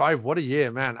 95. What a year,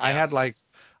 man! Yes.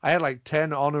 I had like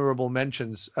 10 honorable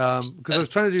mentions because I was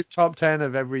trying to do top 10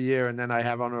 of every year, and then I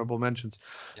have honorable mentions.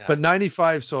 Yeah. But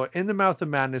 95 saw In the Mouth of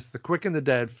Madness, The Quick and the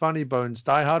Dead, Funny Bones,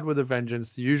 Die Hard with a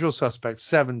Vengeance, The Usual Suspects,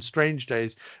 Seven, Strange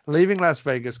Days, Leaving Las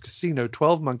Vegas, Casino,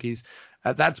 12 Monkeys.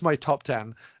 That's my top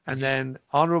 10. And then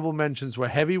honorable mentions were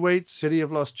Heavyweights, City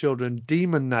of Lost Children,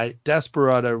 Demon Knight,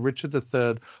 Desperado, Richard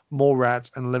III, Mallrats,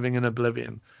 and Living in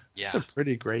Oblivion. Yeah. It's a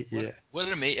pretty great year. What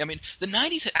an amazing! I mean, the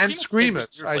 90s and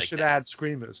Screamers. I should add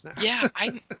Screamers now. Yeah, I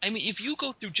mean, if you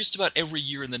go through just about every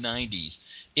year in the 90s,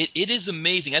 it is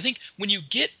amazing. I think when you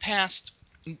get past,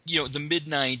 the mid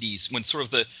 90s, when sort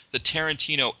of the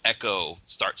Tarantino echo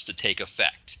starts to take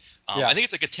effect. I think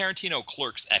it's like a Tarantino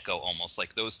Clerks echo almost.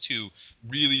 Like those two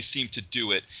really seem to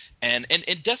do it. And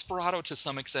Desperado to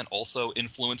some extent also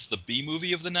influenced the B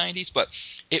movie of the 90s. But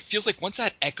it feels like once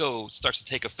that echo starts to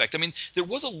take effect, I mean, there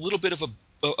was a little bit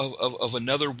of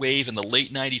another wave in the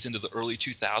late 90s into the early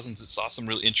 2000s that saw some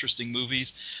really interesting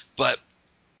movies. But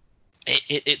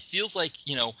it feels like,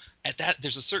 at that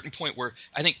there's a certain point where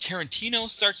I think Tarantino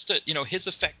starts to, his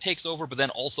effect takes over, but then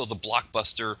also the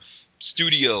blockbuster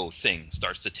studio thing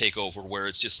starts to take over, where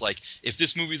it's just like, if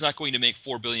this movie's not going to make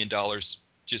 $4 billion,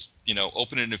 just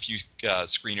open it in a few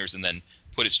screeners and then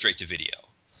put it straight to video.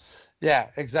 Yeah,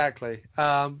 exactly.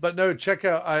 But no, check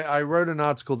out, I wrote an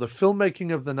article, The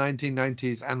Filmmaking of the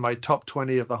 1990s and My Top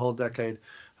 20 of the Whole Decade,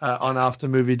 on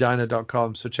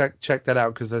aftermoviediner.com. So check that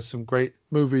out, because there's some great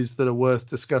movies that are worth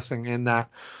discussing in that.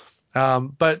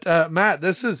 But Matt,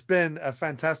 this has been a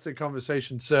fantastic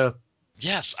conversation, sir.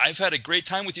 Yes, I've had a great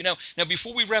time with you. Now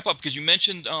before we wrap up, because you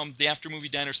mentioned the After Movie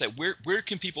Diner site, where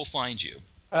can people find you?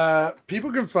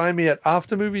 People can find me at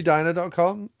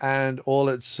aftermoviediner.com and all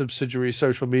its subsidiary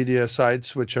social media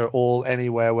sites, which are all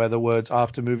anywhere where the words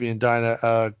After Movie and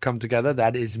Diner come together.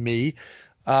 That is me.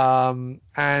 And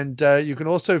you can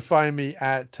also find me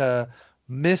at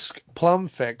Misc Plum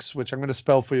Fix, which I'm going to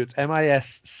spell for you. It's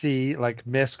MISC, like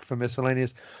misc for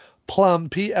miscellaneous, plum,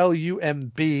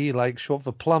 PLUMB, like short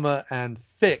for plumber, and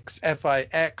fix,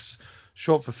 FIX,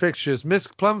 short for fixtures.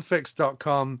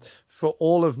 MiscPlumFix.com for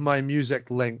all of my music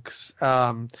links.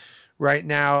 Right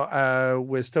now,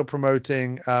 we're still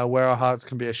promoting Where Our Hearts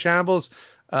Can Be a Shambles,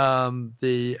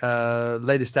 the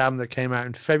latest album that came out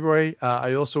in February.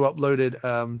 I also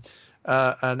uploaded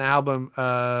an album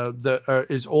that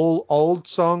is all old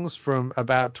songs from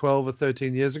about 12 or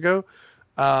 13 years ago.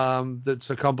 That's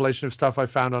a compilation of stuff I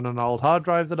found on an old hard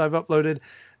drive that I've uploaded.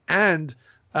 And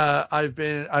I've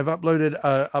uploaded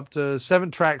up to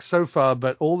 7 tracks so far,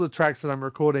 but all the tracks that I'm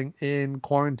recording in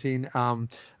quarantine are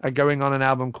going on an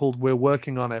album called We're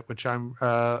Working on It, which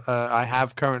I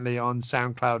have currently on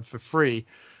SoundCloud for free.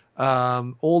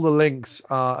 All the links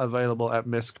are available at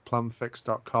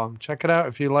miscplumfix.com. Check it out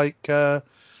if you like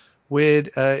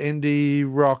weird indie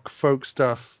rock folk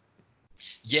stuff.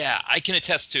 Yeah, I can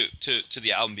attest to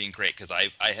the album being great, because I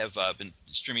have been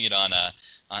streaming it on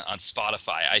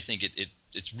Spotify. I think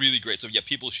it's really great. So yeah,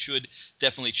 people should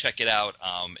definitely check it out.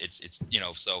 It's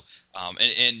so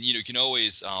and you can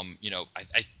always I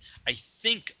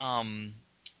think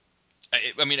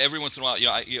I mean, every once in a while,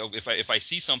 if I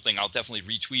see something, I'll definitely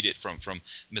retweet it from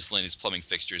Miscellaneous Plumbing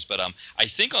Fixtures. But I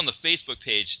think on the Facebook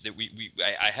page that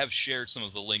I have shared some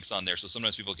of the links on there, so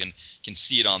sometimes people can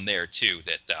see it on there too.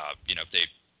 That if they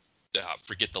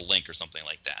forget the link or something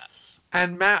like that.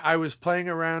 And Matt, I was playing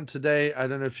around today. I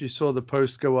don't know if you saw the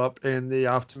post go up in the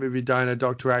After Movie Diner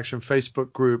Dr. Action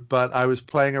Facebook group, but I was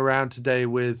playing around today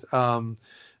with a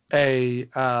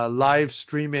live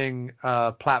streaming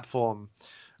platform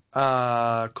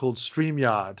called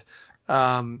StreamYard,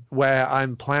 where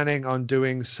I'm planning on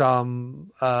doing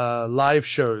some live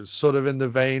shows, sort of in the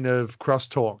vein of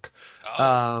Crosstalk,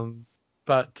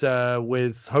 but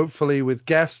hopefully with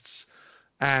guests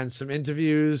and some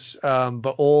interviews,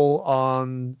 but all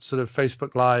on sort of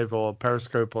Facebook Live or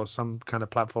Periscope or some kind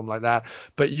of platform like that,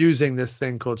 but using this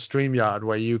thing called StreamYard,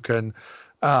 where you can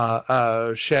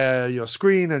share your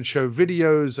screen and show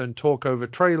videos and talk over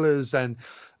trailers and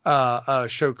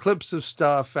show clips of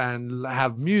stuff and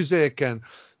have music and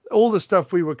all the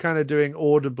stuff we were kind of doing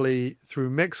audibly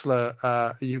through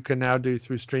Mixlr. You can now do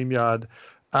through StreamYard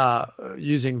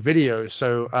using video.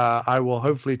 So I will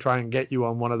hopefully try and get you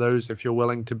on one of those if you're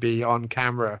willing to be on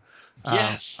camera.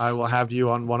 Yes. I will have you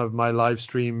on one of my live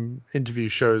stream interview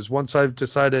shows once I've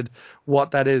decided what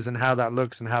that is and how that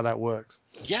looks and how that works.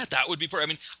 Yeah, that would be perfect. I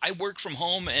mean, I work from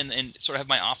home and sort of have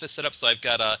my office set up, so I've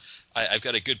got a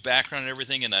good background and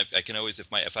everything, and I can always, if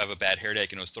I have a bad hair day, I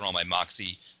can always throw on my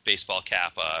Moxie baseball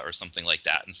cap or something like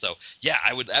that. And so, yeah,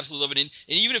 I would absolutely love it. And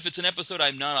even if it's an episode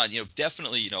I'm not on,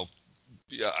 definitely,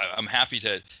 I'm happy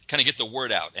to kind of get the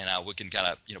word out, and we can kind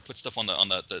of put stuff on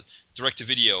the direct to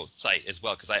video site as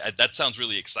well, because that sounds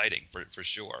really exciting for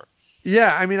sure.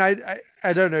 Yeah, I mean, I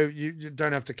don't know. You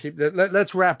don't have to keep that.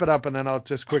 Let's wrap it up, and then I'll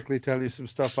just quickly tell you some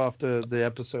stuff after the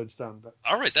episode's done. But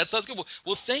all right, that sounds good.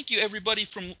 Well, thank you everybody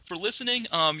for listening.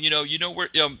 Where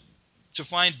to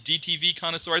find DTV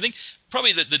Connoisseur. I think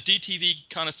probably the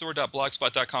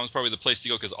dtvconnoisseur.blogspot.com is probably the place to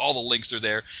go, because all the links are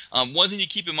there. One thing to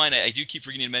keep in mind, I do keep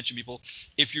forgetting to mention, people,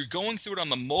 if you're going through it on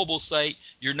the mobile site,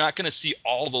 you're not going to see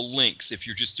all the links if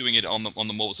you're just doing it on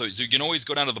the mobile site. So you can always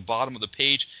go down to the bottom of the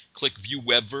page, click View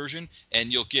Web Version,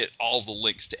 and you'll get all the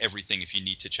links to everything if you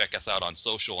need to check us out on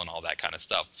social and all that kind of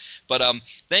stuff. But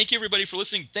thank you everybody for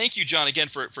listening. Thank you, John, again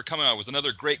for coming on. It was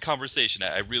another great conversation.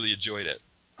 I really enjoyed it.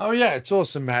 Oh, yeah, it's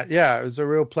awesome, Matt. Yeah, it was a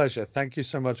real pleasure. Thank you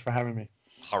so much for having me.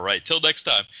 All right. Till next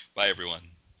time. Bye, everyone.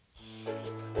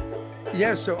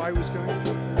 Yeah, so I was going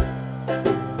to...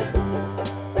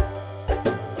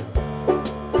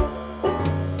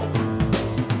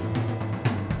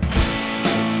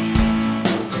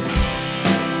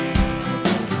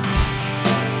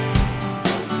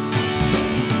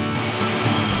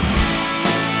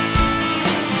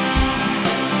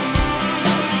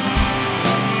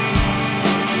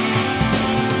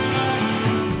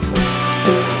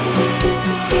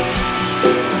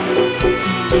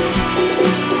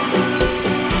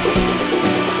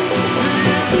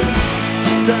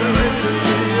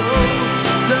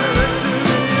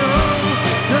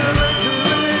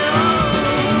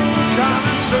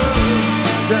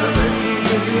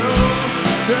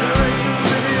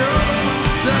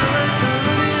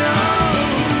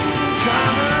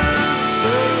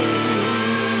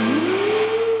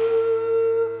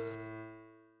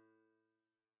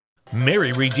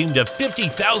 Mary redeemed a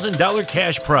 $50,000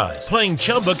 cash prize playing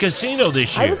Chumba Casino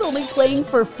this year. I was only playing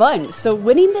for fun, so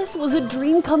winning this was a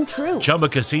dream come true. Chumba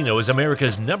Casino is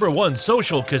America's #1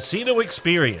 social casino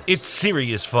experience. It's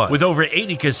serious fun. With over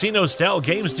 80 casino-style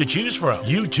games to choose from,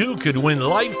 you too could win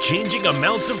life-changing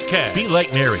amounts of cash. Be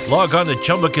like Mary. Log on to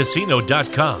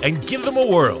ChumbaCasino.com and give them a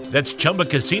whirl. That's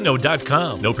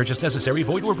ChumbaCasino.com. No purchase necessary.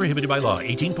 Void where prohibited by law.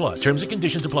 18+. Terms and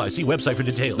conditions apply. See website for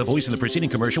details. The voice in the preceding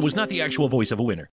commercial was not the actual voice of a winner.